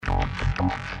Go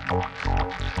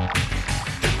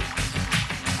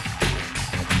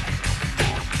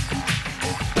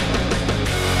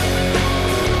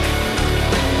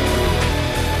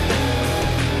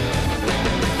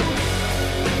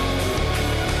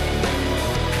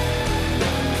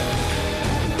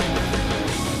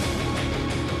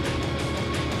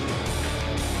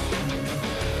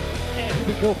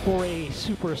for a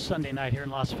super Sunday night here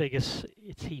in Las Vegas.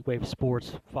 It's Heatwave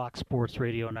Sports, Fox Sports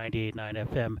Radio 98.9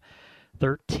 FM,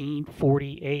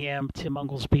 1340 AM. Tim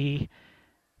Unglesby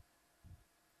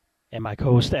and my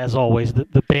co-host, as always.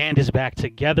 The band is back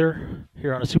together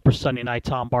here on a super Sunday night.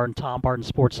 Tom Barton,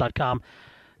 TomBartonSports.com.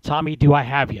 Tommy, do I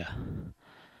have you?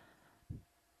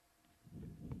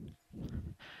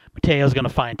 Mateo's going to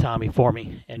find Tommy for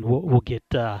me, and we'll get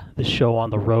the show on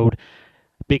the road.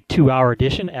 Big 2-hour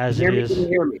edition as it is. Can you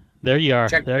hear me? There you are.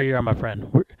 Check. There you are, my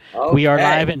friend. We are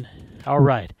live and all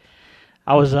right.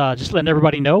 I was just letting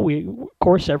everybody know we, of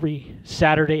course, every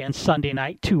Saturday and Sunday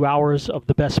night, 2 hours of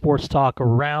the best sports talk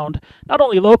around, not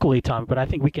only locally, Tom, but I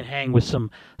think we can hang with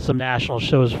some national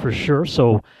shows for sure.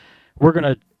 So we're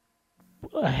going to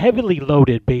a heavily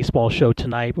loaded baseball show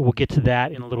tonight, but we'll get to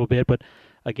that in a little bit. But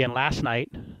again, last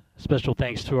night, special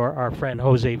thanks to our friend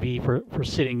Jose V for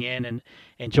sitting in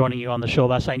and joining you on the show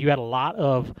last night. You had a lot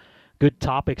of good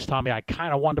topics, Tommy. I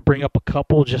kind of wanted to bring up a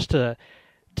couple just to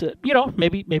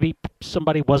maybe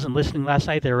somebody wasn't listening last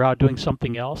night. They were out doing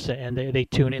something else, and they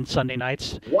tune in Sunday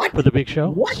nights for the big show.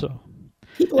 What? So,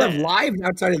 people have live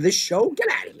outside of this show? Get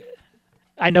out of here.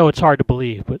 I know it's hard to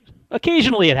believe, but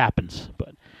occasionally it happens.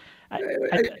 But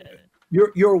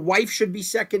Your wife should be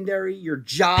secondary. Your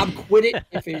job, quit it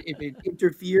if it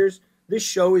interferes. This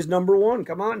show is number one.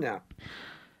 Come on now.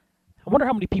 I wonder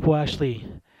how many people actually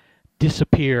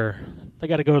disappear. They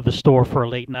got to go to the store for a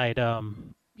late night,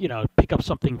 pick up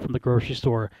something from the grocery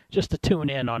store just to tune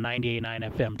in on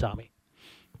 98.9 FM, Tommy.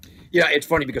 Yeah, it's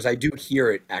funny because I do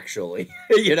hear it, actually.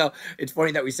 It's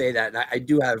funny that we say that. And I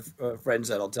do have friends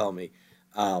that'll tell me,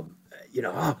 I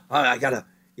got to,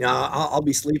 I'll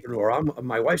be sleeping, or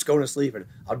my wife's going to sleep, and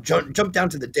I'll jump down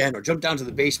to the den or jump down to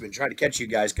the basement and try to catch you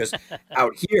guys, because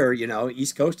out here,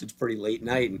 East Coast, it's pretty late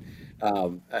night, and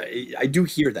I do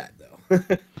hear that, though.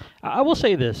 I will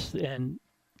say this, and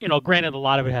granted, a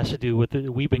lot of it has to do with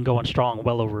we've been going strong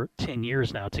well over 10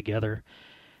 years now together,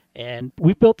 and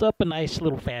we've built up a nice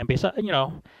little fan base.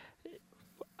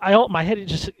 My head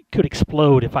just could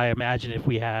explode if I imagine if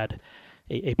we had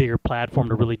a bigger platform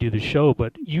to really do the show.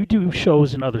 But you do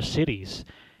shows in other cities,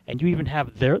 and you even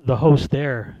have the host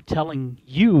there telling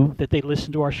you that they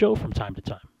listen to our show from time to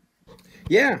time.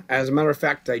 Yeah, as a matter of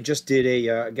fact, I just did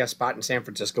a guest spot in San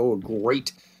Francisco, a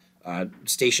great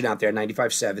station out there,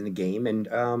 95.7 The Game, and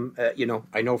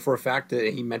I know for a fact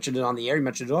that he mentioned it on the air, he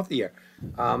mentioned it off the air.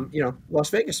 Las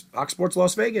Vegas, Fox Sports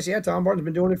Las Vegas. Yeah, Tom Barton's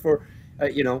been doing it for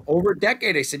over a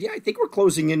decade. I said, yeah, I think we're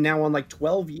closing in now on like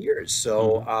 12 years.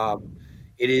 So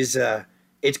it is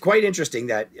it's quite interesting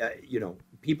that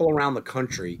people around the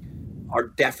country are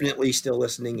definitely still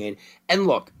listening in. And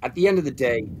look, at the end of the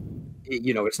day,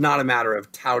 it's not a matter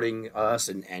of touting us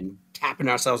and tapping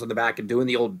ourselves on the back and doing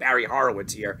the old Barry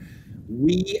Horowitz here.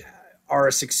 We are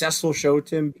a successful show,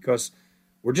 Tim, because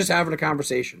we're just having a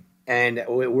conversation. And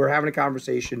we're having a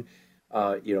conversation,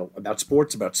 about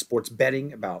sports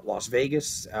betting, about Las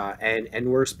Vegas, and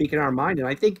we're speaking our mind. And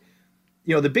I think,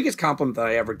 the biggest compliment that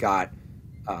I ever got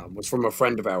was from a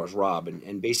friend of ours, Rob.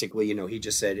 And basically, he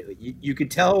just said, you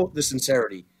could tell the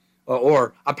sincerity.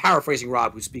 Or I'm paraphrasing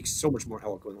Rob, who speaks so much more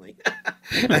eloquently,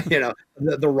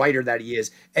 the writer that he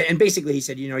is. And basically he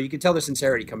said, you can tell the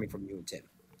sincerity coming from you and Tim.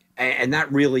 And that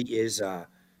really is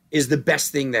the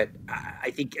best thing that I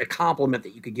think, a compliment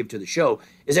that you could give to the show,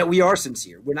 is that we are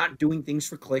sincere. We're not doing things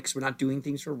for clicks. We're not doing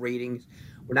things for ratings.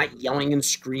 We're not yelling and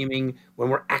screaming when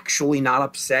we're actually not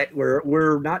upset.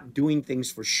 We're not doing things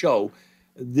for show.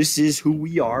 This is who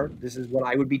we are. This is what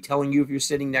I would be telling you if you're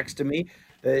sitting next to me.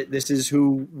 This is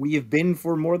who we have been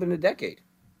for more than a decade.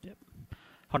 Yep,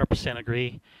 100%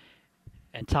 agree.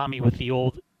 And Tommy, with the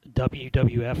old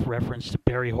WWF reference to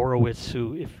Barry Horowitz,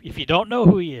 who, if you don't know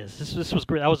who he is, this was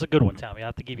great. That was a good one, Tommy. I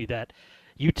have to give you that.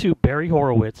 YouTube Barry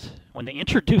Horowitz, when they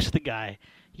introduced the guy,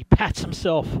 he pats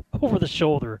himself over the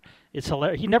shoulder. It's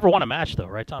hilarious. He never won a match, though,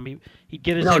 right, Tommy? He'd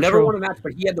get his intro. Never won a match,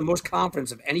 but he had the most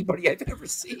confidence of anybody I've ever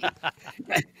seen.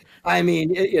 I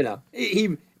mean,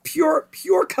 he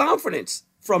pure confidence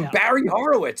from Barry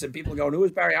Horowitz, and people going, who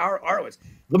is Barry Horowitz?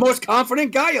 The most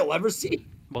confident guy you'll ever see.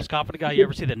 Most confident guy you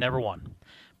ever see that never won.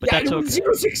 But that's okay.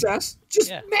 Zero success,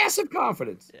 just massive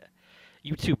confidence. Yeah.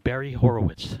 YouTube Barry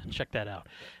Horowitz. Check that out.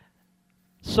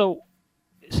 So,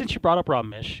 since you brought up Rob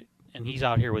Mish, and he's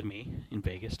out here with me in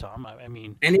Vegas, Tom. I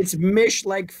mean, and it's Mish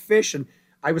like fish, and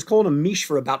I was calling him Mish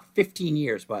for about 15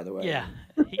 years, by the way. Yeah,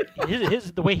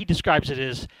 his the way he describes it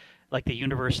is like the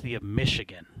University of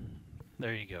Michigan.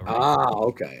 There you go. Right? Ah,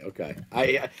 okay.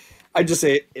 I just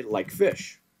say it like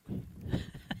fish.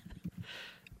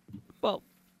 Well,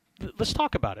 let's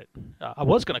talk about it. I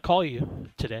was going to call you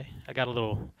today. I got a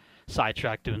little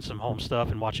sidetracked doing some home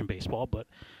stuff and watching baseball, but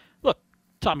look,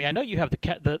 Tommy, I know you have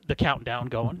the countdown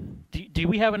going. Do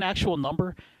we have an actual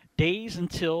number? Days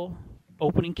until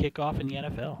opening kickoff in the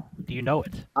NFL. Do you know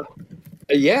it?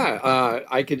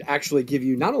 I could actually give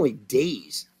you not only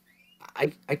days. I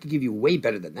could give you way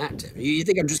better than that, Tim. You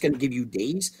think I'm just going to give you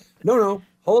days? No.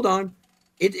 Hold on.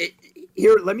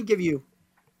 Here, let me give you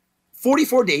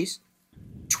 44 days,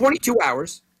 22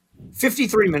 hours,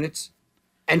 53 minutes,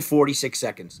 and 46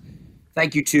 seconds.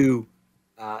 Thank you to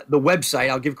the website.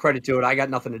 I'll give credit to it. I got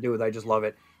nothing to do with it. I just love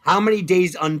it. How many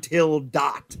days until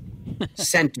dot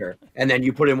center? And then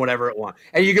you put in whatever it want.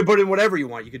 And you can put in whatever you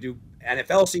want. You could do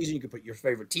NFL season. You could put your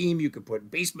favorite team. You could put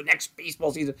next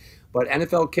baseball season. But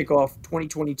NFL kickoff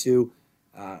 2022,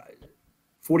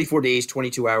 44 days,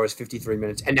 22 hours, 53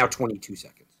 minutes, and now 22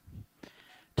 seconds.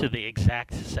 To the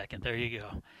exact second. There you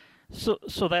go.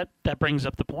 So that brings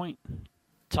up the point.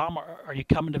 Tom, are you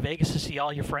coming to Vegas to see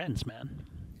all your friends, man?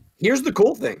 Here's the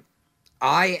cool thing.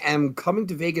 I am coming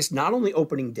to Vegas not only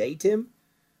opening day, Tim,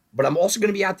 but I'm also going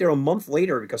to be out there a month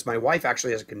later because my wife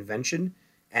actually has a convention.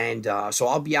 And so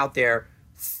I'll be out there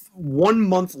 1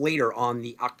 month later on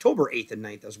the October 8th and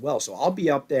 9th as well. So I'll be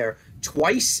up there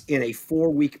twice in a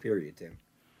 4-week period, Tim.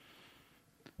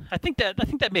 I think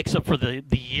that makes up for the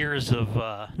years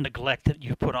of neglect that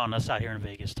you've put on us out here in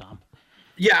Vegas, Tom.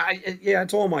 Yeah,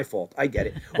 it's all my fault. I get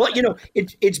it. Well,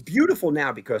 it's beautiful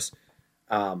now because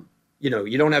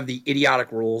you don't have the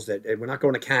idiotic rules that we're not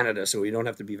going to Canada, so you don't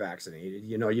have to be vaccinated.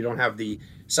 You don't have the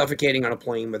suffocating on a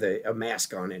plane with a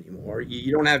mask on anymore.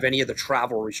 You don't have any of the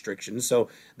travel restrictions, so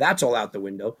that's all out the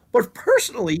window. But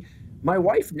personally, my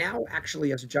wife now actually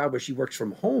has a job where she works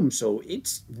from home, so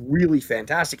it's really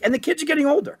fantastic. And the kids are getting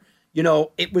older.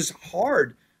 It was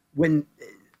hard when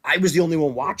I was the only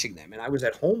one watching them, and I was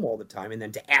at home all the time, and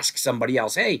then to ask somebody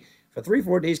else, hey, for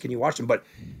 3-4 days, can you watch them? But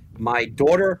my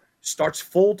daughter starts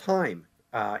full time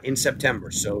in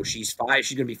September. So she's 5.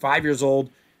 She's going to be 5 years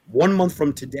old 1 month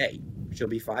from today. She'll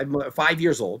be 5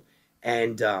 years old.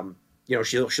 And,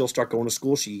 she'll start going to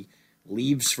school. She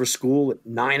leaves for school at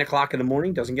 9 o'clock in the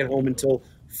morning, doesn't get home until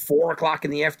 4 o'clock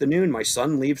in the afternoon. My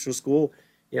son leaves for school,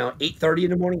 8:30 in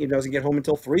the morning. He doesn't get home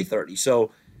until 3:30. So,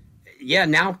 yeah,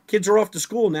 now kids are off to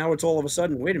school. Now it's all of a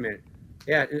sudden, wait a minute.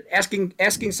 Yeah,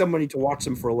 asking somebody to watch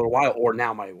them for a little while, or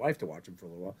now my wife to watch them for a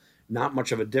little while, not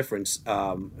much of a difference,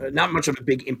 not much of a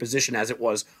big imposition as it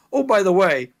was. Oh, by the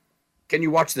way, can you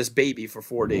watch this baby for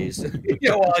 4 days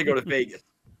while I go to Vegas?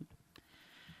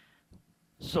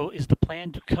 So is the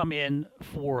plan to come in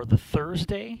for the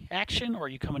Thursday action, or are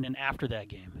you coming in after that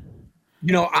game?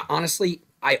 Honestly,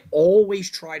 I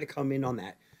always try to come in on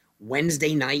that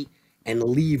Wednesday night and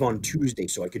leave on Tuesday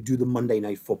so I could do the Monday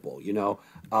Night Football.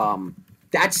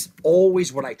 That's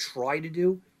always what I try to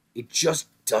do. It just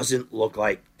doesn't look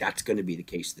like that's going to be the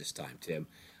case this time, Tim.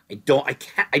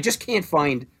 I just can't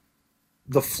find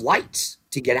the flights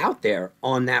to get out there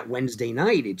on that Wednesday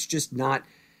night. It's just not,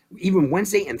 even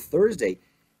Wednesday and Thursday.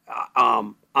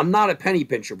 I'm not a penny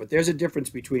pincher, but there's a difference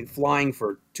between flying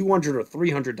for $200 or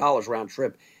 $300 round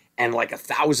trip and like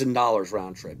 $1,000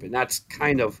 round trip. And that's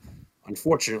kind of,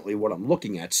 unfortunately, what I'm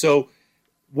looking at. So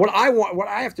what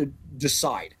I have to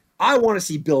decide, I want to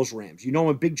see Bills Rams. I'm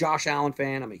a big Josh Allen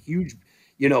fan. I'm a huge,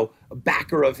 a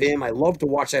backer of him. I love to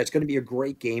watch that. It's going to be a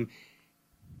great game.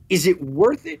 Is it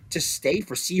worth it to stay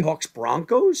for Seahawks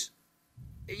Broncos?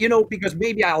 Because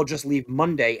maybe I'll just leave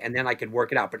Monday and then I could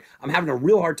work it out. But I'm having a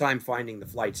real hard time finding the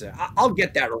flights. I'll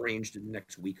get that arranged in the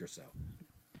next week or so.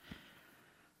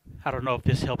 I don't know if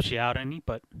this helps you out any,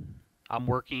 but I'm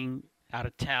working out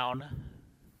of town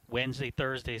Wednesday,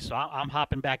 Thursday, so I'm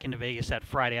hopping back into Vegas that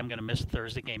Friday. I'm going to miss the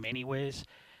Thursday game anyways.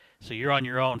 So you're on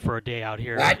your own for a day out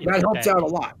here. That helps out a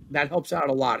lot. That helps out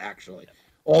a lot, actually.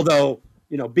 Although,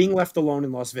 being left alone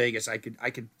in Las Vegas, I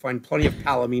could find plenty of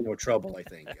Palomino trouble, I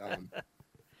think.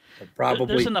 Probably.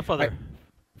 There's enough other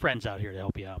friends out here to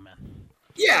help you out, man.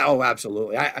 Yeah,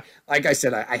 absolutely. Like I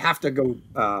said, I have to go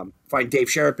find Dave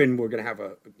Sherapin. We're gonna have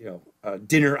a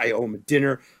dinner. I owe him a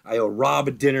dinner. I owe Rob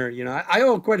a dinner. I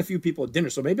owe quite a few people a dinner.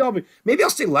 So maybe I'll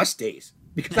stay less days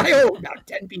because I owe about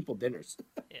 10 people dinners.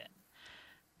 Yeah.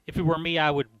 If it were me,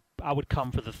 I would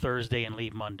come for the Thursday and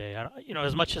leave Monday.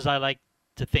 As much as I like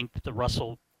to think that the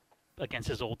Russell against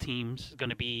his old teams is going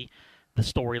to be the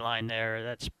storyline there.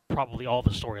 That's probably all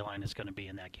the storyline is going to be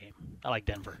in that game. I like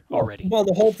Denver already. Well,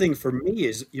 the whole thing for me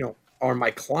is, are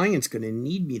my clients going to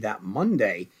need me that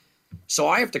Monday? So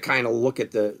I have to kind of look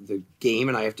at the game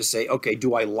and I have to say, okay,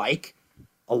 do I like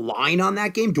a line on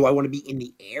that game? Do I want to be in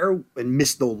the air and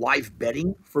miss the live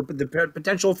betting for the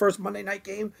potential first Monday night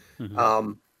game?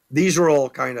 Mm-hmm. These are all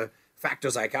kind of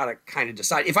factors I got to kind of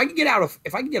decide. If I can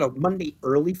get a Monday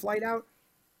early flight out,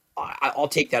 I'll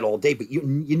take that all day. But you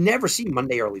never see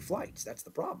Monday early flights. That's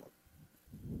the problem.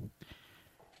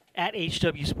 At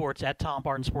HW Sports, at Tom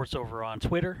Barton Sports over on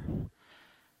Twitter.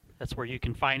 That's where you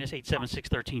can find us,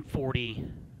 876-1340.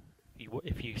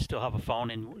 If you still have a phone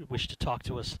and wish to talk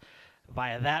to us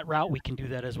via that route, we can do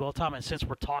that as well, Tom. And since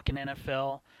we're talking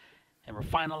NFL and we're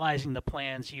finalizing the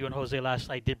plans, you and Jose last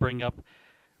night did bring up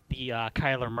the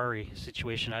Kyler Murray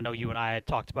situation. I know you and I had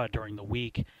talked about it during the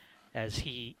week as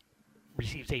he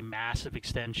receives a massive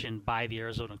extension by the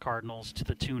Arizona Cardinals to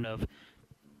the tune of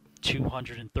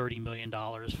 $230 million,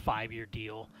 5-year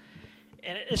deal.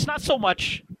 And it's not so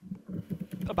much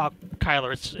about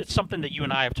Kyler. It's something that you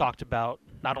and I have talked about,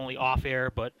 not only off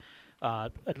air, but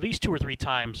at least 2 or 3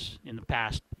 times in the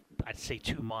past, I'd say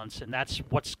 2 months. And that's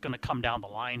what's going to come down the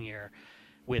line here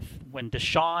with when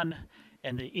Deshaun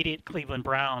and the idiot Cleveland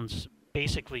Browns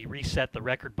basically reset the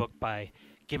record book by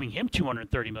giving him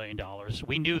 $230 million.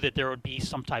 We knew that there would be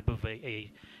some type of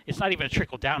it's not even a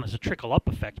trickle down, it's a trickle up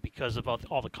effect because of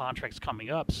all the contracts coming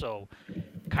up. So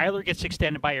Kyler gets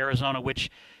extended by Arizona,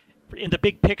 which in the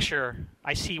big picture,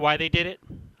 I see why they did it.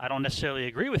 I don't necessarily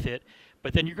agree with it.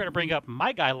 But then you're going to bring up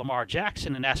my guy, Lamar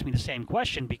Jackson, and ask me the same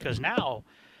question because now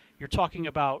you're talking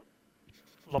about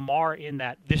Lamar in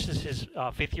that this is his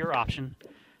 5th-year option,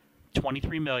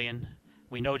 $23 million.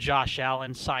 We know Josh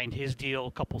Allen signed his deal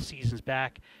a couple seasons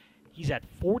back. He's at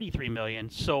 $43 million.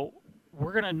 So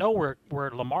we're going to know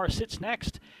where Lamar sits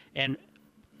next. And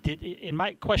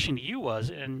my question to you was,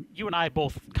 and you and I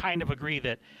both kind of agree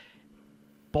that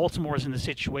Baltimore's in the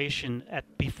situation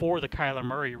before the Kyler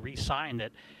Murray re-signed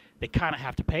that they kind of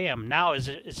have to pay him. Now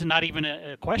it's not even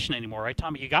a question anymore, right,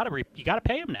 Tommy? You got to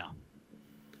pay him now.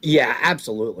 Yeah,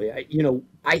 absolutely.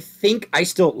 I think I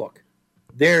still look.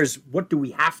 There's what do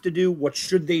we have to do, what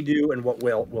should they do, and what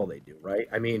will they do, right?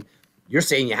 I mean, you're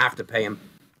saying you have to pay him.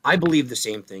 I believe the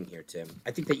same thing here, Tim.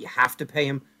 I think that you have to pay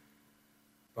him.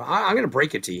 Well, I'm going to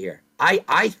break it to you here.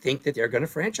 I think that they're going to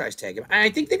franchise tag him. And I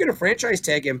think they're going to franchise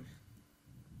tag him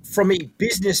from a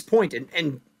business point.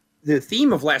 And the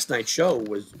theme of last night's show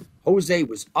was Jose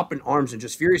was up in arms and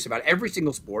just furious about every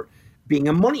single sport being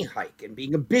a money hike and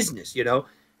being a business,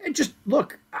 And just,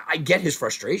 look, I get his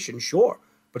frustration, sure.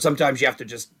 But sometimes you have to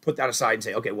just put that aside and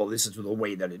say, okay, well, this is the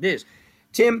way that it is.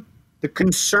 Tim, the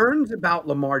concerns about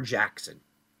Lamar Jackson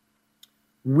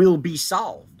will be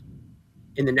solved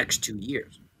in the next 2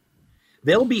 years.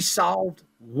 They'll be solved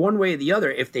one way or the other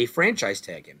if they franchise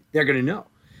tag him. They're going to know.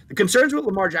 The concerns with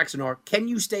Lamar Jackson are, can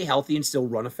you stay healthy and still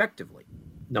run effectively?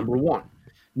 Number one.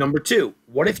 Number two,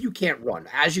 what if you can't run?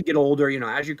 As you get older,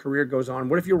 as your career goes on,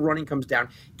 what if your running comes down?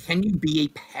 Can you be a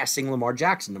passing Lamar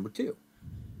Jackson? Number two.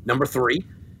 Number three,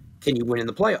 can you win in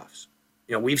the playoffs?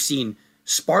 We've seen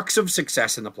sparks of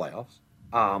success in the playoffs,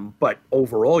 but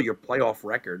overall your playoff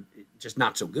record, just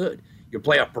not so good. Your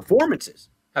playoff performances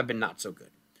have been not so good.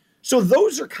 So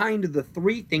those are kind of the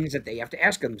 3 things that they have to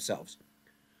ask themselves.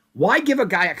 Why give a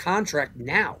guy a contract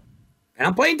now? And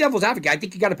I'm playing devil's advocate. I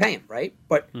think you got to pay him, right?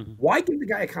 But why give the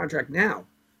guy a contract now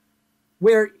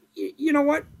where, you know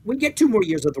what? We get 2 more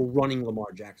years of the running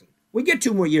Lamar Jackson. We get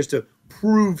 2 more years to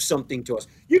prove something to us.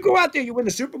 You go out there, you win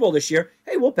the Super Bowl this year.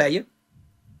 Hey, we'll pay you.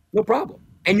 No problem.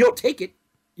 And you'll take it,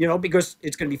 because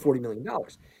it's going to be $40 million.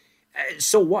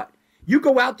 So what? You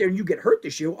go out there and you get hurt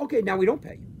this year. Okay, now we don't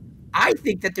pay you. I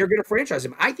think that they're going to franchise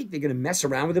him. I think they're going to mess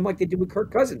around with him like they did with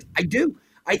Kirk Cousins. I do.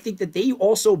 I think that they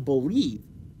also believe,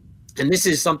 and this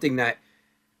is something that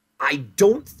I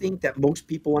don't think that most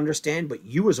people understand, but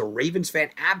you as a Ravens fan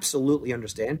absolutely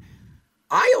understand.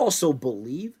 I also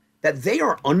believe that they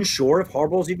are unsure if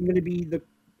Harbaugh's even going to be the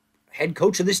head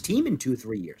coach of this team in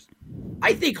 2-3 years.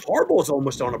 I think Harbaugh's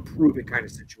almost on a prove-it kind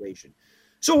of situation.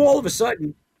 So all of a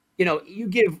sudden, you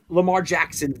give Lamar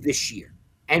Jackson this year,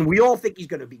 and we all think he's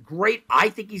going to be great. I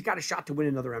think he's got a shot to win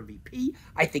another MVP.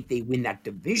 I think they win that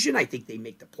division. I think they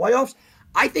make the playoffs.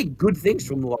 I think good things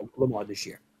from Lamar this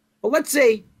year. But let's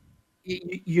say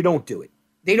you don't do it.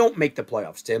 They don't make the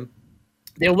playoffs, Tim.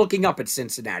 They're looking up at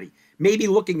Cincinnati, maybe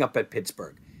looking up at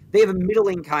Pittsburgh. They have a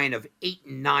middling kind of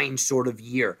 8-9 sort of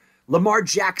year. Lamar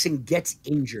Jackson gets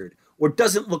injured or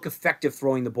doesn't look effective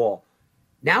throwing the ball.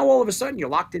 Now, all of a sudden, you're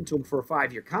locked into him for a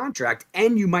 5-year contract,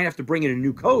 and you might have to bring in a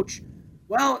new coach.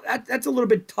 Well, that's a little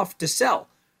bit tough to sell.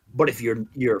 But if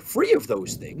you're free of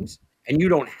those things and you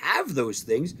don't have those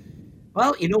things,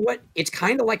 well, you know what? It's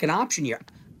kind of like an option here.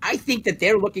 I think that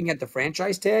they're looking at the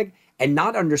franchise tag and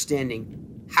not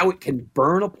understanding how it can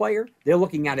burn a player. They're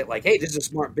looking at it like, hey, this is a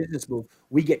smart business move.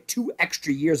 We get 2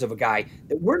 extra years of a guy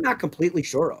that we're not completely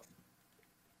sure of.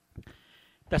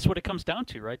 That's what it comes down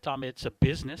to, right, Tom? It's a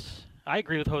business. I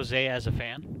agree with Jose as a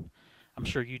fan. I'm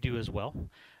sure you do as well.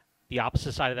 The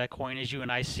opposite side of that coin is you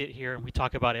and I sit here and we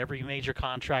talk about every major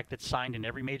contract that's signed in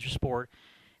every major sport,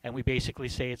 and we basically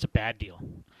say it's a bad deal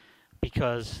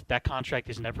because that contract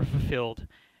is never fulfilled.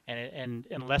 And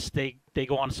unless they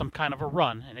go on some kind of a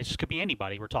run, and it just could be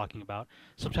anybody we're talking about,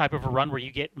 some type of a run where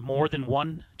you get more than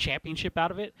one championship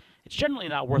out of it, it's generally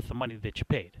not worth the money that you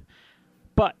paid.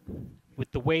 But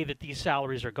with the way that these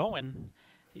salaries are going,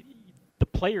 the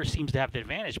player seems to have the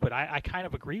advantage. But I kind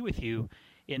of agree with you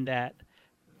in that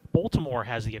Baltimore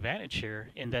has the advantage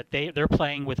here in that they're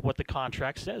playing with what the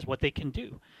contract says, what they can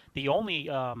do. The only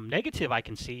negative I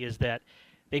can see is that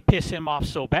they piss him off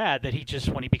so bad that he just,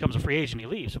 when he becomes a free agent, he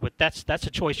leaves. But that's a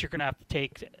choice you're going to have to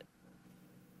take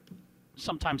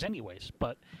sometimes anyways.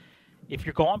 But if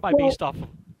you're going by based off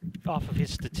of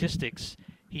his statistics,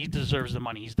 he deserves the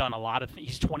money. He's done a lot of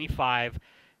he's 25.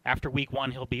 After week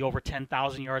 1, he'll be over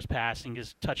 10,000 yards passing.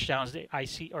 His touchdowns, the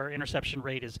IC or interception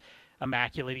rate is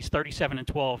immaculate. He's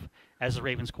 37-12 as the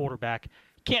Ravens quarterback.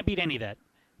 Can't beat any of that.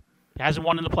 Hasn't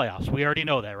won in the playoffs. We already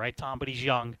know that, right, Tom? But he's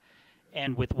young.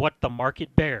 And with what the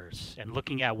market bears and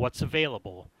looking at what's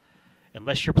available,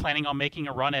 unless you're planning on making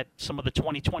a run at some of the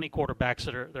 2020 quarterbacks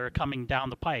that are coming down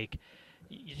the pike,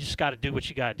 you just got to do what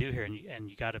you got to do here, and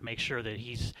you got to make sure that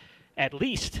he's at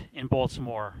least in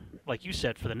Baltimore, like you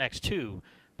said, for the next 2,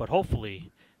 but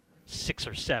hopefully 6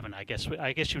 or 7. I guess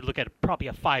you'd look at probably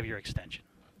a 5-year extension.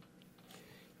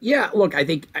 Yeah, look, I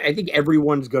think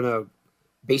everyone's gonna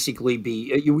basically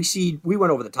be. We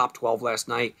went over the top 12 last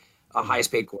night.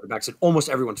 Highest paid quarterbacks, and almost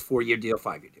everyone's 4-year deal,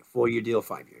 5-year deal, 4-year deal,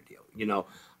 5-year deal.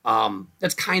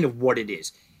 That's kind of what it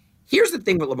is. Here's the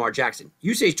thing with Lamar Jackson.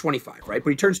 You say he's 25, right?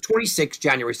 But he turns 26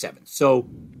 January 7th. So,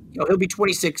 he'll be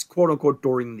 26, quote unquote,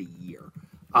 during the year.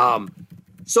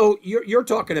 So you're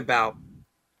talking about,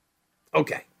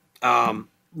 okay,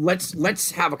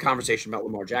 let's have a conversation about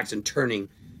Lamar Jackson turning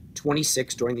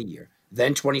 26 during the year,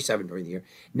 then 27 during the year.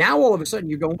 Now all of a sudden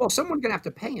you're going, well, someone's going to have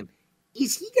to pay him.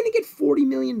 Is he going to get $40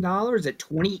 million at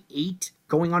 28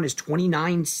 going on his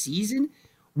 29 season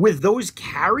with those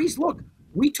carries? Look,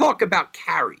 we talk about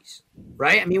carries,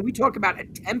 right? I mean, we talk about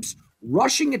attempts,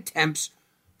 rushing attempts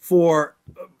for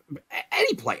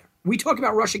any player. We talk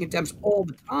about rushing attempts all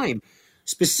the time,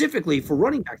 specifically for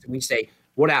running backs. And we say,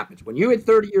 what happens? When you hit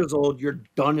 30 years old, you're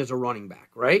done as a running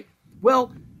back, right?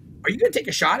 Well, are you going to take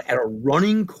a shot at a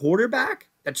running quarterback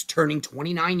that's turning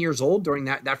 29 years old during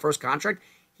that first contract?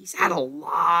 He's had a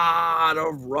lot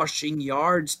of rushing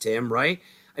yards, Tim, right?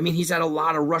 I mean, he's had a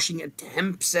lot of rushing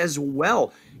attempts as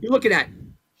well. You're looking at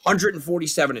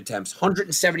 147 attempts,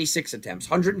 176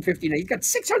 attempts, 159. He's got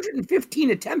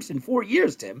 615 attempts in 4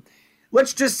 years, Tim.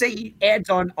 Let's just say he adds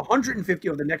on 150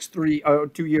 over the next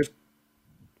 2 years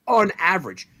on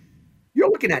average.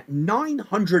 You're looking at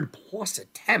 900 plus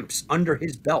attempts under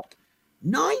his belt.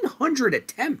 900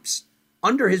 attempts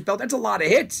under his belt. That's a lot of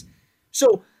hits.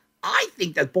 So I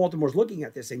think that Baltimore's looking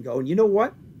at this and going, you know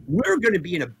what? We're going to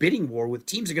be in a bidding war with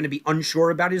teams that are going to be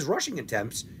unsure about his rushing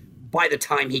attempts by the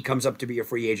time he comes up to be a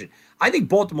free agent. I think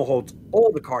Baltimore holds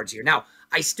all the cards here. Now,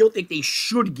 I still think they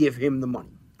should give him the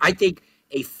money. I think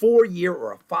a 4-year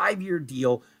or a 5-year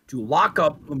deal to lock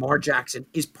up Lamar Jackson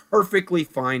is perfectly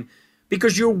fine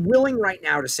because you're willing right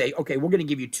now to say, okay, we're going to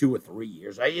give you 2 or 3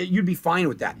 years. Right? You'd be fine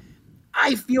with that.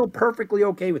 I feel perfectly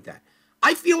okay with that.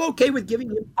 I feel okay with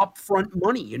giving him upfront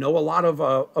money, a lot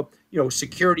of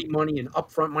security money and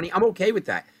upfront money. I'm okay with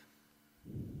that.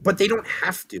 But they don't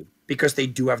have to because they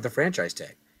do have the franchise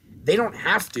tag. They don't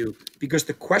have to because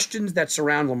the questions that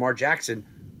surround Lamar Jackson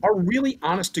are really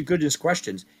honest to goodness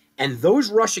questions. And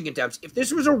those rushing attempts, if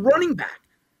this was a running back,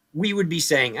 we would be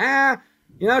saying,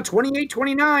 28,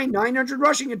 29, 900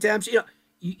 rushing attempts.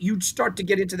 You'd start to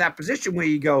get into that position where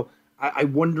you go, I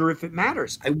wonder if it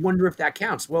matters. I wonder if that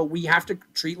counts. Well, we have to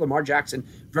treat Lamar Jackson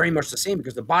very much the same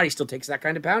because the body still takes that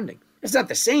kind of pounding. It's not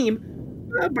the same,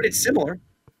 but it's similar.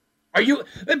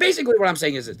 Basically what I'm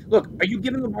saying is this. Look, are you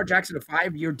giving Lamar Jackson a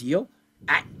 5-year deal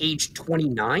at age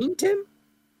 29, Tim?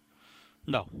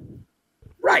 No.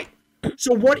 Right.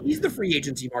 So what is the free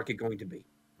agency market going to be?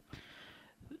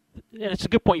 And it's a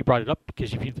good point you brought it up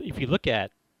because if you look at,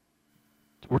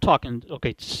 we're talking,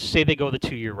 okay, say they go the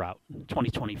 2-year route,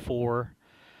 2024.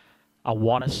 I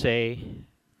want to say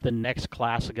the next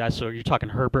class of guys, so you're talking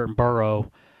Herbert and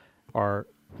Burrow are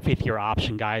fifth-year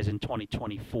option guys in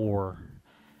 2024.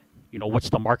 What's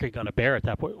the market going to bear at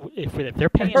that point? If they're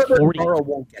paying 40, Burrow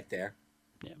won't get there.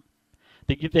 Yeah,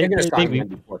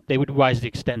 they would be wise to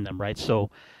extend them, right? So,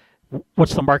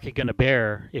 what's the market going to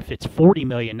bear if it's $40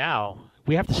 million now?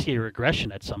 We have to see a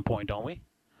regression at some point, don't we?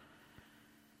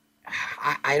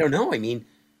 I don't know. I mean,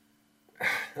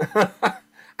 I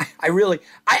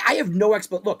have no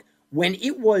expert. Look, when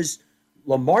it was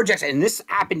Lamar Jackson, and this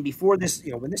happened before this,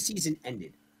 when this season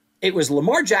ended, it was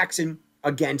Lamar Jackson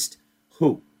against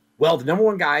who? Well, the number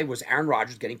one guy was Aaron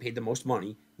Rodgers getting paid the most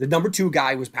money. The number two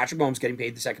guy was Patrick Mahomes getting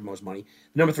paid the second most money.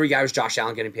 The number three guy was Josh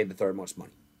Allen getting paid the third most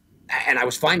money. And I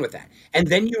was fine with that. And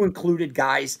then you included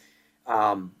guys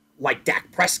like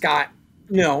Dak Prescott.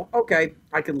 Okay,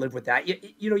 I can live with that.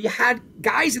 You had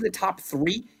guys in the top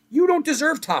three. You don't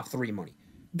deserve top three money.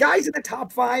 Guys in the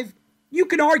top five, you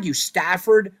can argue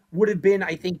Stafford would have been,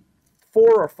 I think,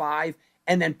 4 or 5,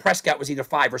 and then Prescott was either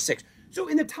 5 or 6. So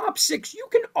in the top 6, you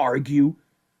can argue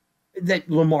that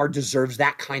Lamar deserves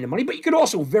that kind of money, but you could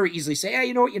also very easily say, hey,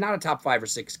 you know what, you're not a top 5 or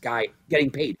 6 guy getting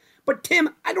paid. But Tim,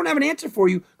 I don't have an answer for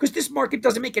you because this market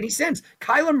doesn't make any sense.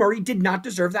 Kyler Murray did not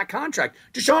deserve that contract.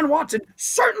 Deshaun Watson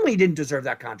certainly didn't deserve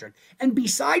that contract. And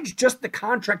besides just the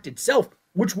contract itself,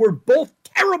 which were both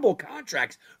terrible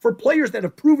contracts for players that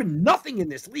have proven nothing in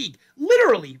this league,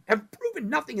 literally have proven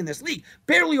nothing in this league,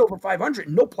 barely over 500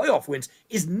 and no playoff wins,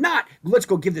 is not, let's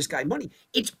go give this guy money.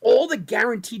 It's all the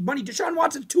guaranteed money. Deshaun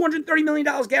Watson's $230 million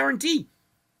guarantee.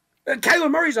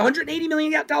 Kyler Murray's $180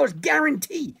 million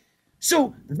guarantee.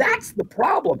 So that's the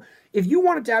problem. If you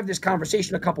wanted to have this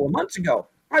conversation a couple of months ago,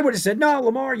 I would have said, no,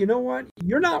 Lamar, you know what?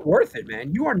 You're not worth it,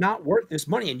 man. You are not worth this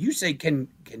money. And you say, can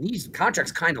these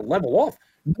contracts kind of level off?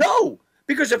 No,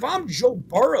 because if I'm Joe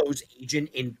Burrow's agent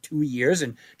in 2 years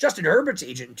and Justin Herbert's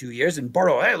agent in 2 years and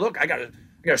Burrow, hey, look, I got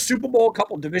a Super Bowl, a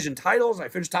couple of division titles. I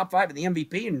finished top 5 in the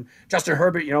MVP. And Justin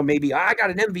Herbert, maybe I got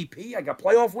an MVP. I got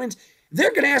playoff wins.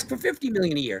 They're going to ask for $50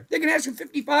 million a year. They're going to ask for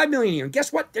 $55 million a year. And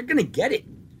guess what? They're going to get it.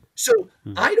 So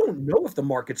I don't know if the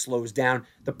market slows down.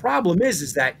 The problem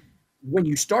is that when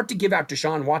you start to give out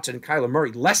Deshaun Watson and Kyler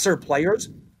Murray, lesser players,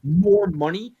 more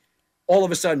money, all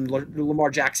of a sudden Lamar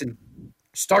Jackson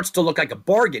starts to look like a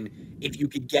bargain if you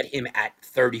could get him at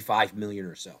 $35 million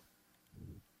or so.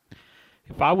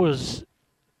 If I was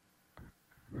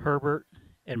Herbert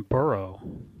and Burrow,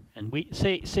 and we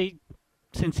say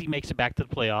since he makes it back to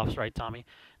the playoffs, right, Tommy?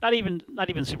 Not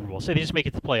even Super Bowl. Say they just make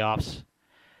it to the playoffs.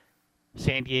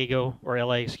 San Diego or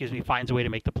LA, finds a way to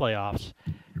make the playoffs.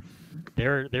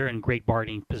 They're in great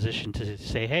bargaining position to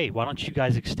say, hey, why don't you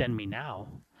guys extend me now?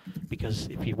 Because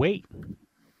if you wait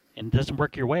and it doesn't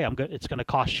work your way, it's going to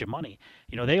cost you money.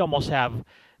 They almost have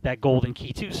that golden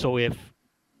key too. So if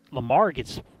Lamar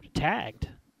gets tagged,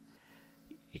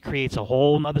 it creates a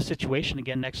whole nother situation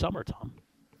again next summer, Tom.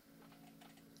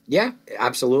 Yeah,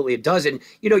 absolutely it does. And,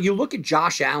 you look at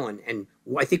Josh Allen, and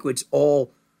I think it's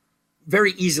all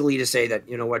very easily to say that,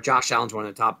 Josh Allen's one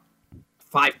of the top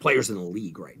 5 players in the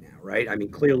league right now, right? I mean,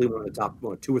 clearly one of the top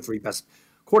 2 or 3 best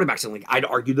quarterbacks in the league. I'd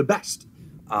argue the best.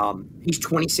 He's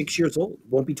 26 years old.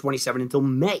 Won't be 27 until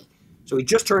May. So he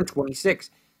just turned 26.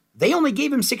 They only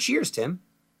gave him 6 years, Tim.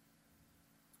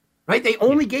 Right? They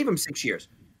only gave him 6 years.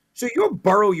 So you're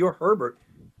Burrow, you're Herbert.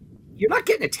 You're not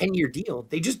getting a 10-year deal.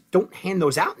 They just don't hand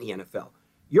those out in the NFL.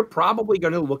 You're probably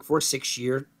going to look for a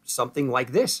 6-year something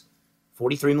like this.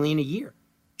 $43 million a year.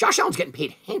 Josh Allen's getting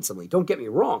paid handsomely. Don't get me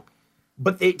wrong.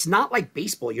 But it's not like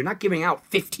baseball. You're not giving out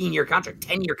 15-year contracts,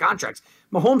 10-year contracts.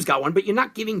 Mahomes got one, but you're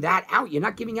not giving that out. You're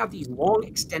not giving out these long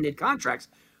extended contracts,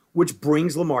 which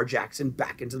brings Lamar Jackson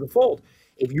back into the fold.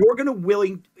 If you're going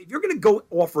to go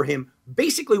offer him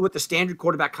basically what the standard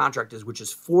quarterback contract is, which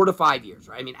is 4 to 5 years,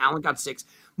 right? I mean, Allen got 6.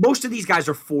 Most of these guys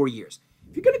are 4 years.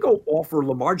 If you're going to go offer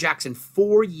Lamar Jackson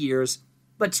 4 years,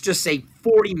 let's just say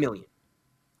 $40 million,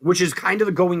 which is kind of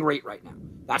the going rate right now.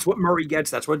 That's what Murray gets.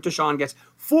 That's what Deshaun gets.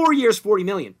 4 years, $40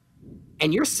 million.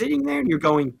 And you're sitting there and you're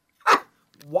going,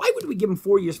 why would we give him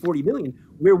 4 years, $40 million,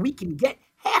 where we can get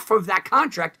half of that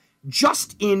contract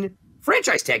just in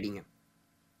franchise tagging him?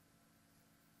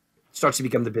 It starts to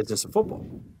become the business of football.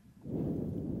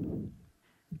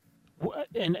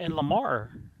 And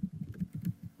Lamar,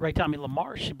 right, Tommy?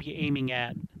 Lamar should be aiming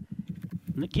at,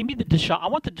 give me the Deshaun. I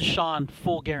want the Deshaun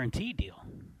full guarantee deal.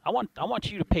 I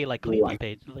want you to pay like Cleveland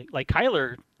paid. Like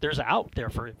Kyler, there's an out there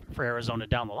for Arizona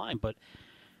down the line. But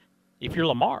if you're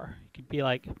Lamar, you could be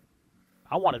like,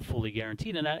 I want it fully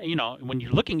guaranteed. And when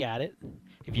you're looking at it,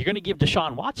 if you're going to give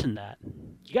Deshaun Watson that,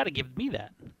 you got to give me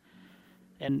that.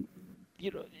 And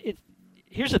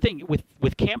here's the thing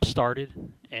with camp started,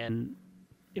 and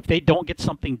if they don't get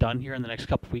something done here in the next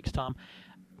couple of weeks, Tom,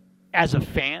 as a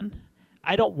fan,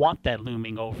 I don't want that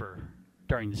looming over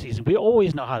during the season. We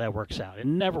always know how that works out. It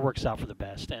never works out for the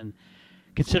best. And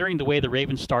considering the way the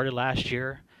Ravens started last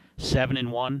year,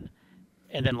 7-1,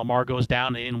 and then Lamar goes down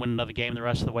and they didn't win another game the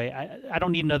rest of the way, I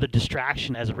don't need another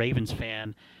distraction as a Ravens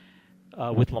fan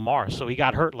with Lamar. So he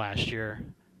got hurt last year.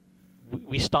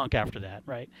 We stunk after that,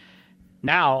 right?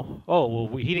 Now,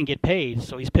 he didn't get paid,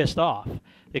 so he's pissed off.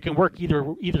 It can work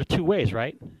either two ways,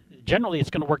 right? Generally, it's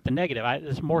going to work the negative.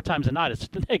 There's more times than not, it's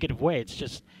the negative way.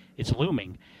 It's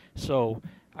looming. So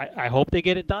I hope they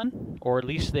get it done, or at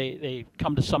least they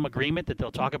come to some agreement that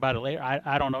they'll talk about it later.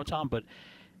 I don't know, Tom, but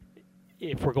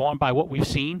if we're going by what we've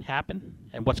seen happen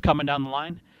and what's coming down the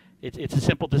line, it's a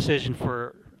simple decision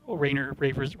for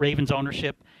Ravens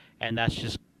ownership, and that's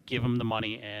just give them the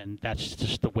money, and that's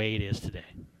just the way it is today.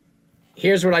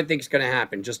 Here's what I think is going to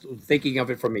happen, just thinking of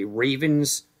it from a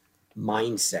Ravens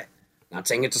mindset. Not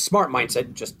saying it's a smart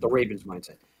mindset, just the Ravens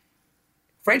mindset.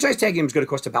 Franchise tag game is going to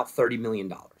cost about $30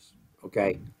 million,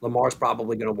 okay? Lamar's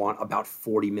probably going to want about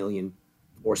 $40 million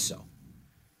or so.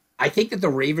 I think that the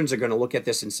Ravens are going to look at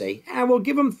this and say, we'll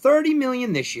give him $30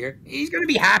 million this year. He's going to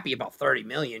be happy about $30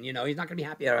 million. He's not going to be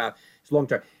happy about his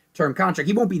long-term contract.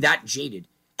 He won't be that jaded.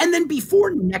 And then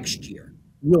before next year,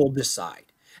 we'll decide.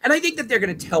 And I think that they're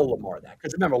going to tell Lamar that.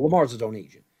 Because remember, Lamar's his own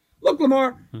agent. Look,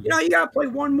 Lamar, you got to play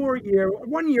one more year.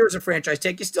 1 year as a franchise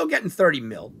tag. You're still getting $30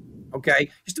 million, okay?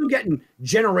 You're still getting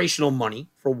generational money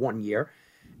for 1 year.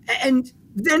 And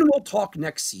then we'll talk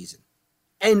next season.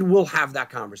 And we'll have that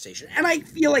conversation. And I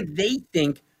feel like they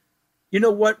think, you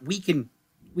know what, we can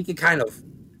kind of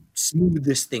smooth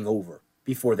this thing over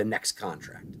before the next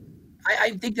contract.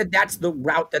 I think that that's the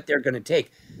route that they're going to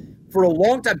take. For a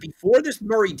long time, before this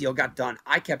Murray deal got done,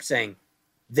 I kept saying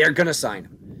they're going to sign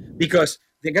him because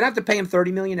they're going to have to pay him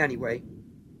 $30 million anyway.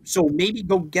 So maybe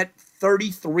go get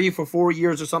 33 for 4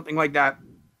 years or something like that.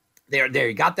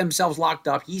 They got themselves locked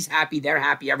up. He's happy. They're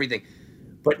happy. Everything.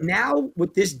 But now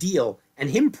with this deal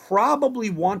and him probably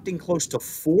wanting close to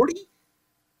 40,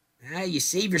 you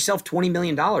save yourself $20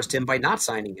 million, Tim, by not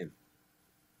signing him.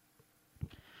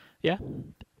 Yeah.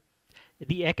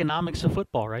 The economics of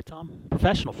football, right, Tom?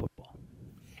 Professional football.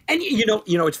 And,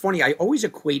 it's funny. I always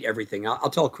equate everything. I'll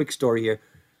tell a quick story here.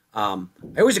 I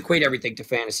always equate everything to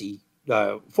fantasy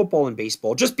football and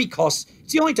baseball just because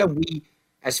it's the only time we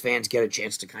as fans get a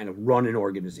chance to kind of run an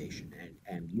organization.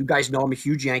 And you guys know I'm a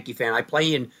huge Yankee fan. I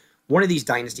play in one of these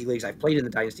dynasty leagues. I've played in the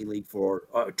dynasty league for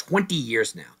 20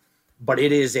 years now. But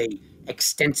it is a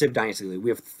extensive dynasty league.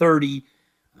 We have 30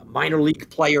 minor league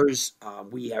players.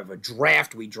 We have a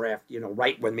draft. We draft,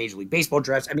 right when Major League Baseball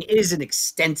drafts. I mean, it is an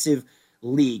extensive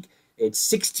league. It's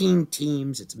 16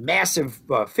 teams. It's massive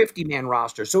 50-man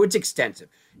roster. So it's extensive.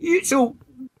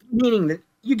 Meaning that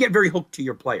you get very hooked to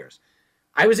your players.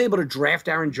 I was able to draft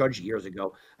Aaron Judge years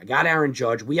ago. I got Aaron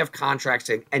Judge. We have contracts.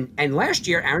 And last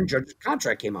year, Aaron Judge's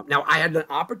contract came up. Now, I had an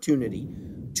opportunity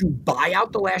to buy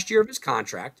out the last year of his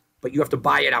contract, but you have to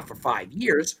buy it out for 5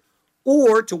 years,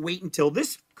 or to wait until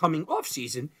this coming off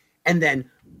season and then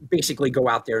basically go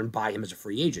out there and buy him as a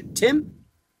free agent. Tim,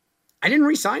 I didn't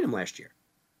re-sign him last year.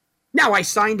 Now, I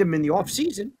signed him in the off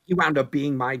season. He wound up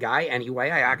being my guy anyway.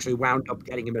 I actually wound up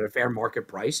getting him at a fair market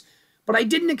price, but I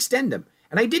didn't extend him.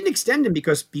 And I didn't extend him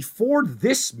because before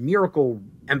this miracle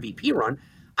MVP run,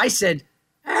 I said,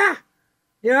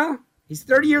 he's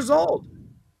 30 years old.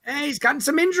 Hey, he's gotten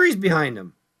some injuries behind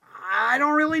him. I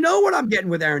don't really know what I'm getting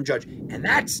with Aaron Judge. And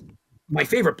that's my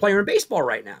favorite player in baseball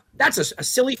right now. That's a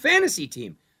silly fantasy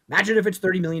team. Imagine if it's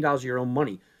 $30 million of your own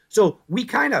money. So we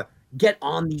kind of get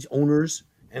on these owners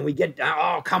and we get,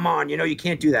 oh, come on, you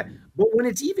can't do that. But when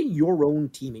it's even your own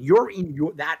team and you're in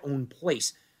that own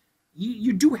place,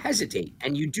 you do hesitate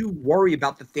and you do worry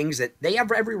about the things that they have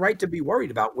every right to be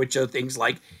worried about, which are things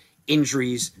like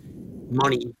injuries,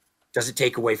 money. Does it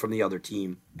take away from the other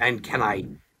team? And can I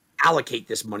allocate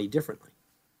this money differently?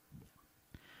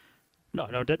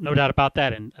 No doubt about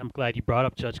that. And I'm glad you brought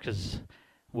up Judge because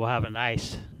we'll have a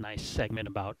nice segment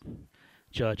about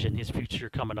Judge and his future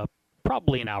coming up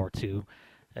probably an hour or two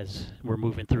as we're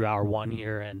moving through hour one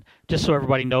here. And just so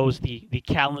everybody knows the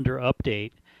calendar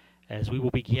update as we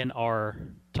will begin our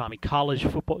Tommy college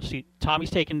football. See, Tommy's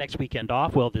taking next weekend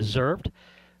off, well deserved.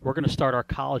 We're going to start our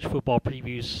college football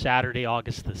previews Saturday,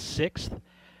 August the 6th.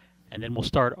 And then we'll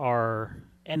start our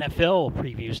NFL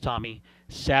previews, Tommy,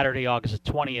 Saturday, August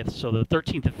the 20th. So the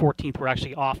 13th and 14th we're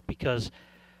actually off because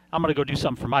I'm going to go do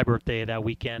something for my birthday that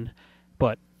weekend.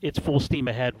 But it's full steam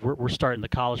ahead. We're starting the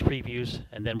college previews,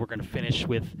 and then we're going to finish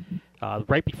with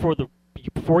right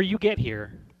before you get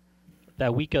here,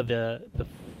 that week of the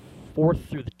 4th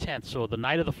through the 10th. So the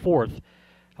night of the 4th,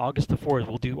 August the 4th,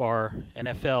 we'll do our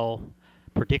NFL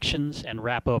predictions and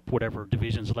wrap up whatever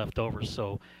division's left over.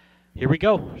 So here we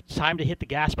go. It's time to hit the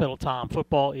gas pedal, Tom.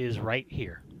 Football is right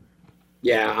here.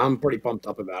 Yeah, I'm pretty pumped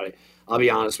up about it. I'll be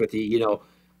honest with you. You know,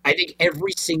 I think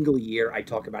every single year I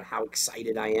talk about how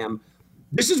excited I am.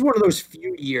 This is one of those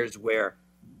few years where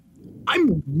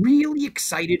I'm really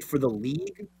excited for the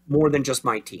league more than just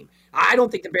my team. I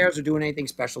don't think the Bears are doing anything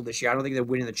special this year. I don't think they're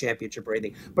winning the championship or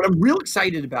anything. But I'm real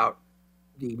excited about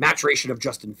the maturation of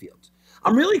Justin Fields.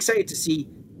 I'm really excited to see,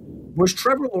 was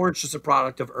Trevor Lawrence just a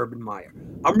product of Urban Meyer?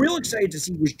 I'm real excited to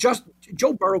see, was just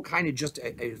Joe Burrow kind of just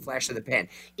a flash in the pan?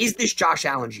 Is this Josh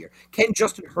Allen's year? Can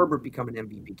Justin Herbert become an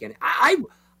MVP candidate?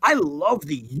 I love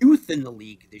the youth in the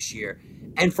league this year.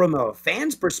 And from a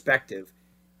fan's perspective,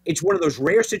 it's one of those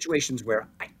rare situations where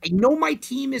I know my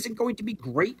team isn't going to be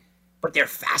great, but they're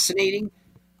fascinating.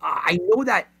 I know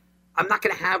that I'm not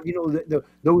going to have,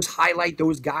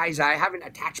 those guys. I haven't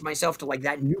attached myself to like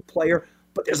that new player,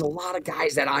 but there's a lot of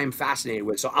guys that I am fascinated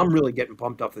with. So I'm really getting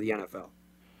pumped up for the NFL.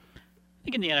 I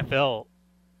think in the NFL,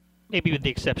 maybe with the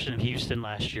exception of Houston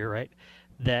last year, right,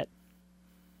 that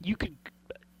you could,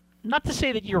 not to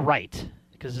say that you're right,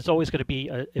 because it's always going to be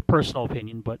a personal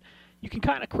opinion, but you can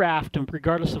kind of craft them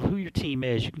regardless of who your team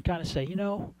is. You can kind of say,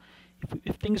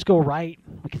 if things go right,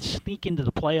 we can sneak into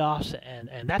the playoffs,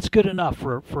 and that's good enough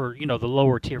for the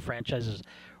lower tier franchises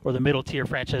or the middle tier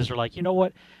franchises are like, you know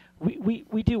what,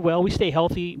 we do well, we stay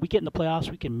healthy, we get in the playoffs,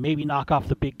 we can maybe knock off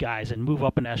the big guys and move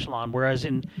up an echelon. Whereas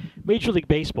in Major League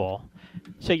Baseball,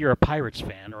 say you're a Pirates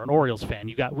fan or an Orioles fan,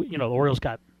 the Orioles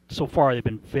got, so far they've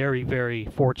been very, very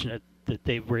fortunate that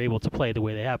they were able to play the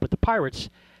way they have, but the Pirates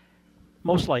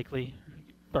most likely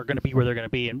are going to be where they're going to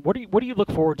be. And what do you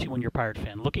look forward to when you're a Pirate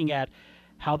fan? Looking at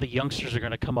how the youngsters are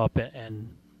going to come up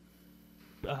and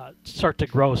start to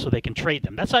grow so they can trade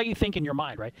them. That's how you think in your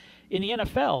mind, right? In the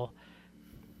NFL,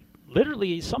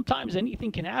 literally sometimes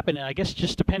anything can happen. And I guess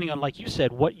just depending on, like you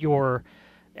said, what your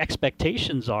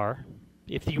expectations are,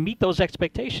 if you meet those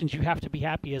expectations, you have to be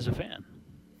happy as a fan.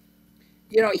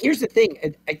 Here's the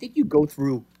thing. I think you go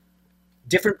through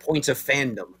different points of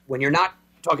fandom when you're not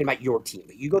talking about your team,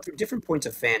 but you go through different points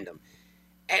of fandom.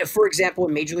 For example,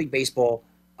 in Major League Baseball,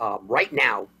 right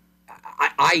now,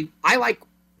 I like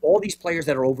all these players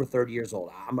that are over 30 years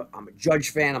old. I'm a Judge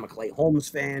fan. I'm a Clay Holmes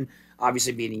fan.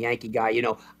 Obviously, being a Yankee guy,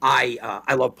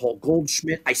 I love Paul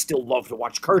Goldschmidt. I still love to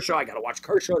watch Kershaw. I got to watch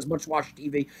Kershaw as much as watch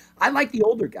TV. I like the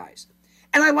older guys.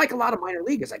 And I like a lot of minor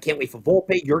leaguers. I can't wait for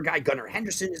Volpe. Your guy, Gunnar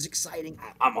Henderson, is exciting.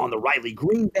 I'm on the Riley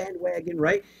Green bandwagon,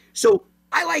 right? So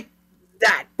I like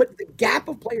that. But the gap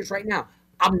of players right now,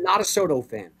 I'm not a Soto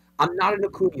fan. I'm not an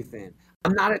Acuna fan.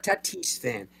 I'm not a Tatis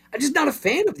fan. I'm just not a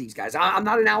fan of these guys. I'm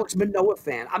not an Alex Manoah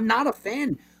fan. I'm not a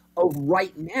fan of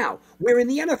right now. Where in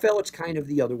the NFL, it's kind of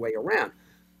the other way around.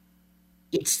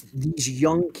 It's these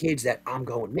young kids that I'm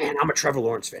going, man, I'm a Trevor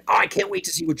Lawrence fan. Oh, I can't wait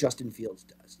to see what Justin Fields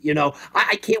does.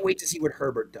 I can't wait to see what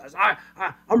Herbert does.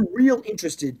 I'm real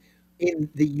interested in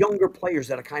the younger players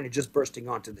that are kind of just bursting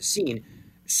onto the scene.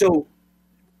 So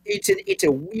it's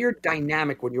a weird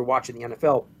dynamic when you're watching the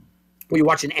NFL, when you're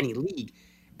watching any league,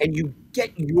 and you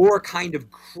get your kind of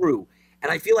crew.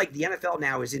 And I feel like the NFL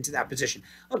now is into that position.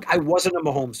 Look, I wasn't a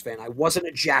Mahomes fan. I wasn't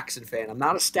a Jackson fan. I'm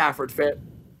not a Stafford fan.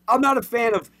 I'm not a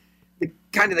fan of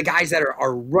the guys that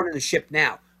are running the ship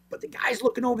now. But the guys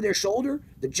looking over their shoulder,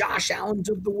 the Josh Allens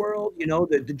of the world,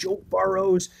 the Joe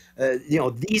Burrows,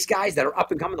 these guys that are up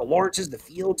and coming, the Lawrences, the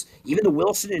Fields, even the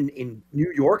Wilson in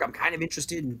New York, I'm kind of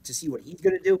interested to see what he's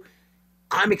going to do.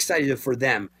 I'm excited for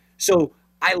them. So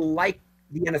I like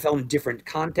the NFL in different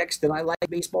contexts than I like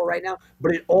baseball right now,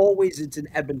 but it's an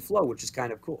ebb and flow, which is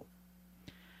kind of cool.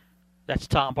 That's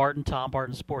Tom Barton,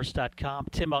 TomBartonSports.com.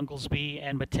 Tim Unglesby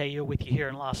and Mateo with you here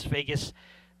in Las Vegas.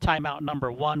 Timeout number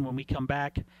 1. When we come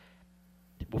back,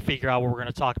 we'll figure out what we're going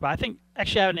to talk about. I think,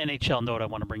 actually, I have an NHL note I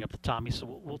want to bring up to Tommy,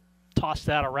 so we'll toss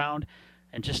that around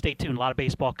and just stay tuned. A lot of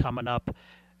baseball coming up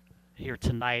here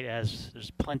tonight as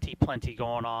there's plenty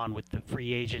going on with the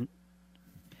free agency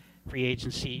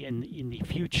in the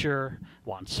future.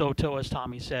 Juan Soto, as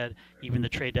Tommy said, even the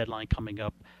trade deadline coming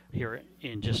up here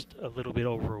in just a little bit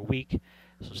over a week.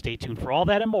 So stay tuned for all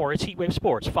that and more. It's Heatwave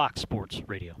Sports, Fox Sports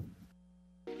Radio.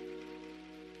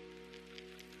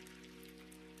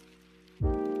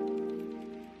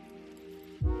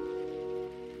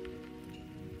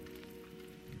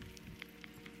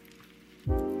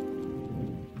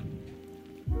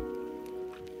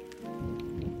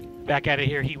 Back at it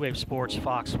here, Heatwave Sports,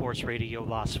 Fox Sports Radio,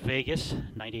 Las Vegas,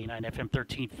 98.9 FM,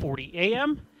 1340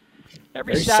 AM.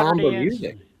 Every Very Saturday. Somber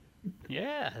music.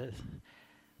 Yeah.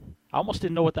 I almost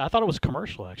didn't know I thought it was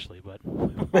commercial, actually, but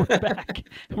we're back.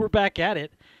 We're back at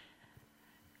it.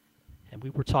 And we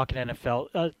were talking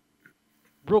NFL.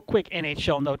 real quick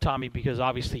NHL note, Tommy, because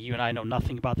obviously you and I know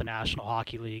nothing about the National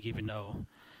Hockey League, even though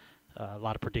a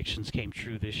lot of predictions came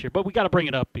true this year. But we got to bring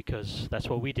it up because that's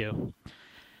what we do.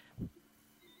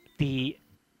 The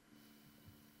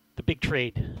big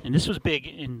trade, and this was big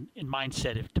in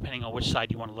mindset, if depending on which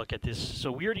side you want to look at this.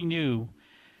 So we already knew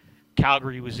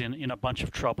Calgary was in a bunch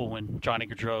of trouble when Johnny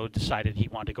Gaudreau decided he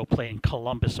wanted to go play in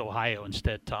Columbus, Ohio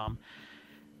instead, Tom.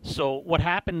 So what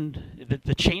happened,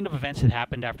 the chain of events that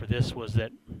happened after this was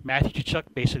that Matthew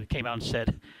Tkachuk basically came out and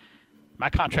said,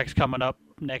 my contract's coming up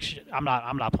next year. I'm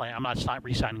not playing. I'm not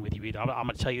re-signing with you either. I'm going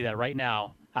to tell you that right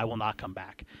now. I will not come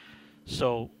back.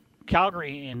 So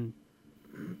Calgary, in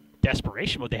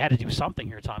desperation, but they had to do something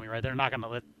here, Tommy, right? They're not going to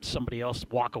let somebody else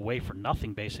walk away for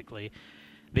nothing, basically.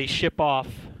 They ship off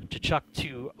Tkachuk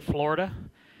to Florida.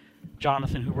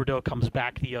 Jonathan Huberdeau comes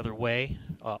back the other way,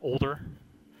 older,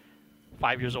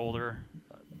 5 years older,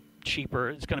 cheaper.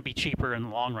 It's going to be cheaper in the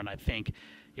long run, I think,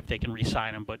 if they can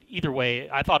re-sign him. But either way,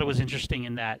 I thought it was interesting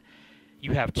in that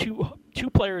you have two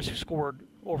players who scored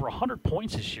over 100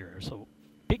 points this year. So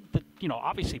big,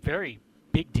 obviously very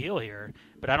big deal here.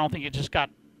 But I don't think it just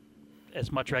got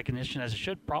as much recognition as it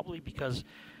should, probably because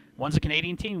one's a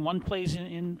Canadian team, one plays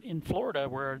in Florida,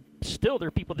 where still there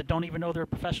are people that don't even know they're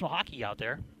professional hockey out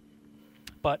there.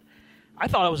 But I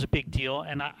thought it was a big deal,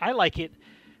 and I like it.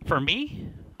 For me,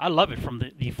 I love it from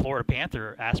the Florida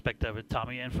Panther aspect of it,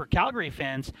 Tommy. And for Calgary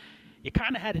fans, you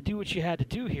kind of had to do what you had to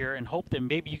do here and hope that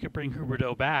maybe you could bring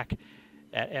Huberdeau back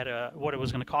at what it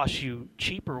was going to cost you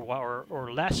cheaper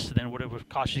or less than what it would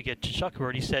cost you to get Tkachuk, who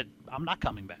already said, I'm not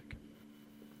coming back.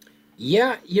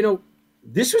 Yeah,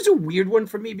 this was a weird one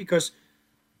for me because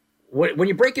when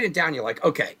you're breaking it down, you're like,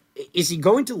 okay, is he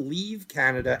going to leave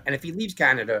Canada? And if he leaves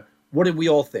Canada, what did we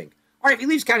all think? All right, if he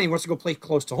leaves Canada, he wants to go play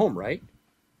close to home, right?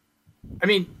 I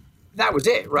mean, that was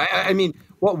it, right? I mean,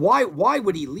 why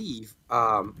would he leave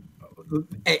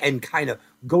and kind of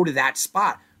go to that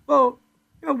spot? Well,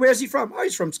 where's he from? Oh,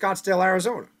 he's from Scottsdale,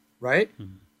 Arizona, right?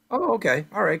 Mm-hmm. Oh, okay.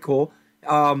 All right, cool.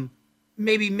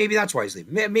 Maybe that's why he's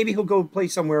leaving. Maybe he'll go play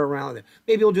somewhere around there.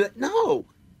 Maybe he'll do that. No,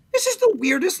 this is the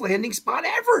weirdest landing spot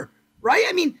ever, right?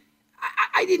 I mean,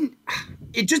 I didn't.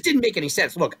 It just didn't make any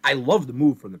sense. Look, I love the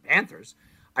move from the Panthers.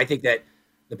 I think that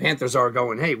the Panthers are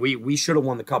going, hey, we should have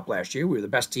won the Cup last year. We were the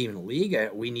best team in the league.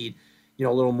 We need, a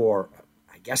little more,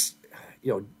 I guess,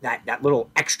 that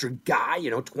little extra guy,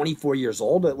 24 years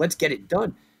old. Let's get it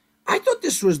done. I thought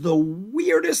this was the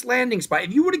weirdest landing spot.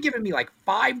 If you would have given me like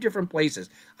 5 different places,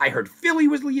 I heard Philly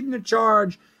was leading the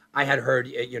charge. I had heard,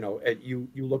 you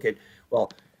look at,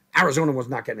 well, Arizona was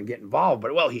not going to get involved,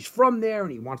 but he's from there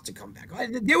and he wants to come back.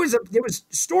 There was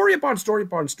story upon story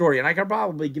upon story, and I could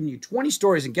probably give you 20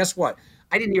 stories. And guess what?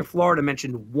 I didn't hear Florida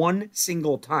mentioned one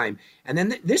single time. And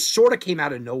then this sort of came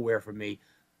out of nowhere for me.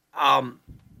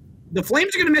 The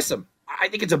Flames are going to miss him. I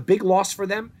think it's a big loss for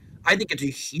them. I think it's a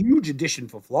huge addition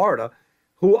for Florida,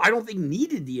 who I don't think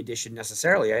needed the addition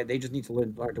necessarily. They just need to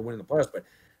learn to win in the playoffs. But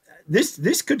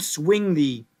this could swing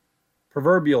the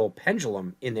proverbial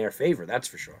pendulum in their favor. That's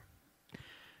for sure.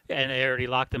 And they already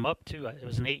locked him up too. It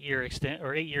was an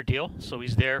 8-year deal, so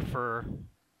he's there for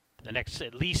the next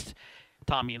at least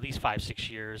 5-6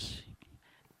 years.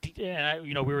 And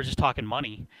we were just talking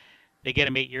money. They get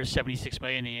him 8 years, $76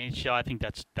 million in the NHL. I think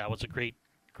that was a great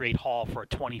haul for a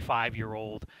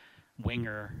 25-year-old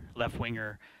left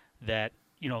winger. That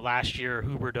last year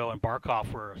Huberdeau and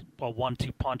Barkov were a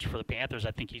 1-2 punch for the Panthers.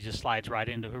 I think he just slides right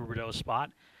into Huberdeau's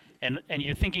spot. And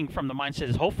you're thinking from the mindset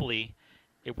is hopefully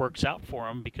it works out for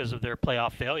them because of their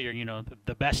playoff failure.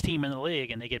 The best team in the league,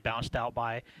 and they get bounced out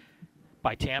by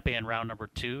Tampa in round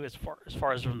number 2. As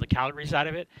far as from the Calgary side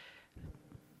of it,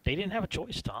 they didn't have a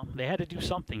choice, Tom. They had to do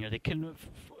something, or they couldn't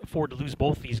afford to lose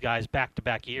both these guys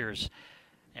back-to-back years.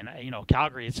 And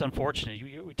Calgary, it's unfortunate.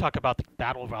 We talk about the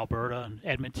Battle of Alberta and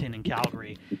Edmonton and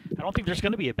Calgary. I don't think there's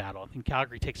going to be a battle. I think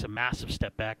Calgary takes a massive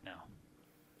step back now.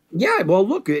 Yeah, well,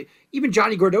 look, even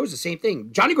Johnny Gaudreau is the same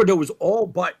thing. Johnny Gaudreau was all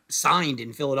but signed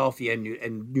in Philadelphia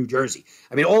and New Jersey.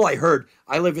 I mean, all I heard,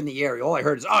 I live in the area, all I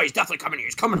heard is, he's definitely coming here.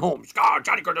 He's coming home.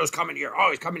 Johnny Gaudreau's coming here.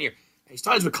 He's coming here. And he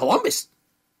starts with Columbus.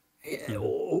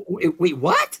 Wait,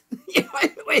 what?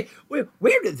 wait,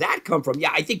 where did that come from?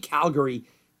 Yeah, I think Calgary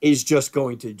is just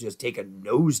going to just take a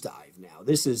nosedive now.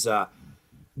 This is a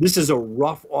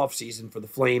rough offseason for the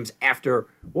Flames after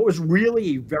what was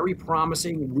really a very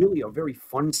promising, really a very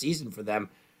fun season for them.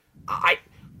 I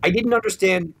didn't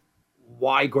understand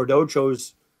why Gaudreau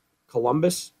chose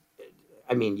Columbus.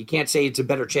 I mean, you can't say it's a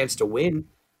better chance to win.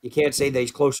 You can't say that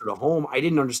he's closer to home. I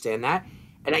didn't understand that.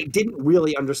 And I didn't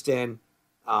really understand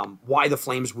why the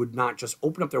Flames would not just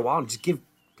open up their wallet and just give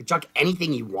Tkachuk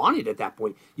anything he wanted at that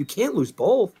point. You can't lose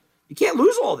both. You can't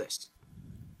lose all this.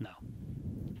 No.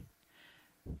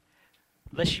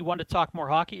 Unless you want to talk more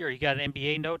hockey or you got an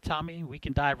NBA note, Tommy, we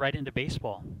can dive right into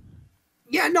baseball.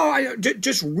 Yeah, no,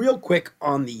 just real quick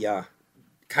on the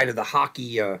kind of the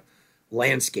hockey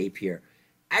landscape here.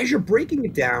 As you're breaking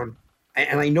it down,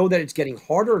 and I know that it's getting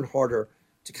harder and harder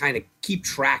to kind of keep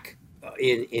track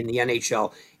in the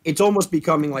NHL, it's almost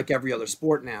becoming like every other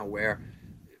sport now where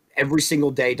every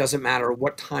single day, doesn't matter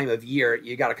what time of year,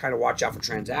 you got to kind of watch out for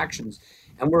transactions.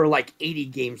 And we're like 80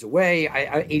 games away,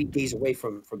 80 days away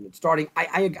from it starting.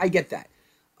 I get that.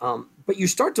 But you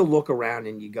start to look around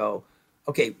and you go,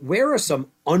 okay, where are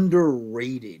some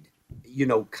underrated,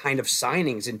 kind of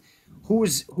signings, and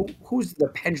who's the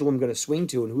pendulum going to swing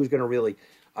to, and who's going to really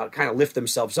kind of lift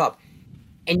themselves up?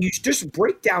 And you just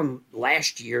break down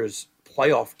last year's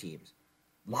playoff teams.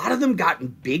 A lot of them gotten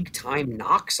big time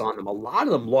knocks on them. A lot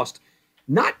of them lost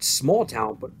not small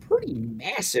talent, but pretty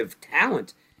massive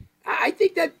talent. I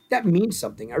think that means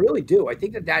something. I really do. I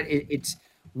think that it's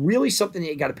really something that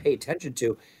you got to pay attention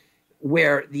to,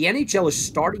 where the NHL is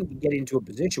starting to get into a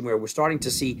position where we're starting to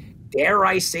see, dare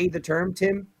I say the term,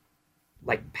 Tim,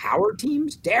 like power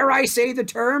teams? Dare I say the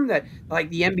term that like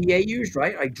the NBA used,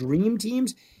 right? Like dream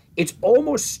teams. It's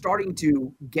almost starting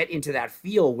to get into that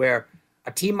feel where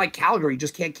a team like Calgary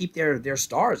just can't keep their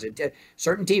stars.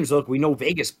 Certain teams, look, we know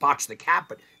Vegas botched the cap,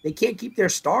 but they can't keep their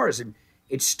stars. And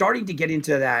it's starting to get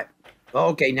into that,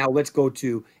 okay, now let's go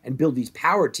to and build these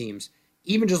power teams.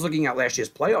 Even just looking at last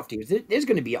year's playoff teams, there's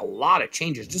going to be a lot of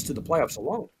changes just to the playoffs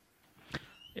alone.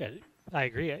 Yeah, I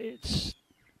agree.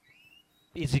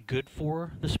 Is it good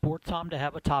for the sport, Tom, to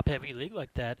have a top-heavy league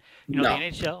like that? No. The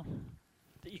NHL,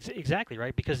 exactly,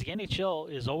 right? Because the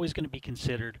NHL is always going to be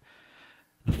considered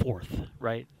the fourth,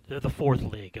 right? They're the fourth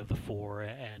league of the four,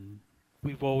 and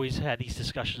we've always had these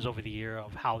discussions over the year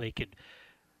of how they could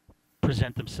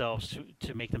present themselves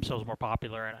to make themselves more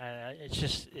popular, and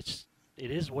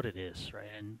it is what it is, right?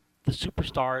 And the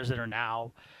superstars that are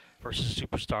now versus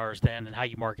superstars then, and how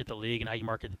you market the league and how you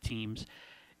market the teams,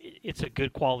 it's a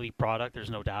good quality product. There's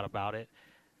no doubt about it.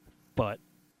 But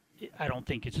I don't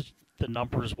think it's the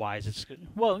numbers wise. It's good.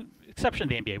 Well, exception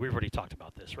to the NBA. We've already talked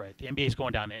about this, right? The NBA is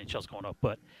going down, the NHL's going up.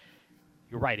 But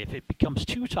you're right. If it becomes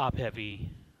too top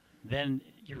heavy, then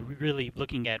you're really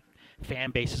looking at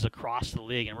fan bases across the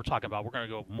league, and we're talking about we're going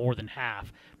to go more than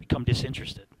half become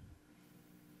disinterested.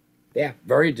 Yeah,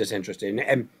 very disinterested.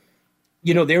 And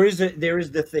there is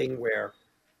the thing where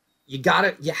you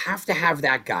have to have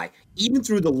that guy, even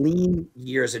through the lean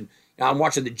years. And I'm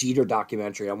watching the Jeter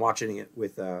documentary. I'm watching it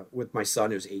with my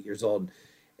son, who's 8 years old.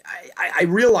 I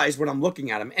realize when I'm looking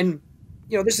at him, and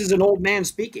this is an old man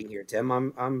speaking here, Tim.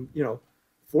 I'm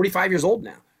 45 years old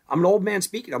now. I'm an old man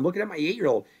speaking. I'm looking at my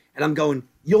 8-year-old, and I'm going,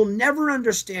 you'll never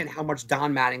understand how much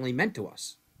Don Mattingly meant to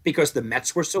us, because the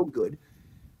Mets were so good.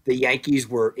 The Yankees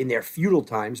were in their feudal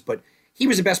times, but he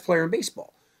was the best player in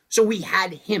baseball. So we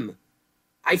had him.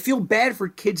 I feel bad for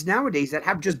kids nowadays that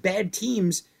have just bad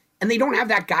teams, and they don't have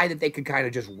that guy that they could kind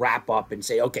of just wrap up and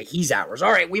say, okay, he's ours.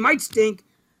 All right, we might stink.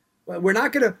 We're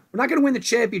not gonna win the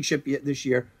championship this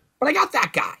year, but I got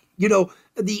that guy.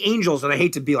 The Angels, and I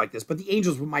hate to be like this, but the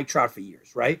Angels were Mike Trout for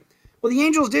years, right? Well, the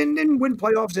Angels didn't win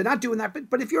playoffs. They're not doing that.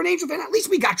 But if you're an Angel fan, at least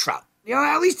we got Trout.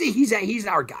 At least he's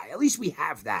our guy. At least we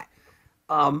have that.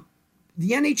 The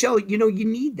NHL, you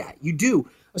need that. You do,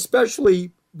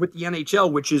 especially with the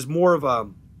NHL, which is more of a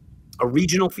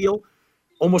regional feel,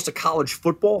 almost a college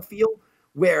football feel,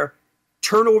 where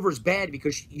turnover is bad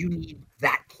because you need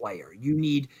that player. You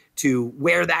need to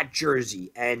wear that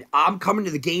jersey. And I'm coming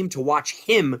to the game to watch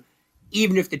him,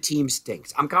 even if the team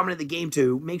stinks. I'm coming to the game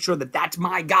to make sure that that's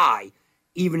my guy,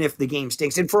 even if the game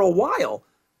stinks. And for a while,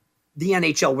 the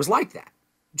NHL was like that,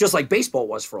 just like baseball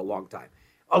was for a long time.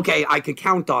 Okay, I could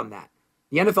count on that.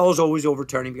 The NFL is always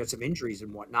overturning because of injuries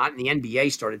and whatnot, and the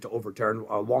NBA started to overturn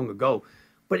long ago.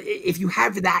 But if you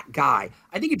have that guy,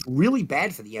 I think it's really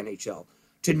bad for the NHL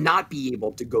to not be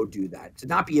able to go do that, to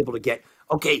not be able to get,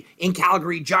 okay, in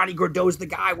Calgary, Johnny Gaudreau's the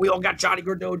guy. We all got Johnny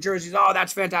Gaudreau jerseys. Oh,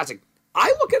 that's fantastic.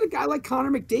 I look at a guy like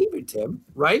Connor McDavid, Tim,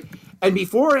 right? And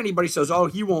before anybody says, oh,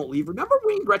 he won't leave, remember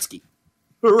Wayne Gretzky,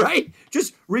 right?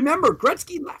 Just remember,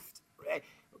 Gretzky left.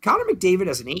 Connor McDavid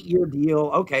has an 8-year deal.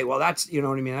 Okay, well, that's, you know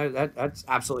what I mean? That's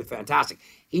absolutely fantastic.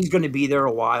 He's going to be there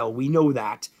a while. We know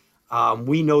that.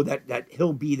 We know that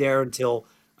he'll be there until,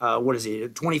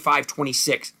 25,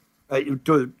 26,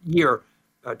 year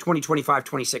 2025,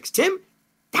 26. Tim,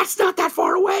 that's not that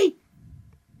far away.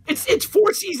 It's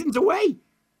 4 seasons away.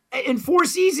 In 4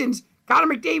 seasons,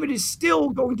 Connor McDavid is still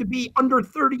going to be under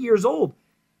 30 years old.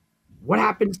 What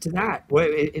happens to that?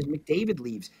 As McDavid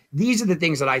leaves? These are the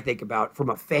things that I think about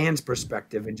from a fan's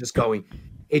perspective and just going,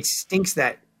 it stinks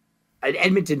that an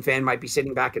Edmonton fan might be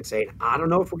sitting back and saying, I don't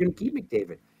know if we're going to keep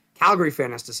McDavid. Calgary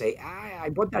fan has to say, I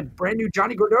bought that brand new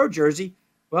Johnny Gaudreau jersey.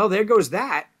 Well, there goes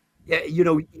that. Yeah,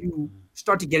 you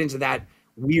start to get into that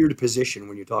weird position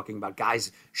when you're talking about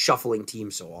guys shuffling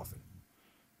teams so often.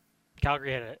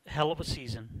 Calgary had a hell of a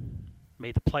season,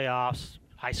 made the playoffs,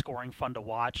 high scoring, fun to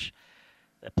watch.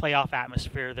 The playoff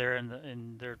atmosphere there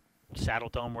in their Saddle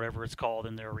Dome, whatever it's called,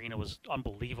 in their arena was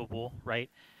unbelievable, right?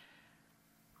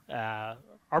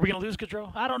 Are we going to lose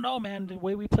Gaudreau? I don't know, man. The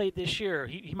way we played this year,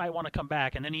 he might want to come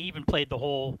back. And then he even played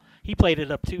he played it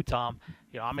up too, Tom.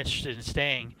 I'm interested in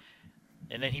staying.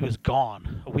 And then he was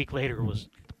gone. A week later, was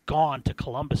gone to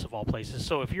Columbus, of all places.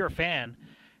 So if you're a fan,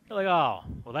 you're like, oh,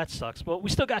 well, that sucks. But we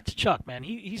still got Tkachuk, man.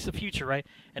 He's the future, right?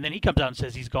 And then he comes out and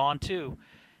says he's gone too.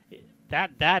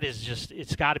 That is just,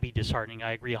 it's got to be disheartening.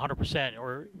 I agree 100%.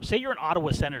 Or say you're an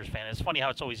Ottawa Senators fan. It's funny how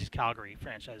it's always these Calgary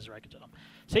franchises, right?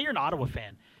 Say you're an Ottawa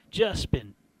fan, just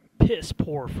been piss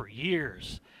poor for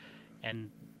years. And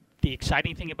the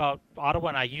exciting thing about Ottawa,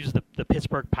 and I use the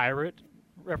Pittsburgh Pirate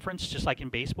reference, just like in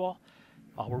baseball,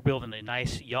 we're building a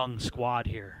nice young squad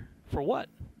here. For what?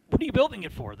 What are you building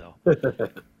it for, though?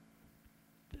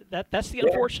 That's the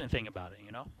unfortunate thing about it,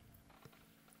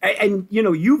 And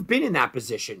you've been in that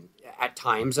position at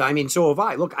times. I mean, so have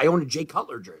I. Look, I own a Jay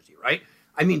Cutler jersey, right?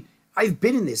 I mean, I've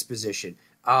been in this position.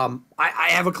 I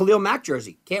have a Khalil Mack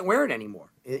jersey. Can't wear it anymore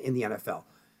in the NFL.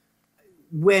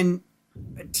 When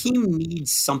a team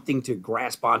needs something to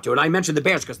grasp onto, and I mentioned the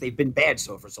Bears because they've been bad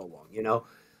for so long,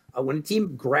 when a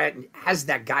team has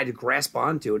that guy to grasp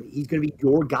onto, and he's going to be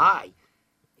your guy,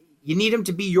 you need him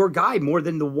to be your guy more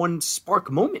than the one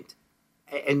spark moment.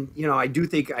 And, I do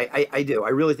think I do. I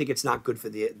really think it's not good for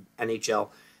the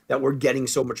NHL that we're getting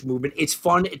so much movement. It's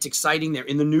fun. It's exciting. They're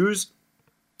in the news.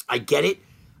 I get it.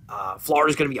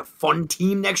 Florida's going to be a fun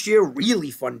team next year,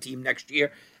 really fun team next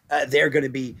year. They're going to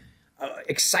be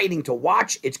exciting to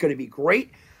watch. It's going to be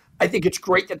great. I think it's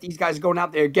great that these guys are going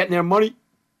out there getting their money.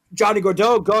 Johnny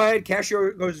Gaudreau, go ahead, cash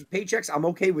your paychecks. I'm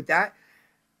okay with that.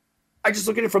 I just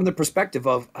look at it from the perspective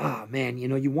of, man,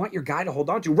 you want your guy to hold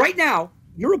on to. Right now,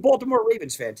 you're a Baltimore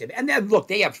Ravens fan, Tim. And then, look,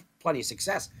 they have plenty of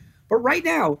success. But right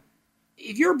now,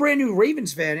 if you're a brand new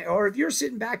Ravens fan, or if you're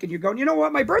sitting back and you're going, you know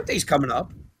what, my birthday's coming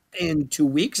up in 2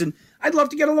 weeks, and I'd love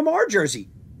to get a Lamar jersey.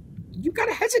 You got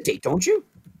to hesitate, don't you?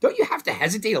 Don't you have to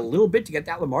hesitate a little bit to get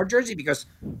that Lamar jersey? Because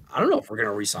I don't know if we're going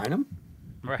to re-sign him.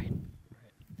 Right.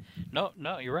 No,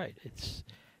 you're right. It's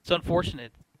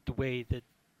unfortunate the way that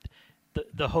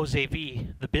the Jose V,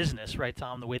 the business, right,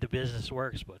 Tom, the way the business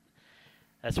works, but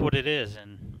that's what it is.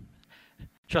 And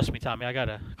trust me, Tommy, I got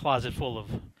a closet full of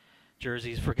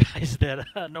jerseys for guys that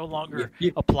no longer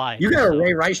apply. You got a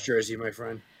Ray Rice jersey, my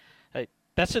friend. Hey,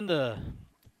 that's in the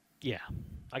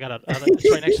I got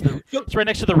it's right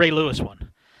next to the Ray Lewis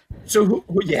one. So who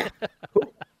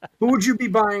would you be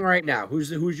buying right now?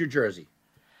 Who's your jersey?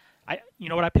 You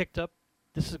know what I picked up?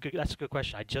 That's a good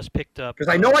question. I just picked up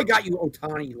because I know I got you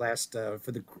Ohtani last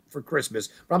for Christmas,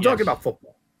 but I'm talking about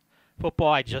football.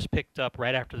 Football, I just picked up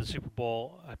right after the Super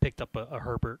Bowl. I picked up a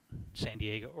Herbert San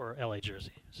Diego or LA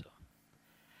jersey. So.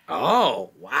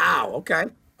 Oh wow! Okay,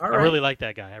 all right. I really like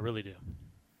that guy. I really do.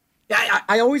 Yeah,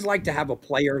 I always like to have a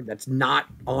player that's not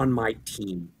on my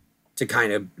team to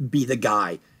kind of be the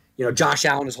guy. Josh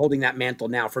Allen is holding that mantle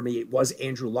now for me. It was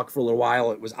Andrew Luck for a little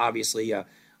while. It was obviously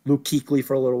Luke Kuechly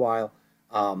for a little while.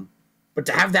 But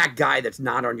to have that guy that's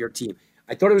not on your team,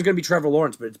 I thought it was going to be Trevor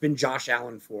Lawrence, but it's been Josh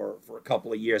Allen for a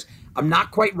couple of years. I'm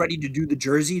not quite ready to do the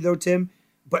jersey though, Tim,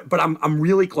 but I'm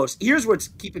really close. Here's what's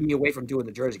keeping me away from doing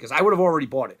the jersey because I would have already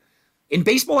bought it. In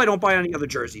baseball, I don't buy any other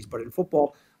jerseys, but in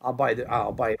football, I'll buy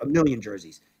a million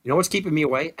jerseys. You know what's keeping me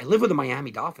away? I live with a Miami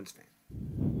Dolphins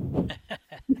fan.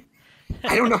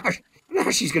 I don't know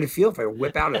how she's going to feel if I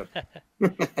whip out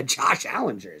a Josh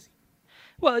Allen jersey.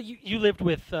 Well, you lived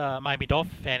with Miami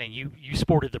Dolphin fan, and you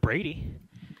sported the Brady.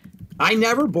 I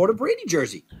never bought a Brady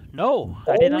jersey. No,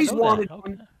 I did not know wanted that.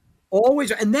 one.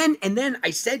 Always, and then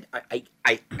I said,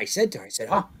 I said to her, I said,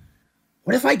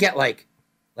 what if I get like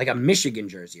a Michigan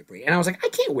jersey of Brady? And I was like, I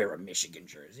can't wear a Michigan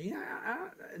jersey.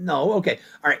 No, okay,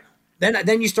 all right.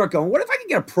 Then you start going, what if I can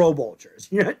get a Pro Bowl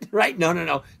jersey? Right?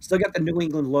 No. Still got the New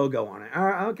England logo on it.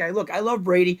 Okay, look, I love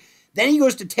Brady. Then he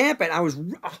goes to Tampa, and I was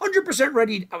 100%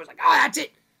 ready. I was like, that's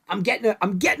it. I'm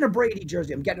getting a Brady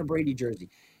jersey.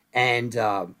 And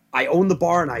I own the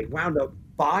bar, and I wound up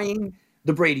buying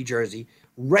the Brady jersey,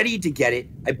 ready to get it.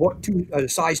 I bought a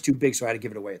size too big, so I had to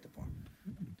give it away at the bar.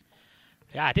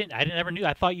 Yeah, I never knew.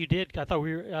 I thought you did. I thought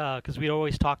we were because we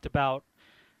always talked about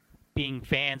being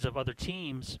fans of other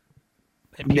teams.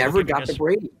 And never got the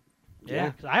Brady. Yeah,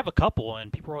 because I have a couple,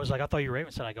 and people are always like, I thought you were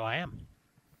Ravens fan. I go, I am.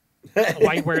 Why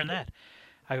are you wearing that?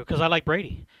 I go, because I like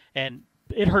Brady. And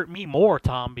it hurt me more,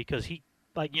 Tom, because he,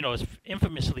 has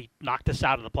infamously knocked us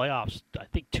out of the playoffs, I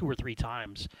think 2 or 3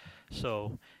 times.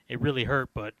 So it really hurt,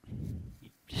 but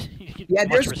Yeah, much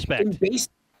there's respect.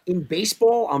 in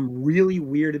baseball, I'm really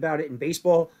weird about it. In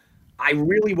baseball, I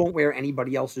really won't wear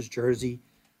anybody else's jersey.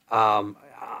 I'm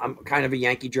kind of a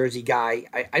Yankee jersey guy.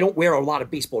 I don't wear a lot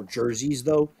of baseball jerseys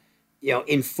though.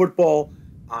 In football,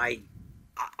 I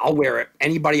I'll wear it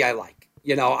anybody I like.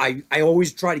 I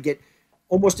always try to get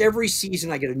almost every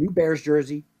season I get a new Bears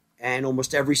jersey, and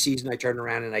almost every season I turn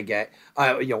around and I get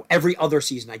every other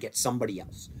season I get somebody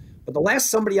else. But the last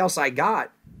somebody else I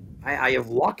got, I have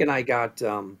luck, and I got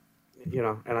and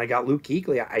I got Luke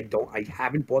Kuechly. I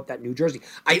haven't bought that new jersey.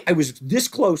 I was this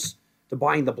close to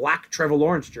buying the black Trevor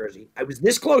Lawrence jersey. I was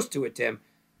this close to it, Tim,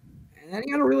 and then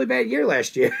he had a really bad year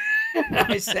last year.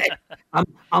 I say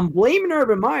I'm blaming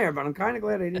Urban Meyer, but I'm kind of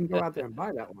glad I didn't go out there and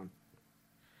buy that one.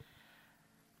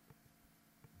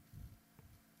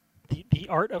 The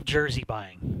art of jersey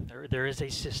buying. There is a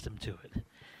system to it.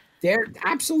 There,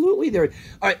 absolutely there.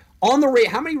 All right, on the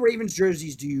how many Ravens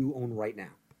jerseys do you own right now?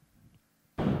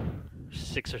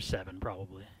 6 or 7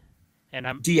 probably. And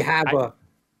Do you have a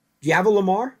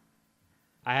Lamar?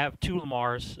 I have 2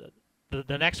 Lamars.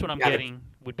 The next one I'm getting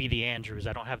would be the Andrews.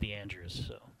 I don't have the Andrews,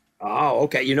 so. Oh,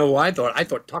 okay. You know what I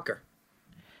thought Tucker.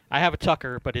 I have a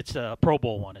Tucker, but it's a Pro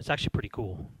Bowl one. It's actually pretty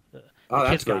cool. The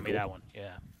kids got me that one.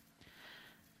 Yeah.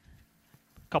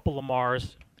 A couple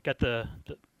Lamars. Got the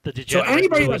degenerate. So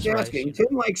anybody Lewis that's asking, Tim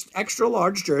likes extra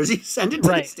large jerseys. Send it to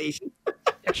the station.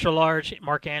 Extra large,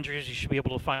 Mark Andrews. You should be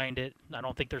able to find it. I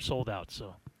don't think they're sold out.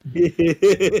 So.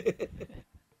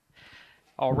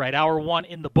 All right, hour 1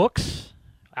 in the books.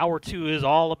 Hour 2 is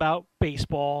all about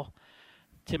baseball.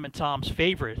 Tim and Tom's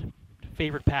favorite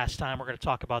pastime. We're going to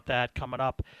talk about that coming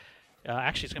up.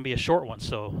 Actually, it's going to be a short one,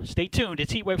 so stay tuned.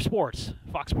 It's Heatwave Sports,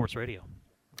 Fox Sports Radio.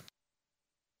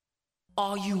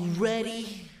 Are you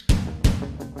ready?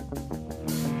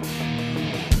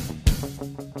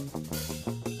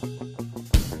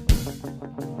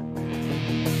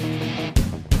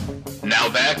 Now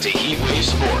back to Heatwave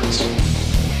Sports.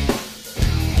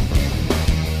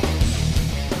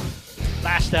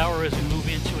 Last hour as we move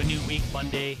into a new week,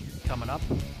 Monday coming up.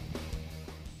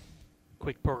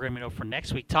 Quick programming for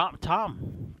next week. Tom,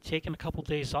 taking a couple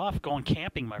days off, going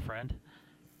camping, my friend.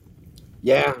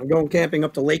 Yeah, I'm going camping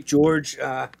up to Lake George.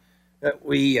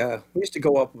 We used to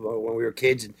go up when we were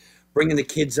kids, and bringing the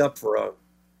kids up for an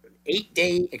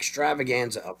 8-day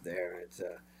extravaganza up there.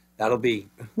 That'll be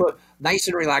nice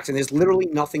and relaxing. There's literally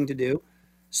nothing to do.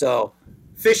 So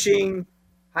fishing,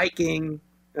 hiking,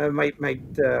 might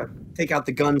take out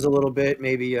the guns a little bit,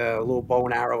 maybe a little bow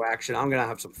and arrow action. I'm going to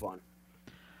have some fun.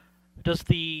 Does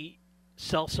the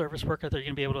self-service work? Are they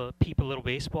going to be able to peep a little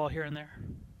baseball here and there?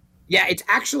 Yeah, it's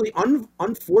actually,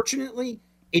 unfortunately,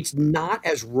 it's not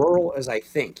as rural as I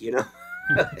think,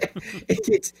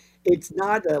 It's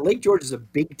not, Lake George is a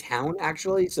big town,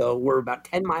 actually, so we're about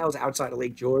 10 miles outside of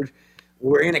Lake George.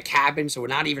 We're in a cabin, so we're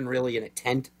not even really in a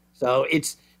tent. So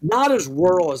it's not as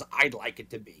rural as I'd like it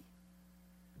to be.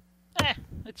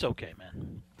 It's okay,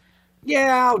 man.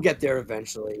 Yeah, I'll get there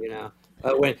eventually,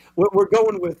 when we're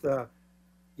going with,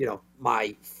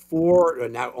 my 4,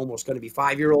 now almost going to be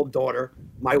 5-year-old daughter,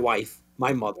 my wife,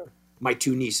 my mother, my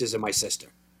 2 nieces, and my sister.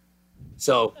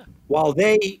 So while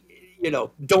they,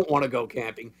 don't want to go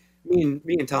camping, me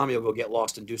and Tommy will go get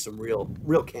lost and do some real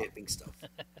camping stuff.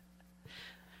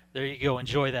 There you go.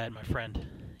 Enjoy that, my friend.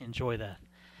 Enjoy that.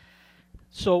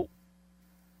 So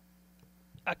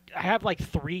I have like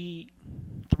three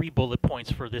bullet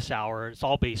points for this hour. It's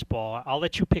all baseball. I'll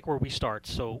let you pick where we start.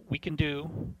 So we can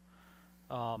do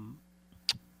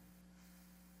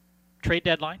trade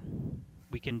deadline.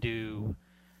 We can do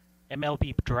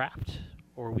MLB draft,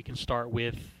 or we can start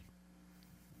with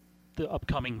the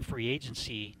upcoming free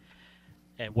agency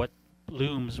and what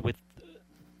looms with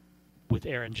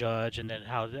Aaron Judge, and then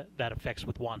how that affects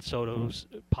with Juan Soto's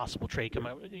possible trade,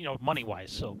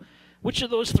 money-wise. So which of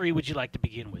those 3 would you like to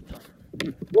begin with?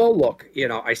 Well, look,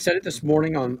 I said it this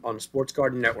morning on Sports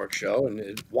Garden Network show, and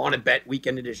it's Want to Bet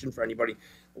Weekend Edition for anybody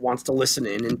who wants to listen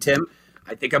in. And Tim,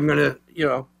 I think I'm going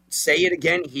to, say it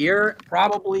again here.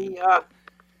 Probably,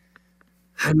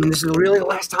 this is really the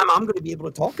last time I'm going to be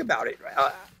able to talk about it.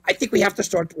 I think we have to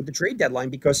start with the trade deadline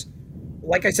because,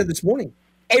 like I said this morning,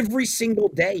 every single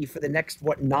day for the next,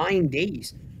 9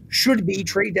 days should be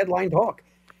trade deadline talk.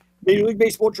 Major League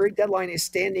Baseball trade deadline is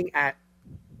standing at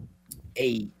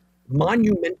a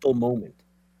monumental moment,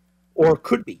 or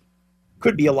could be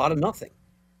a lot of nothing,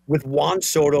 with Juan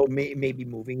Soto maybe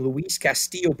moving, Luis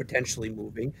Castillo potentially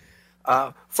moving,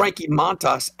 Frankie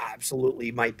Montas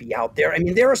absolutely might be out there. I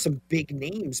mean, there are some big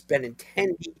names,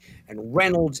 Benintendi and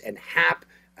Reynolds and Happ,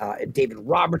 and David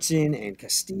Robertson and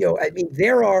Castillo. I mean,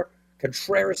 there are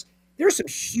Contreras. There are some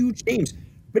huge names,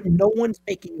 but no one's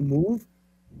making a move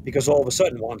because all of a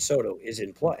sudden Juan Soto is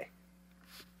in play.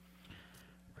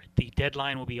 The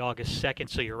deadline will be August 2nd,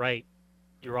 so you're right.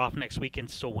 You're off next weekend,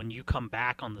 so when you come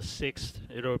back on the 6th,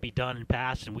 it'll be done and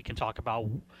passed, and we can talk about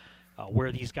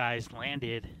where these guys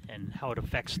landed and how it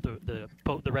affects the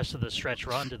rest of the stretch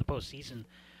run to the postseason.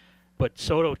 But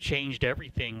Soto changed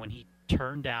everything when he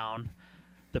turned down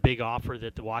the big offer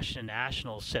that the Washington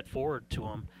Nationals set forward to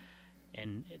him,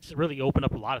 and it's really opened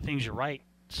up a lot of things. You're right.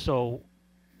 So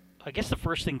I guess the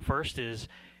first thing first is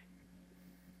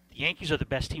the Yankees are the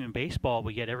best team in baseball,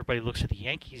 but yet everybody looks at the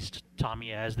Yankees,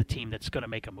 Tommy, as the team that's going to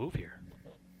make a move here.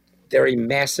 They're a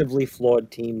massively flawed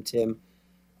team, Tim.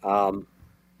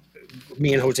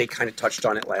 Me and Jose kind of touched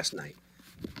on it last night.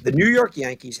 The New York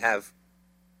Yankees have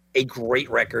a great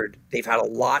record. They've had a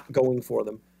lot going for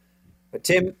them. But,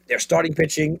 Tim, their starting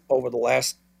pitching over the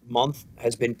last month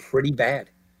has been pretty bad.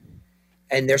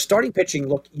 And their starting pitching,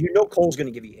 look, Cole's going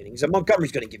to give you innings, and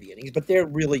Montgomery's going to give you innings, but they're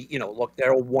really,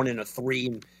 they're a 1 and a 3,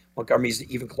 and Montgomery's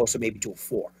even closer maybe to a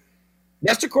 4.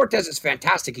 Nestor Cortez is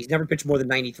fantastic. He's never pitched more than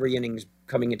 93 innings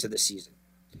coming into the season.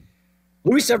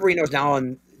 Luis Severino is now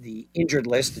on the injured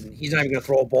list, and he's not even going to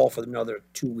throw a ball for another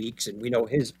 2 weeks, and we know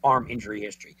his arm injury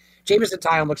history. Jameson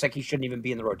Taillon looks like he shouldn't even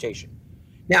be in the rotation.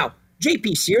 Now,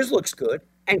 J.P. Sears looks good,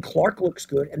 and Clark looks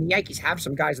good, and the Yankees have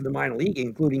some guys in the minor league,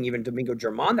 including even Domingo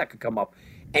Germán, that could come up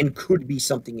and could be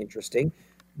something interesting.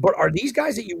 But are these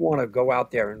guys that you want to go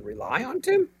out there and rely on,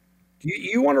 Tim? Do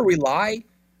you want to rely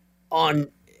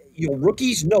on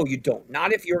rookies? No, you don't.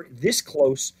 Not if you're this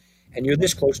close, and you're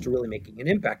this close to really making an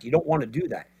impact. You don't want to do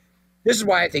that. This is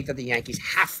why I think that the Yankees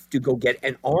have to go get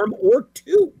an arm or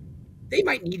two. They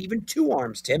might need even 2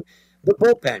 arms, Tim. The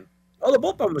bullpen. Oh, the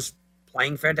bullpen was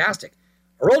playing fantastic.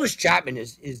 Aroldis Chapman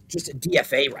is just a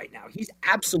DFA right now. He's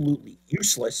absolutely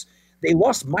useless. They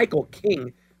lost Michael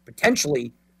King,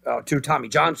 potentially to Tommy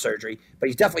John surgery, but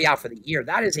he's definitely out for the year.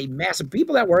 That is a massive.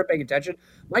 People that weren't paying attention,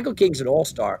 Michael King's an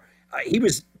all-star. He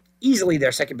was easily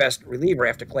their second-best reliever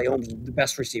after Clay Holmes, the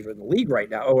best receiver in the league right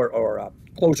now, or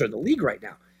closer in the league right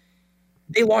now.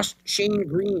 They lost Shane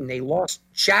Green. They lost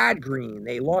Chad Green.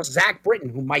 They lost Zach Britton,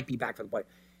 who might be back for the play.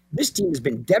 This team has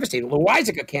been devastated.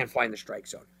 Loizaga can't fly in the strike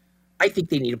zone. I think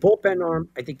they need a bullpen arm.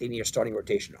 I think they need a starting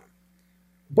rotation arm.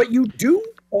 But you do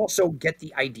also get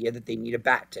the idea that they need a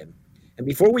bat, Tim. And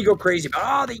before we go crazy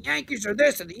about, the Yankees are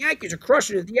this, and the Yankees are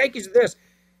crushing it, the Yankees are this,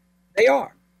 they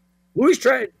are. Luis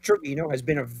Trevino has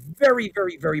been a very,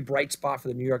 very, very bright spot for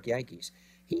the New York Yankees.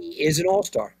 He is an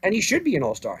all-star, and he should be an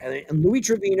all-star. And Luis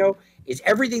Trevino is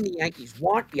everything the Yankees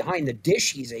want behind the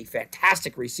dish. He's a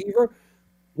fantastic receiver.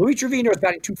 Luis Trevino is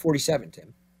batting .247,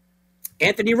 Tim.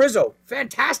 Anthony Rizzo,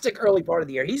 fantastic early part of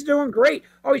the year. He's doing great.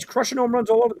 Oh, he's crushing home runs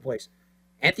all over the place.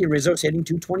 Anthony Rizzo's hitting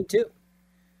 .222.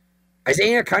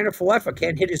 Isaiah Kiner-Falefa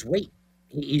can't hit his weight.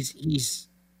 He's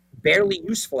barely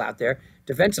useful out there.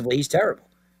 Defensively, he's terrible.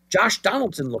 Josh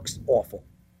Donaldson looks awful.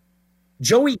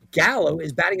 Joey Gallo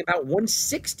is batting about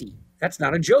 .160. That's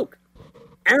not a joke.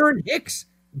 Aaron Hicks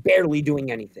barely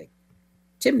doing anything.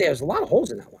 Tim, there's a lot of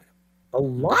holes in that lineup. A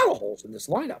lot of holes in this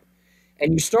lineup.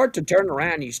 And you start to turn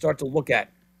around and you start to look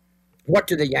at what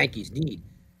do the Yankees need.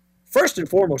 First and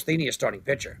foremost, they need a starting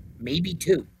pitcher. Maybe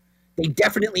 2. They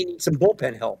definitely need some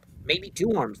bullpen help. Maybe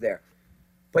 2 arms there.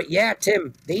 But yeah,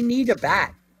 Tim, they need a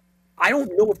bat. I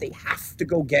don't know if they have to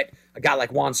go get a guy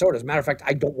like Juan Soto. As a matter of fact,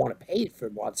 I don't want to pay for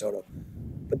Juan Soto.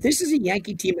 But this is a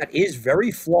Yankee team that is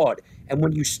very flawed. And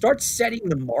when you start setting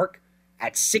the mark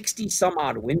at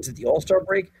 60-some-odd wins at the All-Star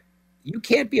break, you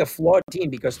can't be a flawed team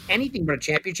because anything but a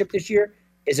championship this year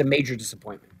is a major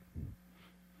disappointment.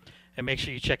 And make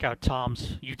sure you check out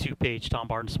Tom's YouTube page, Tom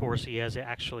Barton Sports. He has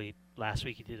actually, last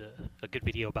week he did a good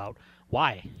video about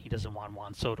why he doesn't want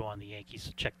Juan Soto on the Yankees.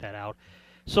 So check that out.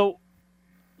 So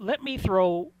let me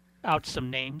throw out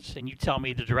some names, and you tell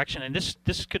me the direction. And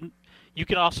you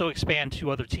can also expand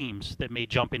to other teams that may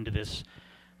jump into this.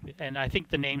 And I think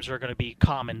the names are going to be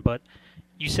common, but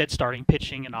you said starting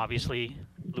pitching, and obviously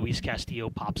Luis Castillo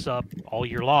pops up all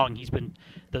year long. He's been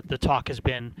the talk has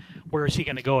been, where is he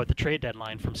going to go at the trade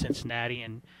deadline from Cincinnati?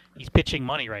 And he's pitching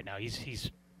money right now. He's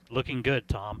looking good,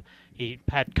 Tom. He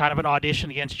had kind of an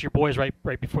audition against your boys right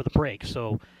before the break.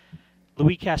 So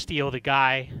Luis Castillo, the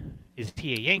guy, is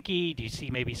he a Yankee? Do you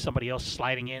see maybe somebody else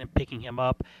sliding in and picking him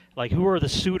up? Like, who are the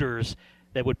suitors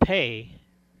that would pay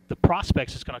the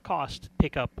prospects it's going to cost to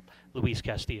pick up Luis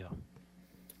Castillo?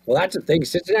 Well, that's the thing.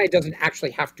 Cincinnati doesn't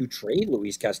actually have to trade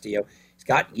Luis Castillo. He's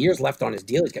got years left on his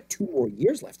deal. He's got 2 more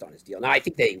years left on his deal. Now, I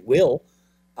think they will,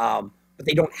 but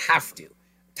they don't have to.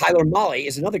 Tyler Mahle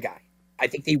is another guy. I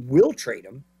think they will trade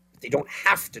him, but they don't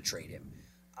have to trade him.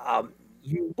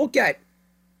 You look at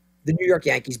the New York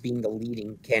Yankees being the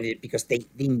leading candidate because they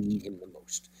need him the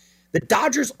most. The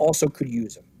Dodgers also could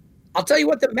use him. I'll tell you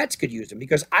what, the Mets could use him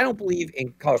because I don't believe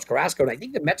in Carlos Carrasco, and I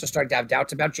think the Mets are starting to have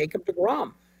doubts about Jacob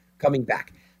deGrom coming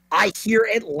back. I hear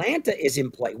Atlanta is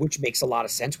in play, which makes a lot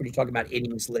of sense when you talk about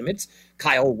innings limits.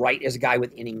 Kyle Wright is a guy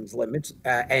with innings limits,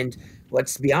 and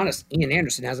let's be honest, Ian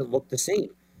Anderson hasn't looked the same.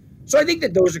 So I think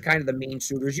that those are kind of the main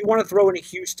suitors. You want to throw in a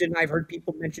Houston. I've heard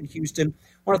people mention Houston.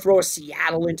 Want to throw a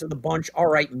Seattle into the bunch. All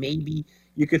right, maybe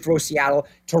you could throw Seattle.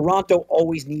 Toronto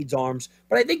always needs arms.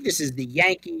 But I think this is the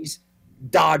Yankees,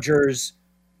 Dodgers,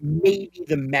 maybe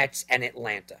the Mets, and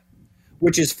Atlanta,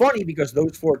 which is funny because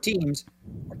those 4 teams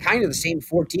are kind of the same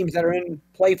 4 teams that are in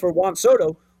play for Juan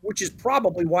Soto, which is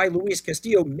probably why Luis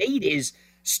Castillo made his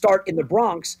start in the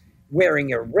Bronx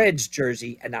wearing a Reds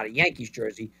jersey and not a Yankees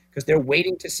jersey, because they're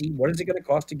waiting to see what is it going to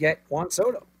cost to get Juan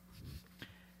Soto.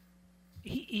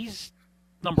 He's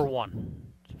number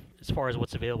 1 as far as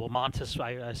what's available. Montas,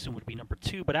 I assume, would be number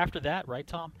 2. But after that, right,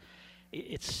 Tom?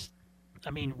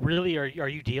 Really, are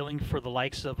you dealing for the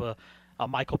likes of a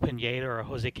Michael Pineda or a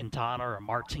Jose Quintana or a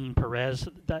Martin Perez?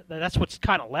 That's what's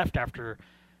kind of left after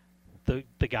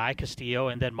the guy Castillo,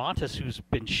 and then Montas, who's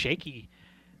been shaky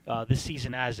this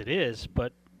season as it is,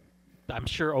 but I'm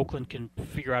sure Oakland can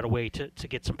figure out a way to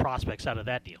get some prospects out of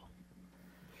that deal.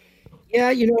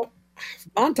 Yeah,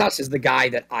 Montas is the guy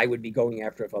that I would be going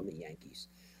after if I'm the Yankees.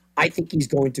 I think he's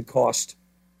going to cost,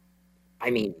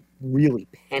 really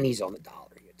pennies on the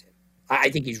dollar here, Tim. I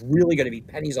think he's really going to be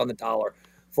pennies on the dollar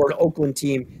for an Oakland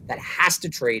team that has to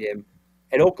trade him,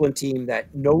 an Oakland team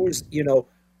that knows,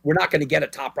 we're not going to get a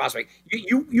top prospect.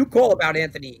 You call about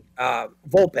Anthony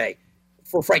Volpe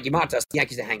for Frankie Montas, the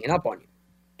Yankees are hanging up on you.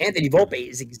 Anthony Volpe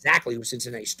is exactly who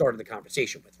Cincinnati started the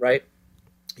conversation with, right?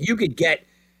 You could get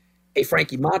a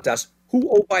Frankie Montas who,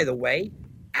 oh, by the way,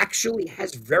 actually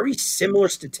has very similar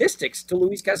statistics to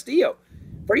Luis Castillo.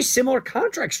 Very similar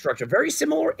contract structure, very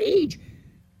similar age.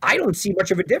 I don't see much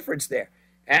of a difference there.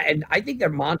 And I think that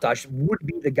Montas would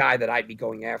be the guy that I'd be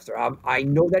going after. I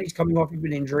know that he's coming off of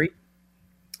an injury.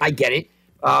 I get it.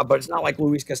 But it's not like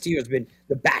Luis Castillo has been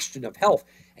the bastion of health.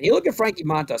 And you look at Frankie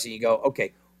Montas and you go,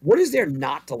 okay, what is there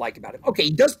not to like about him? Okay,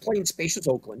 he does play in spacious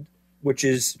Oakland, which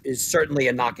is certainly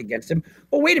a knock against him.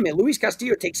 But wait a minute, Luis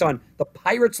Castillo takes on the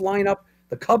Pirates lineup,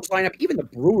 the Cubs lineup, even the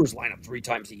Brewers lineup 3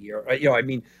 times a year.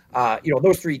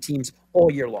 Those 3 teams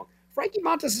all year long. Frankie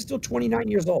Montas is still 29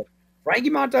 years old.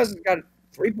 Frankie Montas has got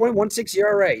 3.16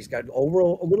 ERA. He's got a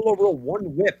little over a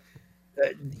 1 WHIP.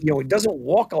 He doesn't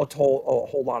walk a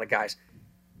whole lot of guys.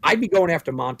 I'd be going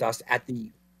after Montas at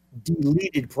the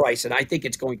deleted price, and I think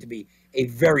it's going to be a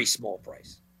very small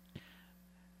price.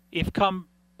 If come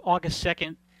August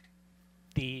 2nd,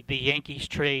 the Yankees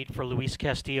trade for Luis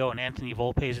Castillo and Anthony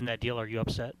Volpe is in that deal, are you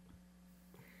upset?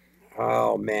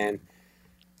 Oh, man.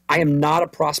 I am not a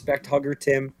prospect hugger,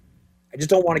 Tim. I just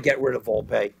don't want to get rid of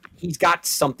Volpe. He's got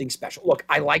something special. Look,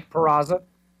 I like Peraza.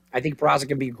 I think Peraza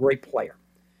can be a great player.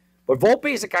 But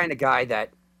Volpe is the kind of guy that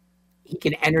he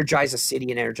can energize a city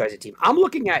and energize a team. I'm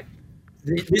looking at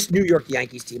this New York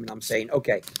Yankees team, and I'm saying,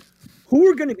 okay, who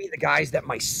are going to be the guys that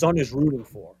my son is rooting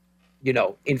for,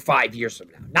 in 5 years from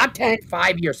now? Not 10,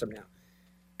 5 years from now.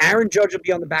 Aaron Judge will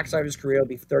be on the backside of his career. He'll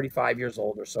be 35 years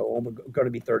old or so. I'm going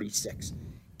to be 36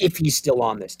 if he's still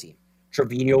on this team.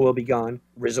 Trevino will be gone.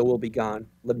 Rizzo will be gone.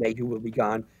 LeMahieu will be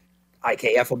gone.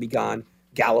 IKF will be gone.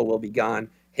 Gallo will be gone.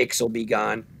 Hicks will be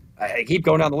gone. I keep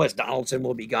going down the list. Donaldson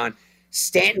will be gone.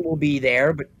 Stanton will be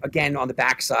there, but again, on the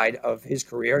backside of his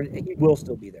career, and he will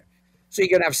still be there. So you're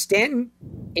going to have Stanton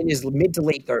in his mid to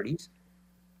late 30s,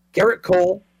 Garrett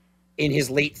Cole in his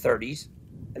late 30s,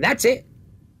 and that's it.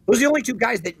 Those are the only 2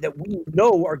 guys that we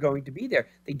know are going to be there.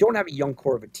 They don't have a young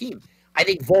core of a team. I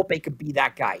think Volpe could be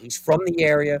that guy. He's from the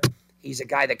area. He's a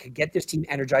guy that could get this team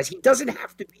energized. He doesn't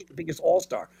have to be the biggest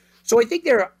all-star. So I think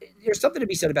there's something to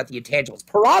be said about the intangibles.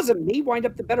 Peraza may wind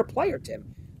up the better player,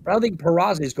 Tim. But I don't think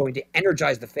Peraza is going to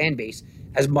energize the fan base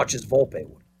as much as Volpe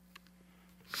would.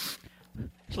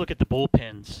 Let's look at the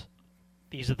bullpens.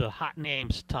 These are the hot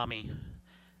names, Tommy,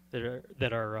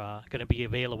 that are going to be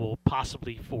available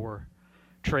possibly for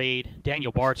trade.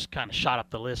 Daniel Bart's kind of shot up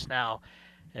the list now,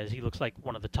 as he looks like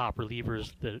one of the top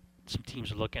relievers that some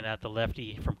teams are looking at. The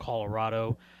lefty from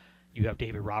Colorado. You have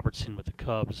David Robertson with the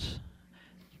Cubs.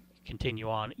 Continue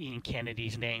on. Ian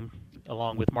Kennedy's name,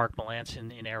 along with Mark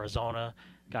Melancon in Arizona.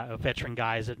 Veteran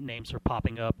guys that names are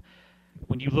popping up.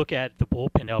 when you look at the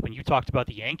bullpen help, and you talked about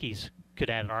the Yankees could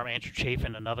add an arm, Andrew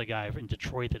Chafin, another guy in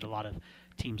Detroit that a lot of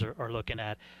teams are looking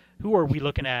at. Who are we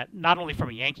looking at, not only from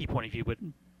a Yankee point of view, but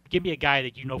give me a guy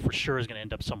that you know for sure is going to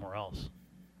end up somewhere else?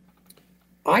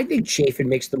 I think Chafin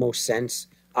makes the most sense.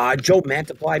 Joe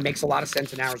Mantiply makes a lot of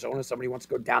sense in Arizona. Somebody wants to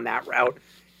go down that route.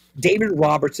 David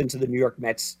Robertson to the New York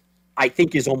Mets, I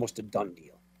think, is almost a done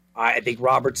deal. I think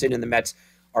Robertson and the Mets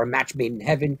are a match made in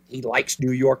heaven. He likes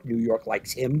New York. New York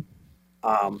likes him.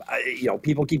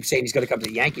 People keep saying he's going to come to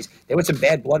the Yankees. There was some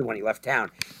bad blood when he left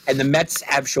town. And the Mets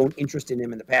have shown interest in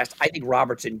him in the past. I think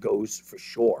Robertson goes for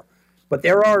sure. But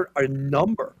there are a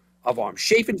number of arms.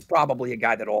 Chafin's probably a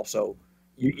guy that also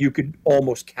you could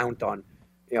almost count on,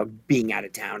 being out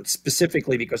of town,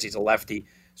 specifically because he's a lefty.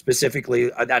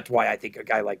 Specifically, that's why I think a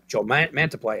guy like Joe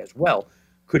Mantiply as well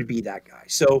could be that guy.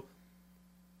 So,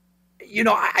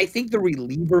 I think the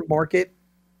reliever market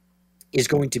is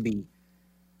going to be,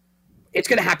 it's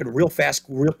going to happen real fast,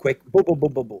 real quick, boom, boom,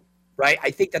 boom, boom, boom, right?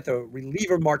 I think that the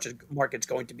reliever market's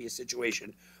going to be a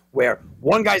situation where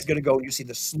one guy's going to go and you see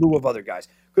the slew of other guys.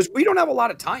 Because we don't have a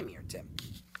lot of time here, Tim.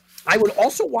 I would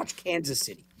also watch Kansas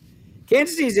City.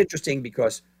 Kansas City is interesting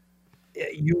because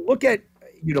you look at,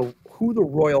 who the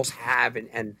Royals have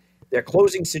and their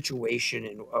closing situation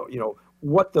and,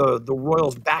 what the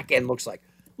Royals back end looks like.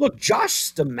 Look, Josh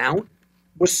Stamount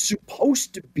was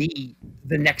supposed to be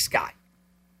the next guy.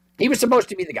 He was supposed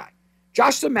to be the guy.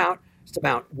 Josh Stamount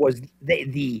was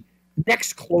the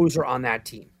next closer on that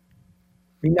team.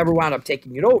 He never wound up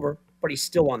taking it over, but he's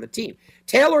still on the team.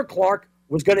 Taylor Clark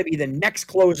was going to be the next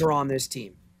closer on this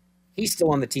team. He's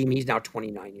still on the team. He's now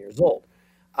 29 years old.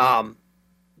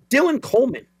 Dylan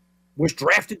Coleman was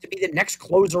drafted to be the next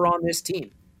closer on this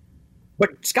team.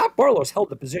 But Scott Barlow's held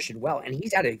the position well, and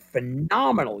he's had a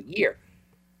phenomenal year.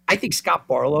 I think Scott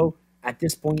Barlow at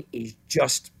this point is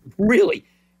just really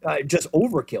just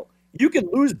overkill. You can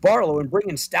lose Barlow and bring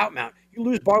in Stoutmount. You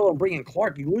lose Barlow and bring in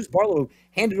Clark. You lose Barlow,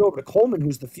 hand it over to Coleman,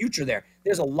 who's the future there.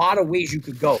 There's a lot of ways you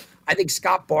could go. I think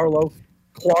Scott Barlow,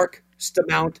 Clark,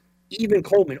 Stoutmount, even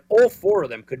Coleman, all four of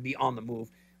them could be on the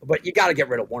move. But you got to get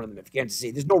rid of one of them if you can't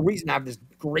see. There's no reason to have this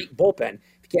great bullpen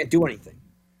if you can't do anything.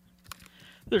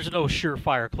 There's no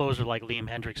surefire closer like Liam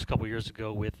Hendricks a couple years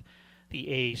ago with the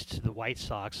A's to the White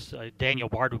Sox. Daniel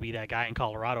Bard would be that guy in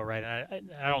Colorado, right?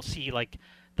 And I don't see like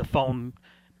the phone.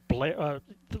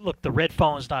 Look, the red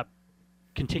phone's not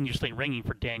continuously ringing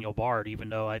for Daniel Bard, even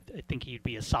though I think he'd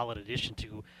be a solid addition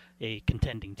to a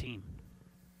contending team.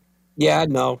 Yeah,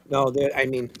 no. I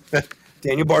mean,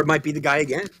 Daniel Bard might be the guy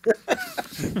again,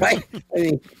 right? I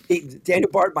mean,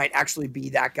 Daniel Bard might actually be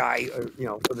that guy,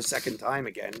 for the second time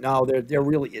again. No, there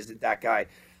really isn't that guy.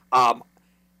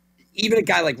 Even a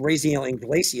guy like Raisel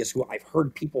Iglesias, who I've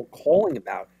heard people calling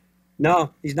about,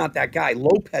 no, he's not that guy.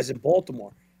 Lopez in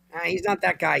Baltimore, he's not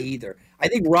that guy either. I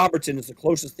think Robertson is the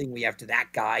closest thing we have to that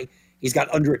guy. He's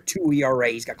got under a 2 ERA.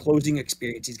 He's got closing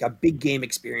experience. He's got big game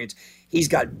experience. He's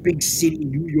got big city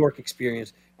New York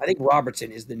experience. I think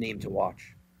Robertson is the name to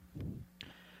watch.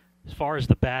 As far as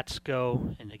the bats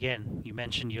go, and again, you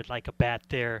mentioned you'd like a bat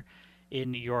there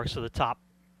in New York. So the top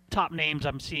names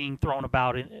I'm seeing thrown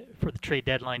about for the trade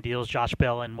deadline deals: Josh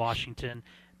Bell in Washington,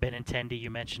 Benintendi, you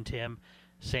mentioned him.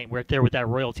 Same, we're there with that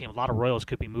Royal team. A lot of Royals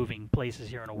could be moving places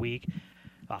here in a week.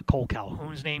 Cole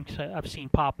Calhoun's name I've seen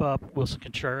pop up. Wilson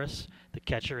Contreras, the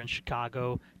catcher in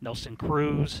Chicago. Nelson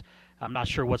Cruz. I'm not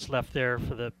sure what's left there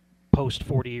for the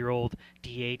post-40-year-old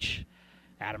DH.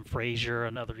 Adam Frazier,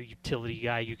 another utility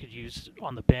guy you could use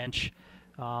on the bench.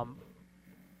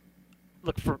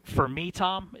 Look, for me,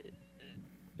 Tom,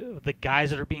 the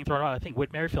guys that are being thrown out, I think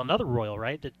Whit Merrifield, another Royal,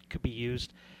 right, that could be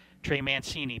used. Trey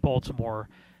Mancini, Baltimore,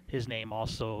 his name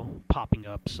also popping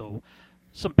up. So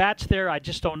some bats there, I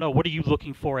just don't know. What are you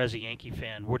looking for as a Yankee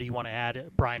fan? Where do you want to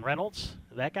add? Brian Reynolds,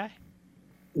 that guy?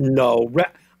 No,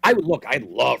 I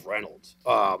love Reynolds.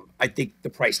 I think the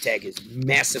price tag is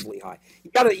massively high.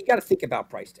 You gotta think about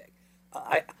price tag.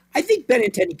 I think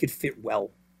Benintendi could fit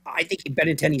well. I think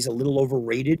Benintendi's a little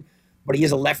overrated, but he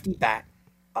is a lefty bat.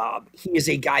 He is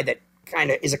a guy that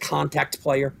kind of is a contact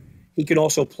player. He can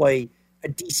also play a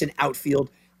decent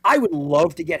outfield. I would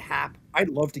love to get Happ. I'd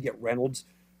love to get Reynolds.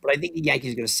 But I think the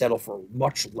Yankees are going to settle for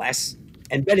much less.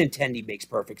 And Benintendi makes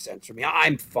perfect sense for me.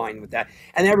 I'm fine with that.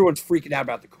 And everyone's freaking out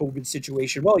about the COVID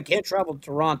situation. Well, he can't travel to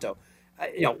Toronto.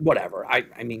 Whatever.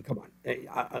 I mean, come on.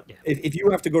 If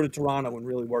you have to go to Toronto and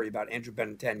really worry about Andrew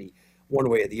Benintendi one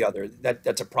way or the other,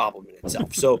 that's a problem in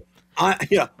itself. So,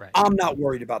 I'm not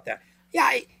worried about that.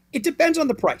 Yeah, it depends on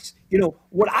the price.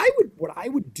 What I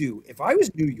would do if I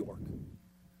was New York,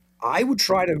 I would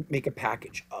try to make a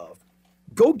package of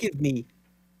go give me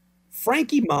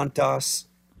Frankie Montas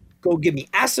go give me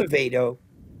Acevedo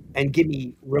and give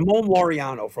me Ramon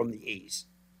Laureano from the A's.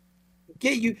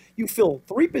 You fill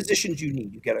 3 positions you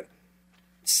need. You get a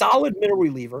solid middle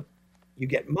reliever. You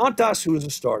get Montas, who is a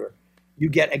starter. You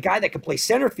get a guy that can play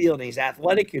center field, and he's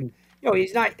athletic, and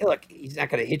he's not going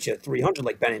to hit you 300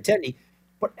 like Benintendi,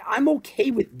 but I'm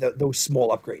okay with those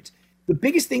small upgrades. The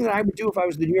biggest thing that I would do if I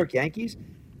was the New York Yankees,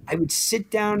 I would sit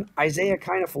down Isaiah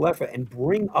Kiner-Falefa and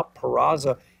bring up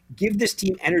Peraza, give this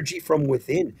team energy from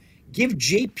within, give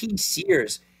J.P.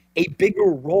 Sears a bigger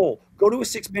role, go to a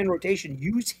 6-man rotation,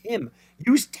 use him,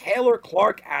 use Taylor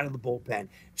Clark out of the bullpen,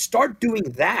 start doing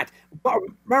that.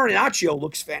 Marinaccio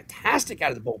looks fantastic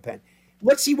out of the bullpen.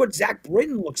 Let's see what Zach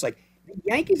Britton looks like. The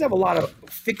Yankees have a lot of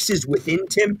fixes within,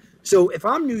 Tim. So if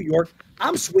I'm New York,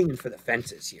 I'm swinging for the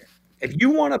fences here. If you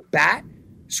want to bat,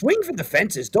 swing for the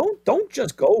fences. Don't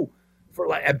just go for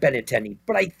like a Benintendi.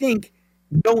 But I think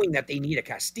knowing that they need a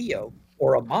Castillo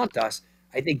or a Montas,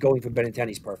 I think going for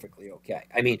Benintendi is perfectly okay.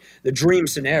 I mean, the dream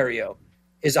scenario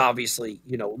is obviously,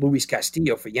 Luis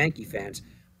Castillo for Yankee fans.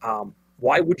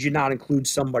 Why would you not include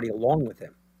somebody along with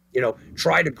him?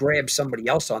 Try to grab somebody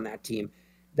else on that team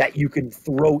that you can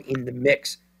throw in the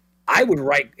mix. I would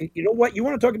write, you know what? You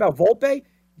want to talk about Volpe?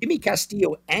 Give me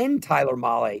Castillo and Tyler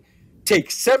Mahle. Take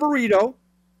Severino,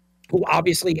 who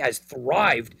obviously has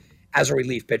thrived as a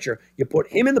relief pitcher. You put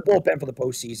him in the bullpen for the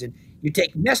postseason. You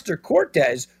take Nestor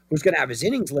Cortez, who's going to have his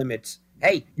innings limits.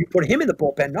 Hey, you put him in the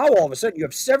bullpen. Now all of a sudden you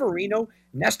have Severino,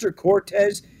 Nestor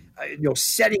Cortez,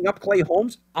 setting up Clay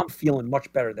Holmes. I'm feeling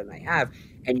much better than I have.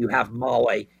 And you have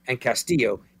Mahle and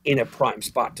Castillo in a prime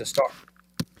spot to start.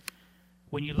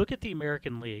 When you look at the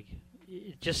American League,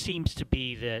 it just seems to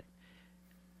be that,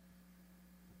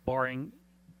 barring,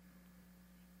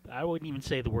 I wouldn't even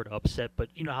say the word upset, but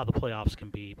you know how the playoffs can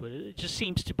be. But it just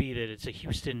seems to be that it's a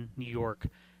Houston, New York,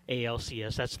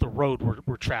 ALCS. That's the road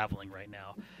we're traveling right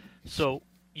now. So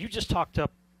you just talked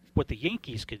up what the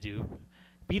Yankees could do.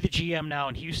 Be the GM now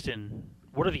in Houston.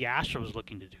 What are the Astros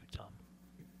looking to do, Tom?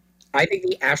 I think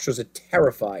the Astros are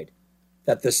terrified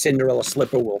that the Cinderella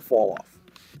slipper will fall off,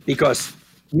 because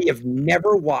we have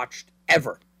never watched,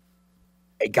 ever,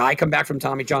 a guy come back from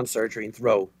Tommy John surgery and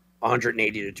throw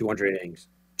 180 to 200 innings.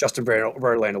 Justin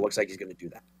Verlander looks like he's going to do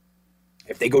that.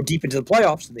 If they go deep into the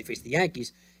playoffs and they face the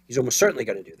Yankees, he's almost certainly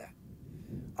going to do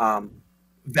that.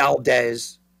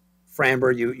 Valdez,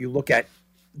 Framber, you look at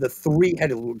the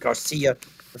three-headed Garcia,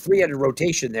 the three-headed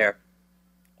rotation there,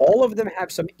 all of them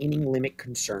have some inning limit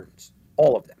concerns.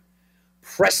 All of them.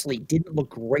 Presley didn't look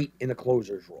great in the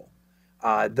closer's role.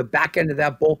 The back end of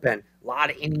that bullpen, a lot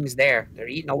of innings there. They're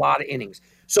eating a lot of innings.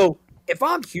 So if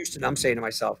I'm Houston, I'm saying to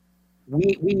myself,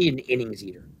 we need an innings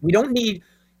eater. They don't need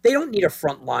a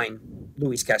frontline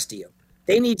Luis Castillo.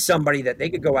 They need somebody that they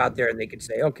could go out there and they could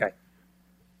say, okay,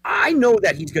 I know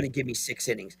that he's going to give me 6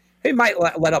 innings. He might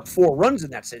let up 4 runs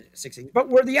in that 6 innings, but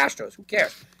we're the Astros. Who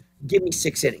cares? Give me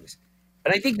 6 innings.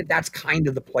 And I think that that's kind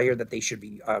of the player that they should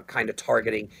be kind of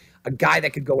targeting, a guy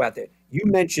that could go out there. You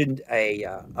mentioned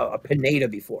a Pineda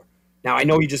before. Now, I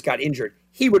know he just got injured.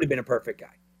 He would have been a perfect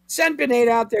guy. Send Pineda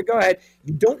out there. Go ahead.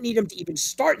 You don't need him to even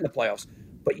start in the playoffs,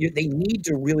 but they need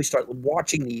to really start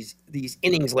watching these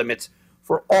innings limits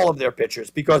for all of their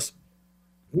pitchers, because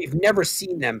we've never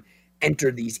seen them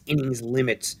enter these innings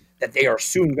limits that they are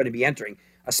soon going to be entering,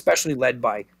 especially led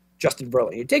by Justin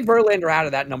Verlander. You take Verlander out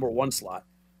of that number 1 slot,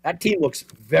 that team looks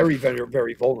very, very,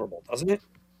 very vulnerable, doesn't it?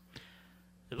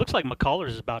 It looks like McCullers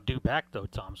is about due back, though,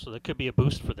 Tom, so that could be a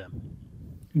boost for them.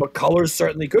 McCullers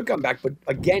certainly could come back, but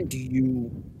again, do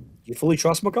you fully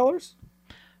trust McCullers?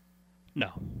 No.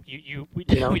 We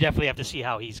definitely have to see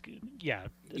how he's – that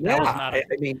was not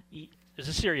it's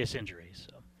a serious injury.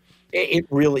 So It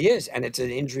really is, and it's an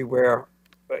injury where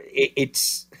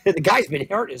it's – the guy's been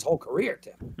hurt his whole career,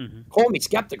 Tim. Mm-hmm. Call me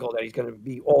skeptical that he's going to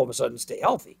be all of a sudden stay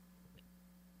healthy.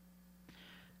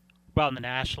 Well, in the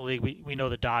National League, we know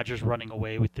the Dodgers running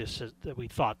away with this that we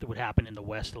thought that would happen in the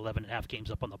West, 11.5 games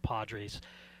up on the Padres.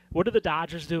 What are the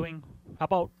Dodgers doing? How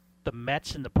about the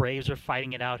Mets and the Braves are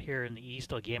fighting it out here in the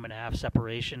East, a 1.5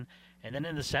 separation? And then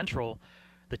in the Central,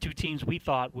 the 2 teams we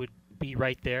thought would be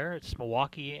right there, it's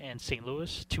Milwaukee and St.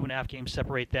 Louis, 2.5 games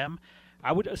separate them.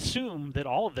 I would assume that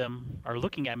all of them are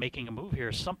looking at making a move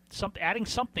here, adding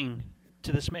something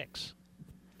to this mix.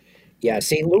 Yeah,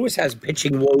 St. Louis has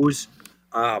pitching woes.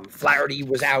 Flaherty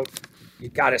was out. You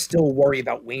got to still worry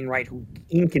about Wainwright, who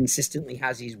inconsistently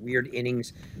has these weird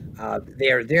innings.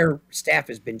 Their staff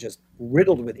has been just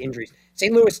riddled with injuries.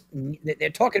 St. Louis, they're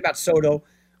talking about Soto.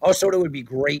 Oh, Soto would be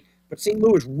great, but St.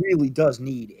 Louis really does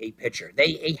need a pitcher.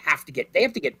 They have to get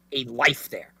a life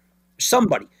there.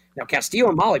 Somebody. Now, Castillo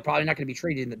and Mahle probably not going to be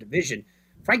traded in the division.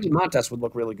 Frankie Montas would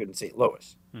look really good in St.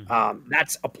 Louis.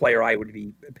 That's a player I would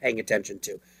be paying attention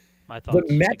to. My thoughts,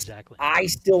 the Mets, exactly. I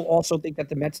still also think that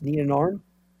the Mets need an arm.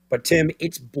 But, Tim,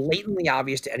 it's blatantly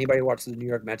obvious to anybody who watches the New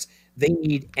York Mets, they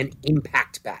need an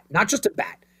impact bat. Not just a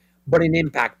bat, but an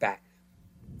impact bat.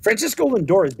 Francisco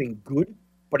Lindor has been good,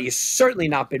 but he has certainly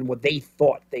not been what they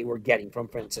thought they were getting from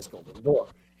Francisco Lindor.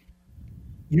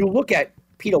 You look at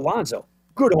Pete Alonso,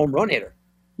 good home run hitter.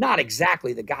 Not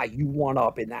exactly the guy you want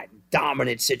up in that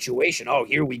dominant situation. Oh,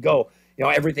 here we go.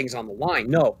 Everything's on the line.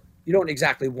 No, you don't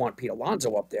exactly want Pete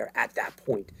Alonso up there at that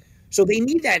point. So they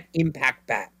need that impact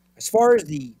bat. As far as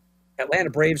the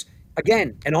Atlanta Braves,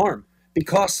 again, an arm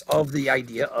because of the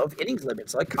idea of innings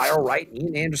limits, like Kyle Wright and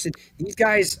Ian Anderson. These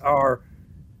guys are,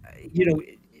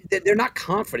 they're not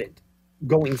confident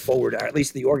going forward, or at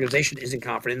least the organization isn't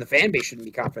confident. The fan base shouldn't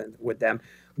be confident with them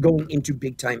going into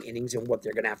big-time innings and what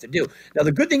they're going to have to do. Now,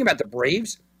 the good thing about the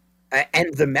Braves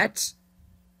and the Mets,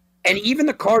 and even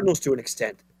the Cardinals to an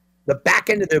extent, the back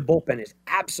end of their bullpen is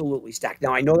absolutely stacked.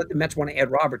 Now, I know that the Mets want to add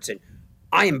Robertson.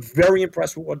 I am very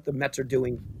impressed with what the Mets are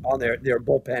doing on their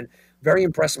bullpen. Very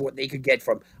impressed with what they could get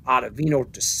from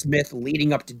Ottavino to Smith,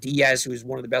 leading up to Diaz, who is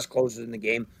one of the best closers in the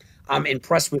game. I'm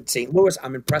impressed with St. Louis.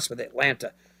 I'm impressed with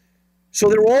Atlanta. So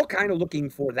they're all kind of looking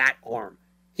for that arm.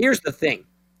 Here's the thing.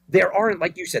 There aren't,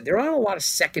 like you said, there aren't a lot of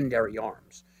secondary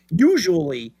arms.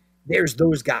 Usually, there's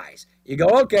those guys. You go,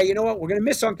 okay, you know what? We're going to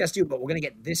miss on Castillo, but we're going to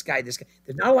get this guy, this guy.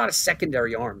 There's not a lot of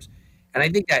secondary arms. And I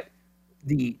think that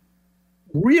the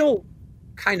real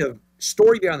kind of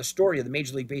story behind the story of the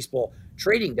Major League Baseball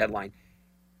trading deadline,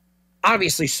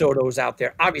 obviously Soto's out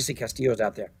there, obviously Castillo's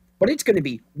out there, but it's going to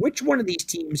be which one of these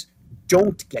teams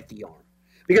don't get the arm.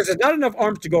 Because there's not enough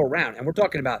arms to go around. And we're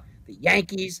talking about the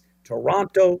Yankees,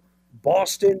 Toronto,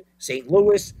 Boston, St.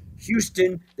 Louis,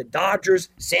 Houston, the Dodgers,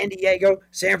 San Diego,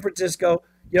 San Francisco.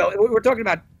 We're talking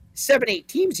about 7-8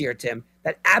 teams here, Tim,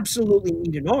 that absolutely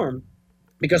need an arm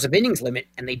because of innings limit,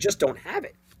 and they just don't have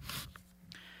it.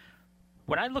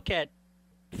 When I look at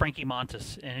Frankie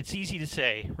Montas, and it's easy to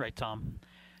say, right, Tom?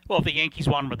 Well, if the Yankees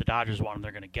want him or the Dodgers want him,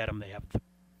 they're going to get him. They have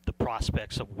the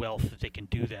prospects of wealth that they can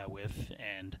do that with,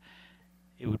 and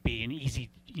it would be an easy,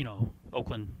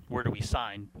 Oakland, where do we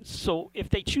sign? So if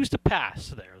they choose to pass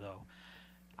there, though,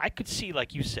 I could see,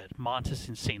 like you said, Montas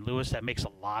in St. Louis. That makes a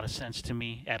lot of sense to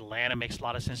me. Atlanta makes a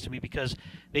lot of sense to me because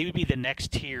they would be the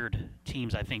next tiered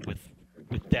teams, I think,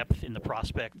 with depth in the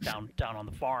prospect down on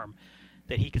the farm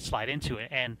that he could slide into it.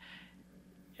 And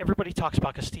everybody talks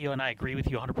about Castillo, and I agree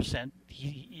with you 100%.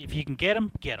 If you can get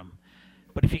him, get him.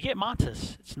 But if you get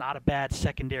Montas, it's not a bad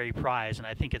secondary prize, and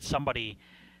I think it's somebody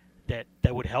that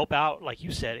would help out, like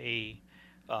you said, a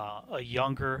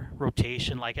younger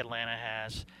rotation like Atlanta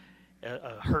has,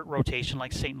 a hurt rotation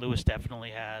like St. Louis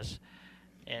definitely has,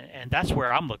 and that's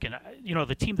where I'm looking.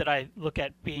 The team that I look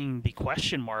at being the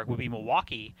question mark would be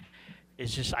Milwaukee. I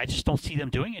just don't see them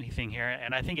doing anything here,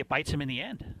 and I think it bites them in the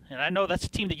end. And I know that's a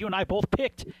team that you and I both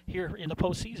picked here in the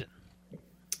postseason.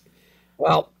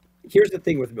 Well, here's the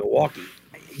thing with Milwaukee.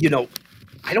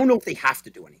 I don't know if they have to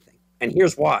do anything, and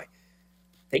here's why.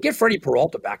 They get Freddie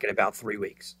Peralta back in about 3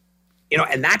 weeks.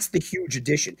 And that's the huge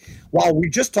addition. While we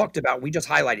just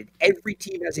highlighted, every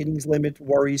team has innings limit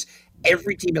worries.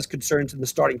 Every team has concerns in the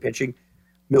starting pitching.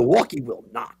 Milwaukee will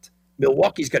not.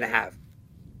 Milwaukee's going to have,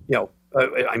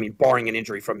 barring an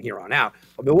injury from here on out,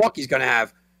 but Milwaukee's going to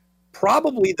have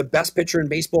probably the best pitcher in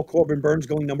baseball, Corbin Burns,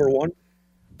 going number 1.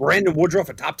 Brandon Woodruff,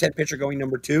 a top 10 pitcher, going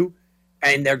number 2.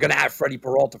 And they're going to have Freddie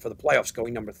Peralta for the playoffs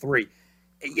going number 3.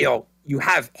 You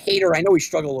have Hader. I know he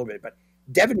struggled a little bit, but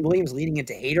Devin Williams leading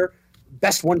into Hader,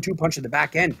 best 1-2 punch in the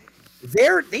back end.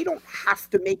 They don't have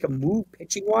to make a move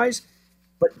pitching-wise,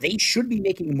 but they should be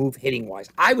making a move hitting-wise.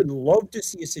 I would love to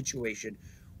see a situation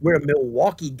where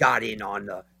Milwaukee got in on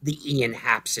the Ian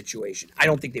Happ situation. I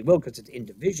don't think they will because it's in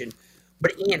division,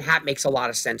 but Ian Happ makes a lot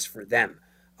of sense for them.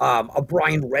 A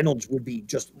Brian Reynolds would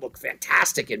look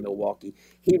fantastic in Milwaukee.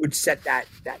 He would set that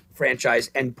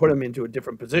franchise and put them into a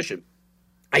different position.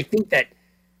 I think that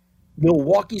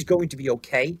Milwaukee's going to be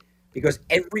okay because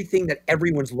everything that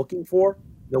everyone's looking for,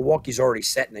 Milwaukee's already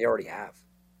set and they already have.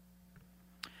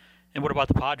 And what about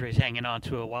the Padres hanging on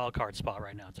to a wild card spot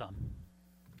right now, Tom?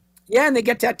 Yeah, and they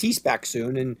get Tatis back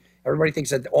soon, and everybody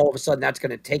thinks that all of a sudden that's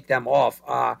going to take them off.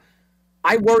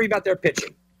 I worry about their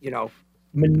pitching.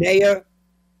 Manaea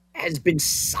has been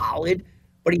solid,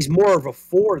 but he's more of a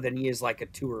 4 than he is like a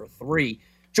 2 or a 3.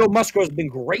 Joe Musgrove's been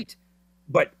great,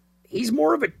 but he's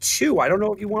more of a 2. I don't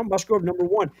know if you want Musgrove number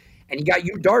 1. And you got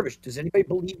Yu Darvish. Does anybody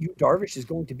believe Yu Darvish is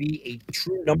going to be a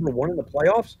true number 1 in the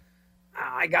playoffs?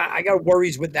 I got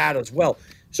worries with that as well.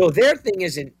 So their thing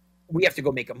isn't we have to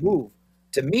go make a move.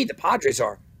 To me, the Padres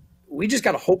are, we just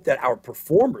got to hope that our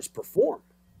performers perform.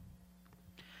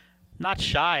 Not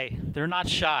shy. They're not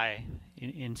shy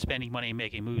in spending money and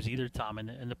making moves either, Tom.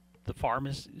 And the farm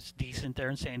is decent there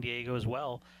in San Diego as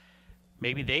well.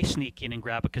 Maybe they sneak in and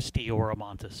grab a Castillo or a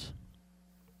Montes.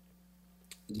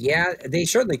 Yeah, they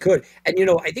certainly could. And,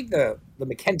 I think the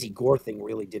Mackenzie Gore thing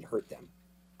really did hurt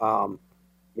them.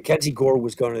 Mackenzie Gore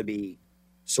was going to be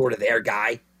sort of their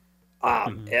guy.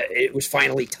 It was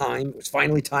finally time. It was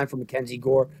finally time for Mackenzie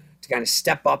Gore to kind of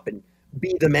step up and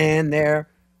be the man there.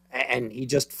 And he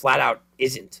just flat out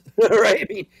isn't, right?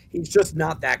 I mean, he's just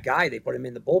not that guy. They put him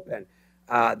in the bullpen.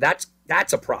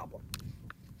 That's a problem.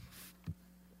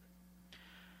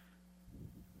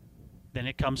 Then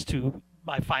it comes to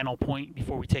my final point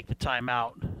before we take the time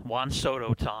out. Juan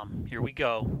Soto, Tom. Here we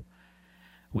go.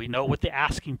 We know what the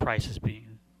asking price is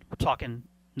being. We're talking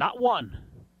not one.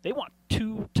 They want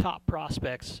 2 top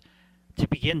prospects to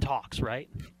begin talks, right?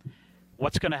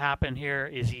 What's going to happen here?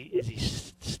 Is he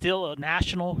still a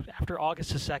national after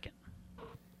August 2nd?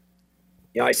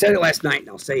 I said it last night, and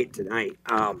I'll say it tonight.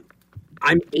 I'm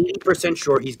 80%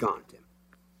 sure he's gone, Tim.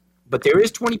 But there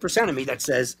is 20% of me that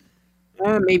says,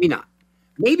 maybe not.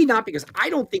 Maybe not because I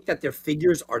don't think that their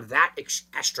figures are that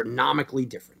astronomically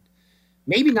different.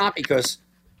 Maybe not because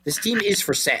this team is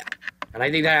for sale. And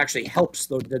I think that actually helps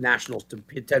the Nationals to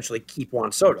potentially keep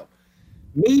Juan Soto.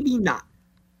 Maybe not.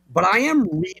 But I am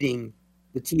reading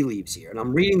the tea leaves here. And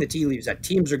I'm reading the tea leaves that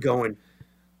teams are going,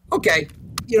 okay,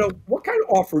 what kind of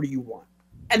offer do you want?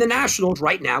 And the Nationals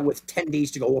right now with 10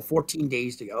 days to go or 14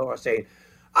 days to go are saying,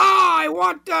 I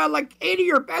want like 8 of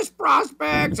your best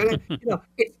prospects. And,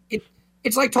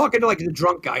 it's like talking to like the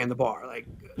drunk guy in the bar. Like,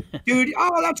 dude,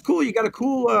 that's cool. You got a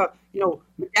cool,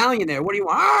 medallion there. What do you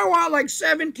want? I want like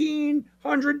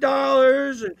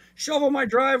 $1,700 and shovel my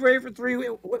driveway for 3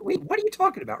 weeks. Wait, what are you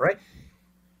talking about, right?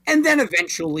 And then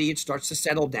eventually it starts to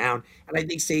settle down. And I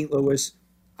think St. Louis,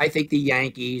 I think the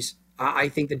Yankees, I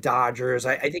think the Dodgers,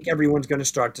 I think everyone's going to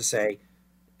start to say,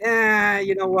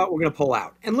 you know what, we're going to pull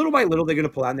out. And little by little, they're going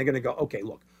to pull out and they're going to go, okay,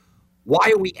 look,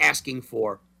 why are we asking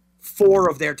for 4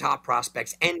 of their top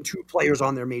prospects and 2 players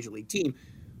on their major league team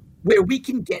where we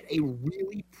can get a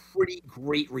really pretty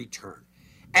great return?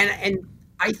 And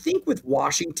I think with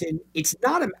Washington, I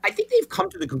think they've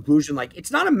come to the conclusion, like, it's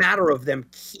not a matter of them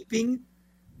keeping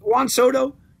Juan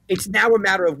Soto. It's now a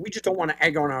matter of we just don't want to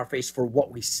egg on our face for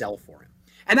what we sell for him.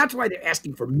 And that's why they're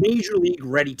asking for major league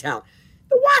ready talent.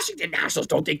 The Washington Nationals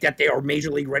don't think that they are major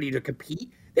league ready to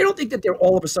compete. They don't think that they're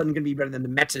all of a sudden going to be better than the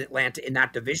Mets and Atlanta in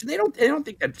that division. They don't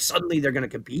think that suddenly they're going to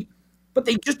compete, but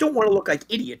they just don't want to look like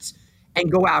idiots and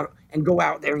go out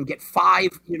there and get 5,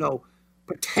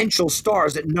 potential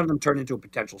stars that none of them turn into a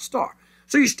potential star.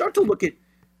 So you start to look at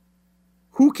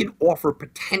who can offer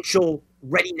potential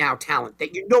ready now talent that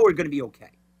are going to be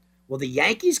okay. Well, the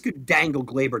Yankees could dangle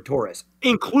Gleyber Torres,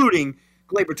 including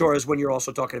Gleyber Torres when you're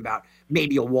also talking about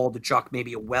maybe a Waldichuk,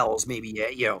 maybe a Wells, maybe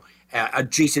a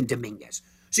Jason Dominguez.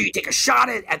 So you take a shot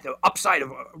at the upside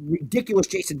of a ridiculous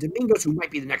Jason Dominguez, who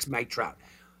might be the next Mike Trout.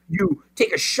 You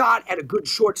take a shot at a good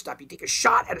shortstop. You take a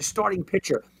shot at a starting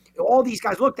pitcher. All these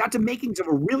guys, look, that's the makings of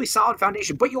a really solid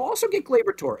foundation. But you also get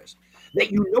Gleyber Torres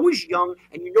that is young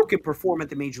and can perform at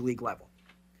the major league level.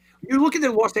 You look at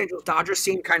the Los Angeles Dodgers,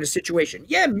 same kind of situation.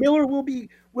 Yeah, Miller will be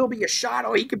a shot.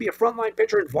 Oh, he could be a frontline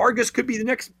pitcher, and Vargas could be the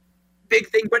next big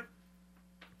thing. But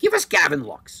give us Gavin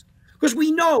Lux. Because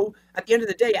we know, at the end of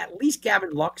the day, at least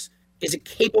Gavin Lux is a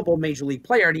capable major league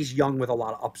player, and he's young with a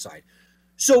lot of upside.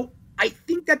 So I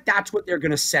think that that's what they're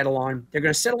going to settle on. They're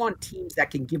going to settle on teams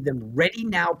that can give them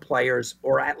ready-now players,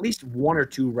 or at least 1 or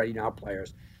 2 ready-now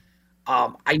players.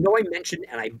 I know I mentioned,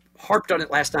 and I harped on it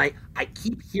last night, I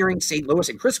keep hearing St. Louis,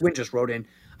 and Chris Wynn just wrote in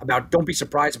about don't be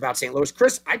surprised about St. Louis.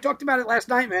 Chris, I talked about it last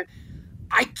night, man.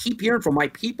 I keep hearing from my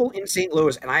people in St.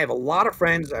 Louis, and I have a lot of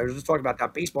friends. I was just talking about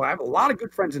that baseball. I have a lot of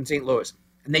good friends in St. Louis,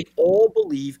 and they all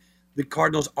believe the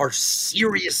Cardinals are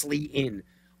seriously in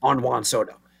on Juan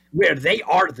Soto, where they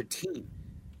are the team.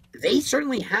 They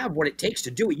certainly have what it takes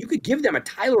to do it. You could give them a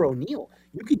Tyler O'Neill.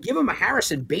 You could give them a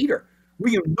Harrison Bader,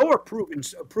 where are proven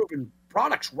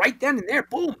products right then and there,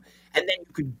 boom. And then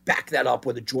you could back that up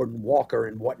with a Jordan Walker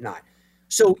and whatnot.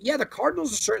 So, yeah, the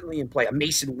Cardinals are certainly in play. A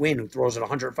Mason Wynn who throws at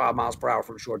 105 miles per hour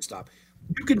from shortstop.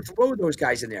 You can throw those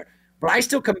guys in there. But I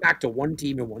still come back to one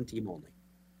team and one team only,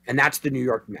 and that's the New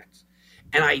York Mets.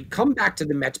 And I come back to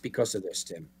the Mets because of this,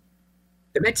 Tim.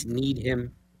 The Mets need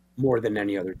him more than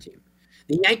any other team.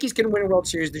 The Yankees can win a World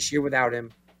Series this year without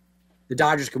him. The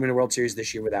Dodgers can win a World Series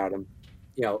this year without him.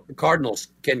 The Cardinals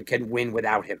can win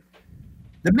without him.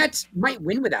 The Mets might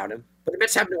win without him, but the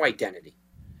Mets have no identity.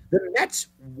 The Mets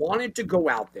wanted to go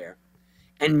out there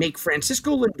and make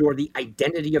Francisco Lindor the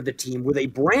identity of the team with a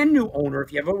brand new owner.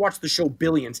 If you ever watched the show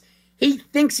Billions, he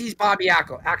thinks he's Bobby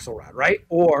Axelrod, right?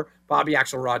 Or Bobby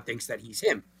Axelrod thinks that he's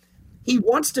him. He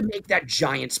wants to make that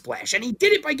giant splash, and he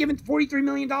did it by giving $43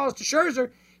 million to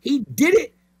Scherzer. He did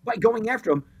it by going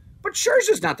after him. But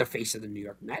Scherzer's not the face of the New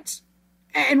York Mets.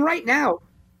 And right now,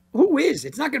 who is?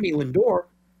 It's not going to be Lindor.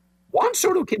 Juan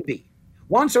Soto can be.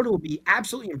 Juan Soto will be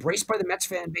absolutely embraced by the Mets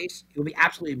fan base. He'll be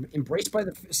absolutely embraced by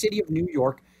the city of New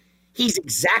York. He's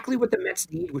exactly what the Mets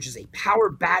need, which is a power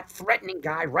bat, threatening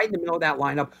guy right in the middle of that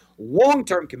lineup.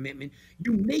 Long-term commitment.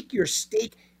 You make your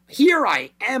stake. Here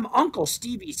I am. Uncle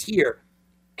Stevie's here.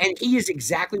 And he is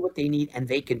exactly what they need, and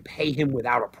they can pay him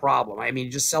without a problem. I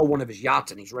mean, just sell one of his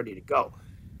yachts, and he's ready to go.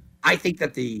 I think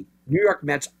that the New York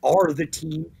Mets are the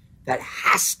team that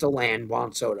has to land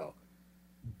Juan Soto.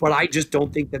 But I just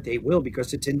don't think that they will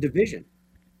because it's in division.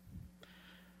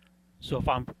 So if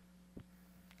I'm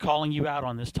calling you out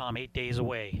on this, Tom, 8 days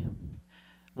away,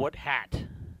 what hat,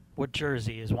 what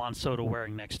jersey is Juan Soto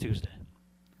wearing next Tuesday?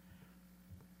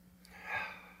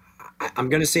 I'm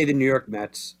going to say the New York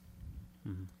Mets.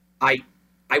 Mm-hmm.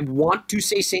 I want to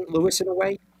say St. Louis in a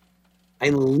way.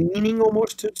 I'm leaning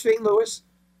almost to St. Louis.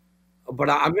 But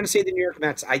I'm going to say the New York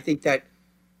Mets. I think that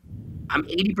I'm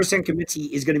 80% convinced he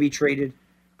is going to be traded.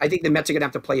 I think the Mets are going to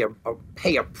have to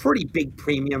pay a pretty big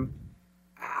premium.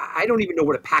 I don't even know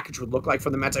what a package would look like for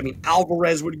the Mets. I mean,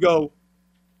 Alvarez would go.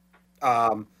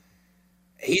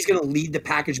 He's going to lead the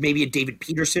package. Maybe a David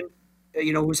Peterson,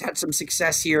 who's had some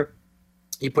success here.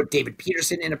 You put David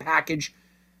Peterson in a package.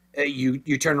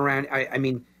 You turn around. I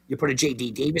mean, you put a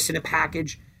J.D. Davis in a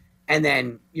package. And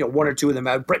then, one or two of them,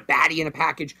 Brett Batty in a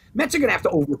package. Mets are going to have to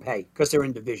overpay because they're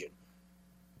in division.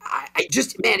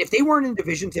 If they weren't in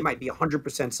divisions, they might be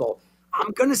 100% sold.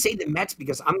 I'm going to say the Mets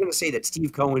because I'm going to say that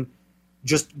Steve Cohen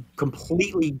just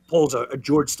completely pulls a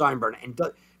George Steinbrenner and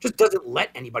just doesn't let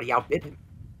anybody outbid him.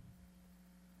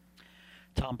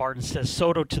 Tom Barton says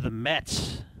Soto to the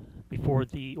Mets before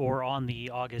on the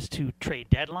August 2 trade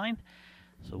deadline.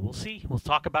 So we'll see. We'll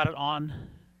talk about it on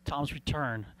Tom's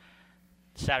return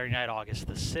Saturday night, August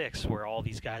the 6th, where all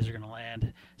these guys are going to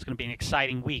land. It's going to be an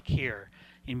exciting week here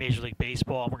in Major League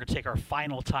Baseball. We're going to take our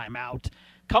final time out,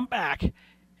 come back,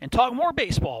 and talk more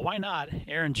baseball. Why not?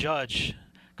 Aaron Judge,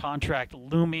 contract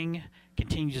looming,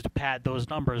 continues to pad those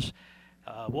numbers.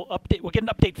 We'll get an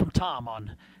update from Tom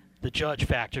on the Judge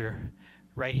factor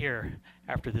right here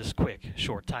after this quick,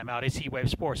 short timeout. It's Heat Wave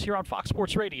Sports here on Fox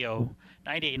Sports Radio,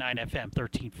 98.9 FM,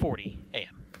 1340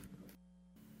 AM.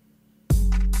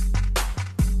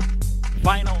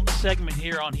 Final segment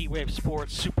here on Heat Wave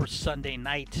Sports, Super Sunday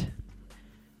night,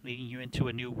 leading you into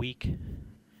a new week.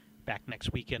 Back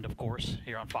next weekend, of course,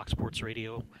 here on Fox Sports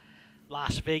Radio,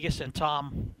 Las Vegas. And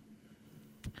Tom,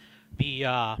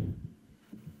 the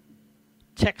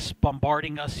text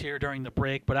bombarding us here during the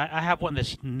break, but I have one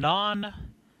that's non-baseball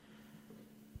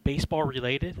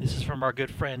related. This is from our good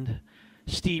friend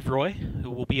Steve Roy, who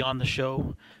will be on the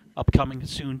show upcoming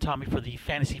soon, Tommy, for the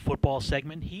fantasy football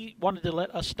segment. He wanted to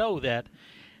let us know that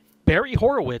Barry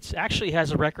Horowitz actually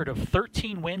has a record of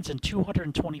 13 wins and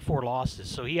 224 losses.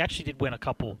 So he actually did win a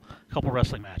couple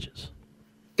wrestling matches.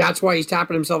 That's why he's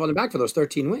tapping himself on the back for those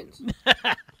 13 wins.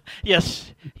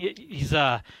 Yes, he's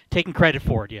taking credit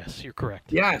for it. Yes, you're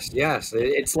correct. Yes.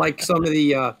 It's like some of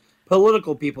the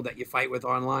political people that you fight with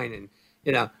online, and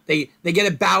they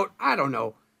get about, I don't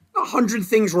know, 100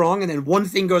 things wrong, and then one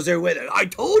thing goes there with it. I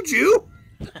told you.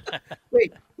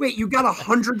 Wait, you got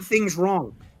 100 things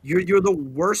wrong. You're the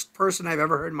worst person I've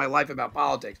ever heard in my life about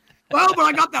politics. Well, but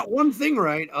I got that one thing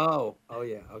right. Oh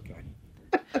yeah, okay.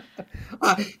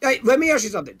 Hey, let me ask you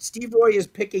something. Steve Roy is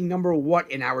picking number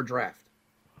what in our draft?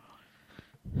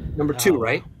 Number 2,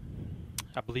 right?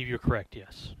 I believe you're correct,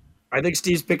 yes. I think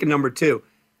Steve's picking number 2.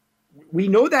 We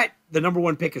know that the number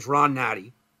 1 pick is Ron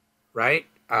Natty, right?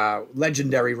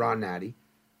 Legendary Ron Natty,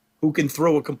 who can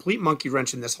throw a complete monkey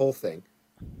wrench in this whole thing.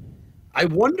 I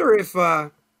wonder if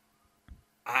I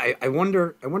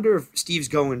wonder if Steve's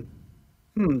going,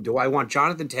 do I want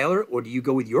Jonathan Taylor, or do you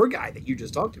go with your guy that you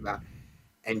just talked about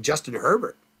and Justin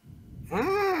Herbert?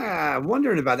 I'm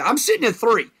wondering about that. I'm sitting at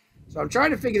 3, so I'm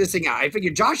trying to figure this thing out. I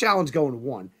figure Josh Allen's going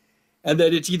 1, and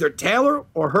then it's either Taylor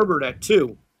or Herbert at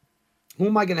 2. Who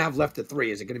am I going to have left at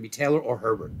 3? Is it going to be Taylor or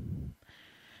Herbert?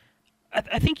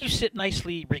 I think you sit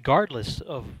nicely regardless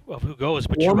of who goes,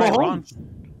 but or you're right, Mahomes, Ron.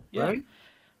 Yeah. Right?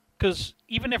 Because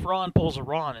even if Ron pulls a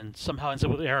Ron and somehow ends up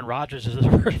with Aaron Rodgers as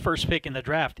the first pick in the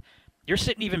draft, you're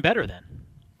sitting even better then.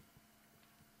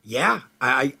 Yeah.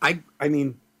 I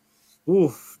mean,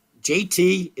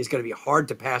 JT is going to be hard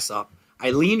to pass up.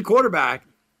 I lean quarterback,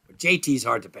 but JT's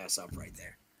hard to pass up right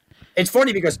there. It's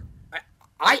funny because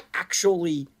I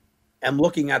actually am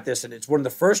looking at this, and it's one of the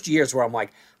first years where I'm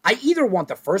like, I either want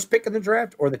the first pick in the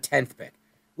draft or the 10th pick.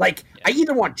 Like, I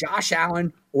either want Josh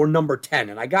Allen or number 10,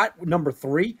 and I got number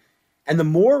 3. And the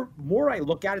more I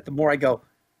look at it, the more I go,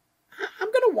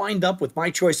 I'm going to wind up with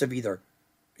my choice of either,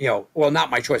 not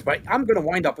my choice, but I'm going to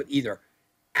wind up with either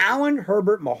Allen,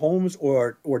 Herbert, Mahomes,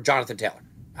 or Jonathan Taylor.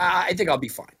 I think I'll be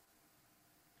fine.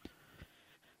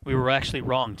 We were actually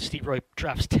wrong. Steve Roy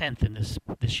drafts 10th in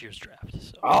this year's draft.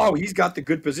 So. Oh, he's got the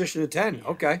good position at 10. Yeah.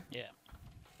 Okay. Yeah.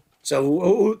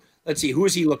 So let's see. Who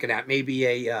is he looking at? Maybe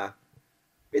I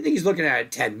think he's looking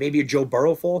at 10. Maybe a Joe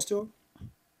Burrow falls to him.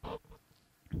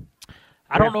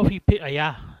 I don't know if he.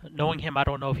 Knowing him, I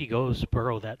don't know if he goes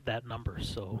Burrow that number.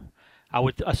 So I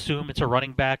would assume it's a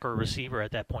running back or a receiver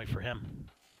at that point for him.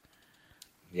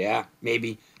 Yeah,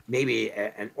 maybe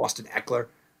an Austin Eckler.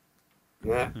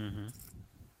 Yeah. Mm-hmm.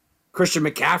 Christian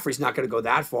McCaffrey's not going to go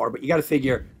that far, but you got to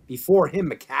figure before him,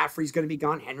 McCaffrey's going to be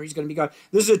gone. Henry's going to be gone.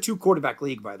 This is a 2-quarterback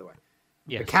league, by the way.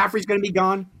 Yes. McCaffrey's going to be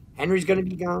gone. Henry's going to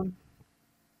be gone.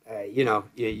 You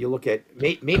look at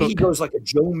maybe Cook. He goes like a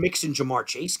Joe Mixon, Jamar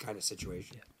Chase kind of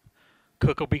situation. Yeah.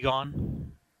 Cook will be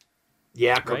gone.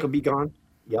 Yeah, Cook will be gone.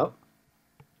 Yep.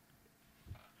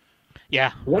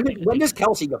 Yeah. When does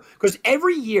Kelsey go? Because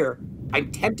every year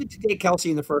I'm tempted to take Kelsey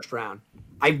in the first round.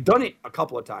 I've done it a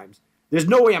couple of times. There's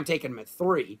no way I'm taking him at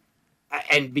 3,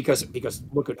 and because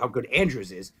look at how good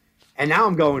Andrews is, and now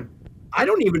I'm going. I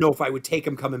don't even know if I would take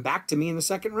him coming back to me in the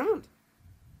second round.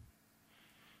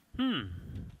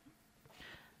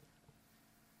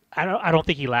 I don't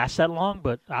think he lasts that long,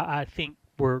 but I think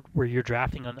where you're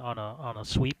drafting on a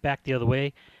sweep back the other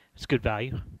way, it's good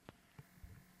value.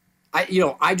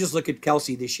 I just look at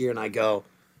Kelsey this year and I go,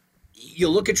 you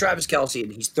look at Travis Kelsey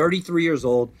and he's 33 years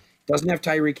old, doesn't have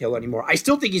Tyreek Hill anymore. I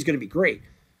still think he's going to be great,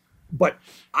 but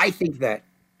I think that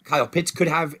Kyle Pitts could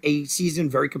have a season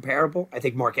very comparable. I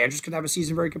think Mark Andrews could have a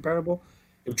season very comparable.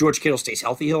 If George Kittle stays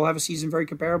healthy, he'll have a season very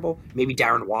comparable. Maybe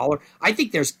Darren Waller. I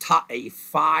think there's a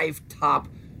 5 top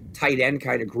tight end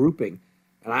kind of grouping.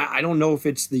 And I don't know if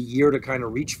it's the year to kind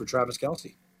of reach for Travis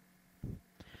Kelsey.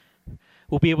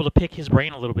 We'll be able to pick his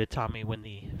brain a little bit, Tommy, when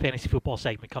the fantasy football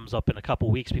segment comes up in a couple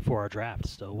weeks before our draft.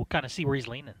 So we'll kind of see where he's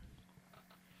leaning.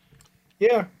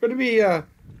 Yeah, going to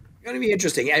be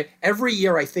interesting. Every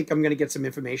year I think I'm going to get some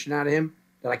information out of him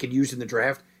that I could use in the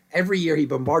draft. Every year he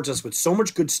bombards us with so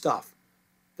much good stuff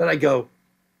that I go,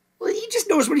 well, he just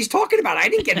knows what he's talking about. I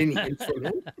didn't get anything from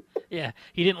him. Yeah,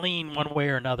 he didn't lean one way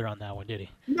or another on that one, did he?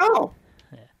 No.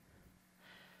 Yeah.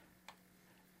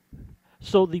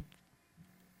 So the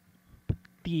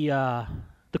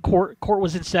court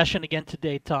was in session again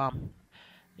today, Tom.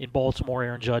 In Baltimore,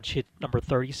 Aaron Judge hit number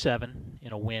 37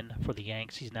 in a win for the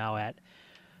Yanks. He's now at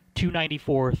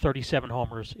 294, 37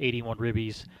 homers, 81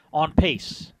 ribbies, on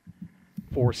pace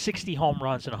for 60 home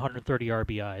runs and 130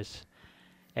 RBIs.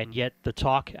 And yet the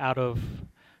talk out of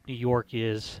New York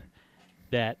is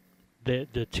that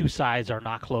the two sides are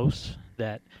not close,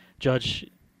 that Judge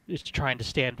is trying to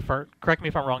stand firm. Correct me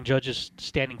if I'm wrong, Judge is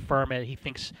standing firm at he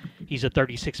thinks he's a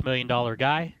 $36 million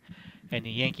guy, and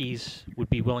the Yankees would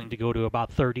be willing to go to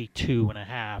about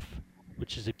 32.5,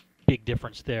 which is a big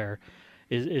difference there.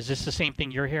 Is this the same thing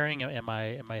you're hearing? Do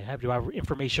I have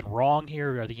information wrong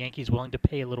here? Are the Yankees willing to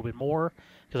pay a little bit more?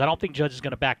 Because I don't think Judge is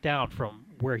going to back down from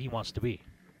where he wants to be.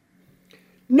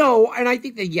 No, and I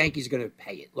think the Yankees are going to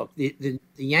pay it. Look, the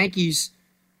Yankees,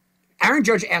 Aaron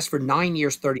Judge asked for 9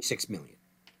 years, $36 million.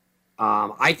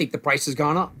 I think the price has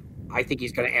gone up. I think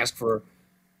he's going to ask for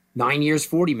 9 years,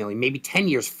 $40 million, maybe 10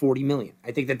 years, $40 million.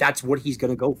 I think that's what he's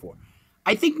going to go for.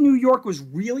 I think New York was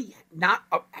really not.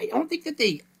 I don't think that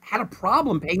they had a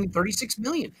problem paying $36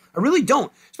 million. I really don't,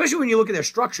 especially when you look at their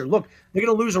structure. Look, they're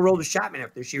going to lose Aroldis Chapman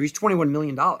after this year. He's $21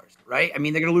 million, right? I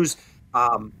mean, they're going to lose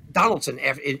Donaldson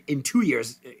in 2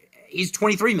 years. He's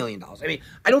 $23 million. I mean,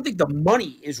 I don't think the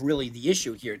money is really the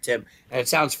issue here, Tim, and it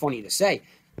sounds funny to say.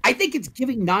 I think it's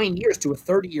giving 9 years to a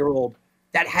 30-year-old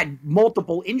that had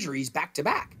multiple injuries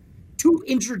back-to-back. 2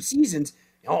 injured seasons,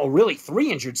 really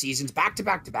 3 injured seasons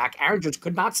back-to-back-to-back. Aaron Judge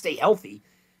could not stay healthy.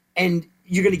 And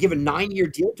you're going to give a 9-year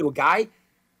deal to a guy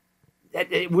that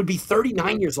would be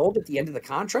 39 years old at the end of the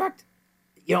contract?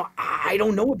 I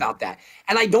don't know about that.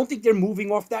 And I don't think they're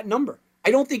moving off that number.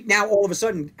 I don't think now all of a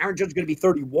sudden Aaron Judge is going to be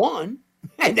 31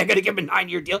 and they're going to give him a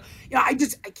 9-year deal. I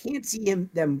can't see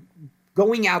them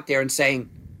going out there and saying,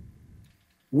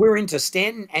 we're into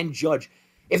Stanton and Judge.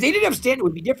 If they didn't have Stanton, it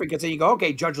would be different because then you go,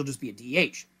 okay, Judge will just be a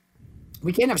DH.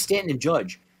 We can't have Stanton and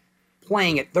Judge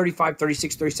playing at 35,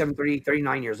 36, 37, 38,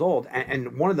 39 years old,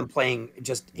 and one of them playing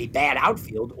just a bad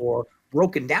outfield or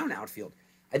broken down outfield.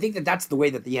 I think that that's the way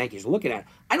that the Yankees are looking at it.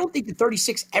 I don't think the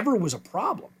 36 ever was a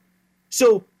problem.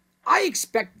 So I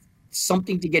expect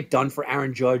something to get done for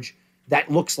Aaron Judge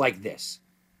that looks like this.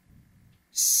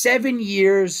 7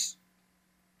 years,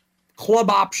 club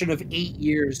option of 8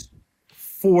 years,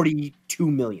 $42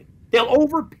 million. They'll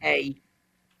overpay,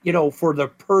 for the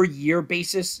per year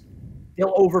basis.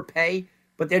 They'll overpay,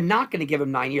 but they're not going to give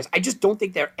him 9 years. I just don't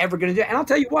think they're ever going to do it. And I'll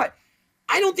tell you what,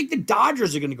 I don't think the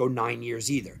Dodgers are going to go 9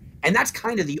 years either. And that's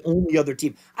kind of the only other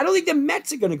team. I don't think the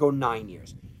Mets are going to go 9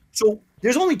 years. So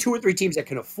there's only 2 or 3 teams that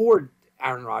can afford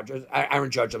Aaron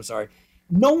Judge.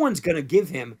 No one's going to give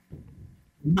him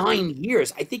 9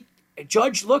 years. I think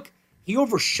Judge, look, he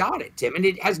overshot it, Tim, and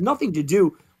it has nothing to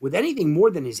do with anything more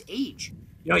than his age.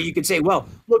 You could say, well,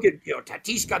 look at,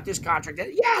 Tatis got this contract.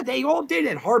 Yeah, they all did,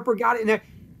 and Harper got it in there.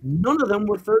 None of them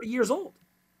were 30 years old.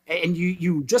 And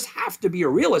you just have to be a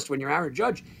realist when you're Aaron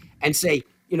Judge and say,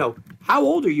 how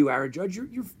old are you, Aaron Judge?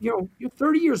 You're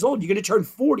 30 years old. You're going to turn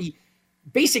 40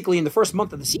 basically in the first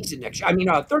month of the season next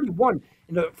year. 31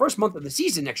 in the first month of the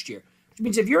season next year. Which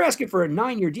means if you're asking for a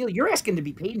 9-year deal, you're asking to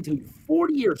be paid until you're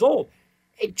 40 years old.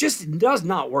 It just does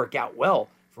not work out well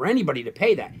for anybody to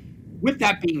pay that. With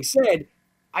that being said,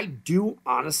 I do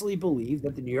honestly believe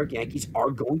that the New York Yankees are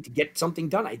going to get something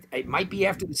done. It might be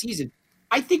after the season.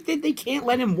 I think that they can't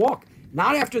let him walk.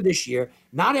 Not after this year,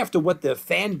 not after what the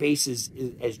fan base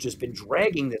has just been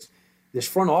dragging this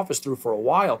front office through for a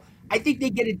while. I think they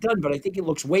get it done, but I think it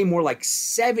looks way more like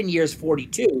 7 years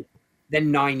 42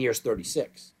 than 9 years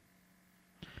 36.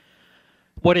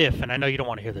 What if, and I know you don't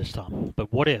want to hear this, Tom,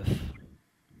 but what if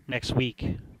next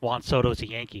week Juan Soto's a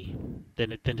Yankee?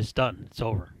 Then it's done. It's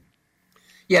over.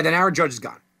 Yeah, then Aaron Judge is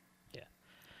gone. Yeah.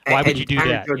 Why would you do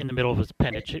that in the middle of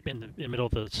the middle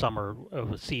of the summer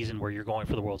of a season where you're going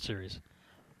for the World Series?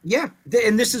 Yeah,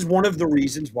 and this is one of the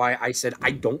reasons why I said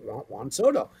I don't want Juan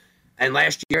Soto. And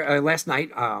last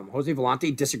night, Jose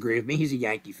Volante disagreed with me. He's a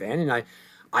Yankee fan, and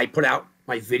I put out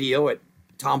my video at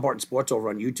Tom Barton Sports over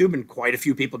on YouTube, and quite a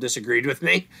few people disagreed with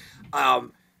me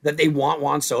that they want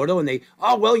Juan Soto, and in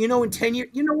 10 years,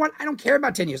 you know what? I don't care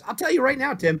about 10 years. I'll tell you right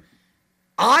now, Tim,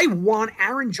 I want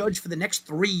Aaron Judge for the next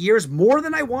 3 years more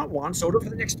than I want Juan Soto for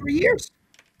the next 3 years.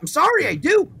 I'm sorry, I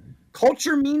do.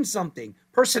 Culture means something.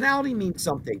 Personality means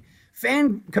something.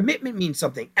 Fan commitment means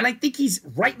something. And I think he's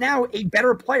right now a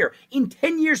better player. In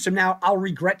 10 years from now, I'll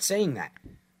regret saying that.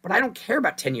 But I don't care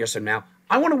about 10 years from now.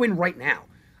 I want to win right now.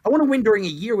 I want to win during a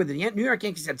year where the New York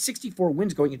Yankees had 64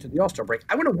 wins going into the All-Star break.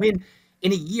 I want to win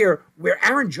in a year where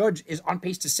Aaron Judge is on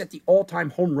pace to set the all-time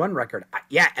home run record.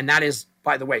 And that is,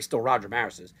 by the way, still Roger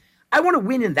Maris's. I want to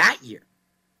win in that year.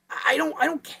 I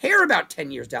don't care about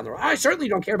 10 years down the road. I certainly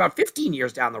don't care about 15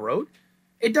 years down the road.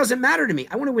 It doesn't matter to me.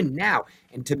 I want to win now.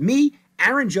 And to me,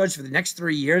 Aaron Judge for the next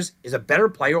 3 years is a better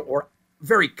player or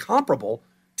very comparable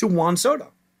to Juan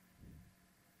Soto.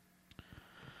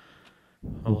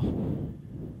 Oh,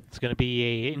 it's going to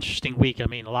be an interesting week. I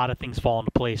mean, a lot of things fall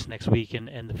into place next week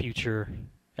and the future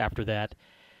after that.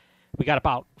 We got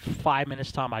about 5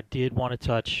 minutes, Tom. I did want to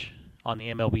touch on the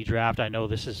MLB draft. I know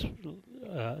this is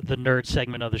the nerd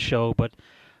segment of the show, but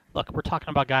look, we're talking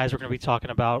about guys we're going to be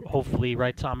talking about, hopefully,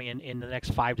 right, Tommy, in the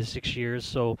next 5 to 6 years.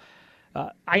 So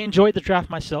I enjoyed the draft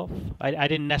myself. I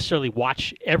didn't necessarily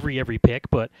watch every pick,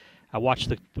 but I watched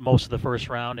the most of the first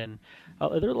round, and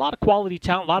there's a lot of quality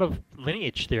talent, a lot of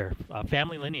lineage there,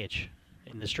 family lineage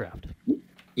in this draft.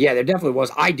 Yeah, there definitely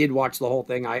was. I did watch the whole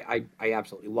thing. I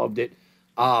absolutely loved it.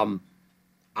 I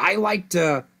liked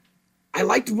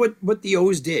what the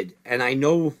O's did, and I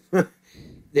know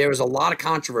there was a lot of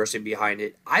controversy behind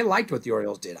it. I liked what the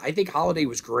Orioles did. I think Holliday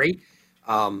was great.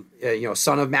 Son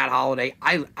of Matt Holliday.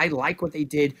 I like what they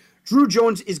did. Drew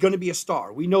Jones is going to be a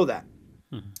star. We know that.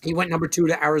 Mm-hmm. He went number 2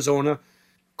 to Arizona.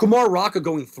 Kumar Rocker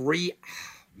going 3.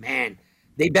 Man,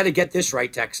 they better get this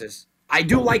right, Texas. I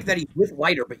do like that he's with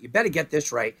Leiter, but you better get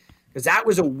this right because that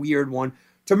was a weird one.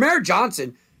 Tamara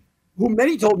Johnson, who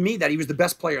many told me that he was the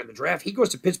best player in the draft, he goes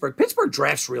to Pittsburgh. Pittsburgh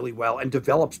drafts really well and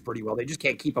develops pretty well. They just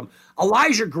can't keep him.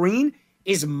 Elijah Green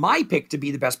is my pick to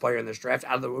be the best player in this draft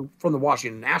from the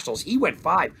Washington Nationals. He went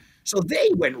 5. So they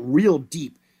went real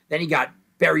deep. Then he got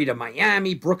buried in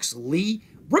Miami. Brooks Lee.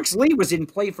 Brooks Lee was in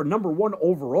play for number 1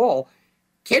 overall.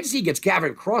 Kansas City gets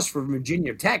Gavin Cross from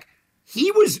Virginia Tech. He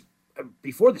was,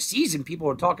 before the season, people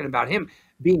were talking about him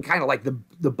being kind of like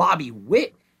the Bobby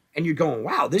Witt. And you're going,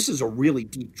 wow, this is a really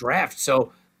deep draft.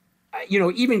 So,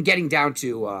 even getting down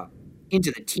to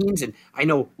into the teens, and I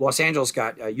know Los Angeles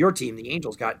got your team, the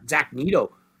Angels, got Zach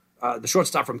Neto, the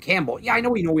shortstop from Campbell. Yeah, I know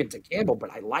we went to Campbell,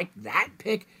 but I liked that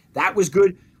pick. That was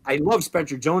good. I love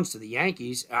Spencer Jones to the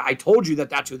Yankees. I told you that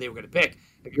that's who they were going to pick.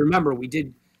 If you remember, we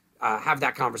did have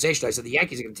that conversation. I said the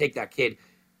Yankees are going to take that kid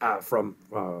from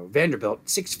Vanderbilt,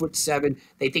 6'7".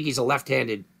 They think he's a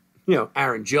left-handed,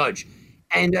 Aaron Judge.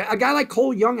 And a guy like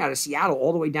Cole Young out of Seattle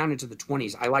all the way down into the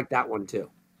 20s. I like that one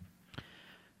too.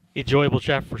 Enjoyable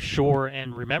draft for sure.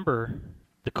 And remember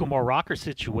the Kumar Rocker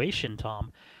situation,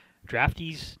 Tom.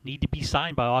 Draftees need to be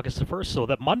signed by August the 1st. So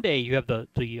that Monday you have the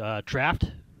draft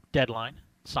deadline,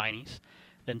 signees.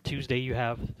 Then Tuesday you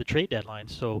have the trade deadline.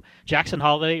 So Jackson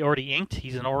Holliday already inked.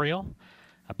 He's an Oriole.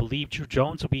 I believe Drew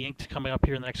Jones will be inked coming up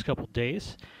here in the next couple of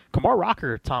days. Kumar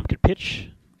Rocker, Tom, could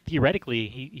pitch. Theoretically,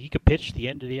 he could pitch the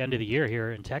end of the year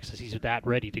here in Texas. He's that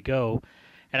ready to go.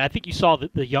 And I think you saw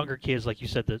the younger kids, like you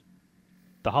said, the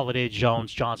Holiday,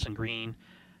 Jones, Johnson, Green,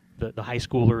 the high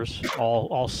schoolers,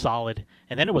 all solid.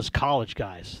 And then it was college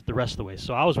guys the rest of the way.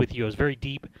 So I was with you. I was very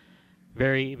deep,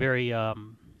 very, very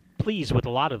pleased with a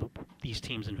lot of these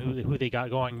teams and who they got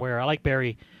going where. I like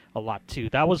Barry a lot too.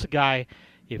 That was a guy,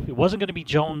 if it wasn't going to be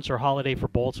Jones or Holiday for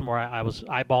Baltimore, I was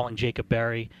eyeballing Jacob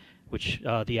Barry, which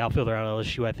the outfielder out of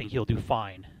LSU, I think he'll do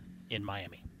fine in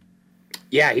Miami.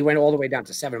 Yeah, he went all the way down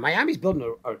to 7. Miami's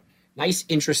building a nice,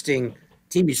 interesting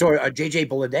team. You saw J.J.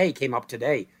 Bleday came up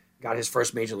today, got his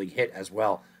first major league hit as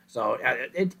well. So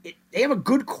they have a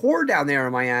good core down there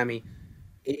in Miami.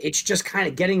 It's just kind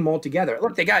of getting them all together.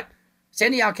 Look, they got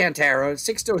Sandy Alcantara,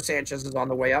 Sixto Sanchez is on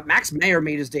the way up. Max Mayer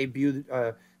made his debut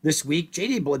this week.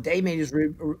 J.J. Bleday made his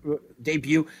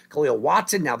debut. Khalil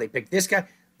Watson, now they picked this guy.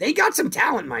 They got some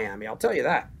talent in Miami, I'll tell you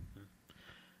that.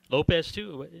 Lopez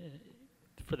too,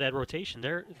 for that rotation.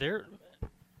 They're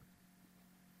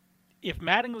if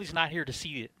Mattingly's not here to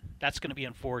see it, that's going to be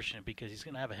unfortunate because he's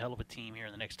going to have a hell of a team here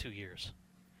in the next 2 years.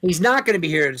 He's not going to be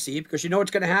here to see it because you know what's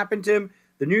going to happen to him?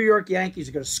 The New York Yankees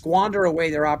are going to squander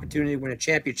away their opportunity to win a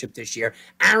championship this year.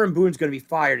 Aaron Boone's going to be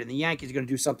fired, and the Yankees are going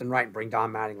to do something right and bring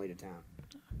Don Mattingly to town.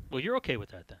 Well, you're okay with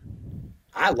that then.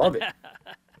 I love it.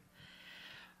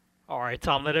 All right,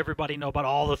 Tom, let everybody know about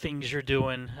all the things you're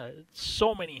doing.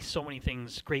 So many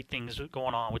things, great things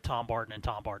going on with Tom Barton and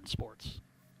Tom Barton Sports.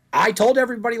 I told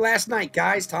everybody last night,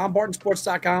 guys,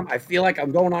 TomBartonSports.com. I feel like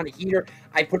I'm going on a heater.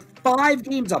 I put 5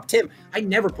 games up. Tim, I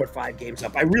never put 5 games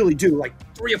up. I really do. Like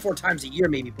 3 or 4 times a year,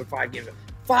 maybe put 5 games up.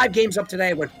 5 games up today.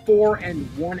 I went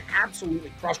 4-1.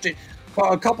 Absolutely crushed it.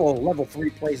 A couple of level 3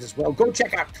 plays as well. Go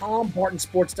check out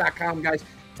TomBartonSports.com, guys.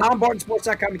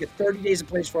 TomBartonSports.com to get 30 days of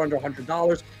plays for under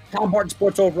 $100. Tom Barton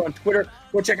Sports over on Twitter.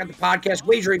 Go check out the podcast,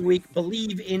 Wagering Week.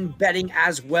 Believe in betting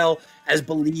as well as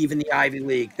believe in the Ivy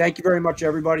League. Thank you very much,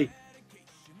 everybody.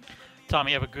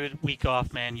 Tommy, have a good week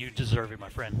off, man. You deserve it, my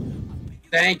friend.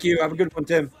 Thank you. Have a good one,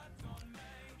 Tim.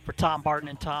 For Tom Barton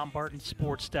and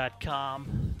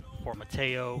TomBartonSports.com, for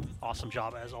Mateo, awesome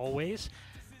job as always.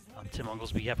 I'm Tim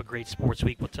Unglesby. Have a great sports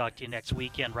week. We'll talk to you next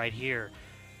weekend right here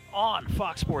on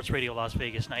Fox Sports Radio Las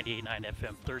Vegas, 98.9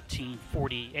 FM,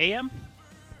 1340 AM.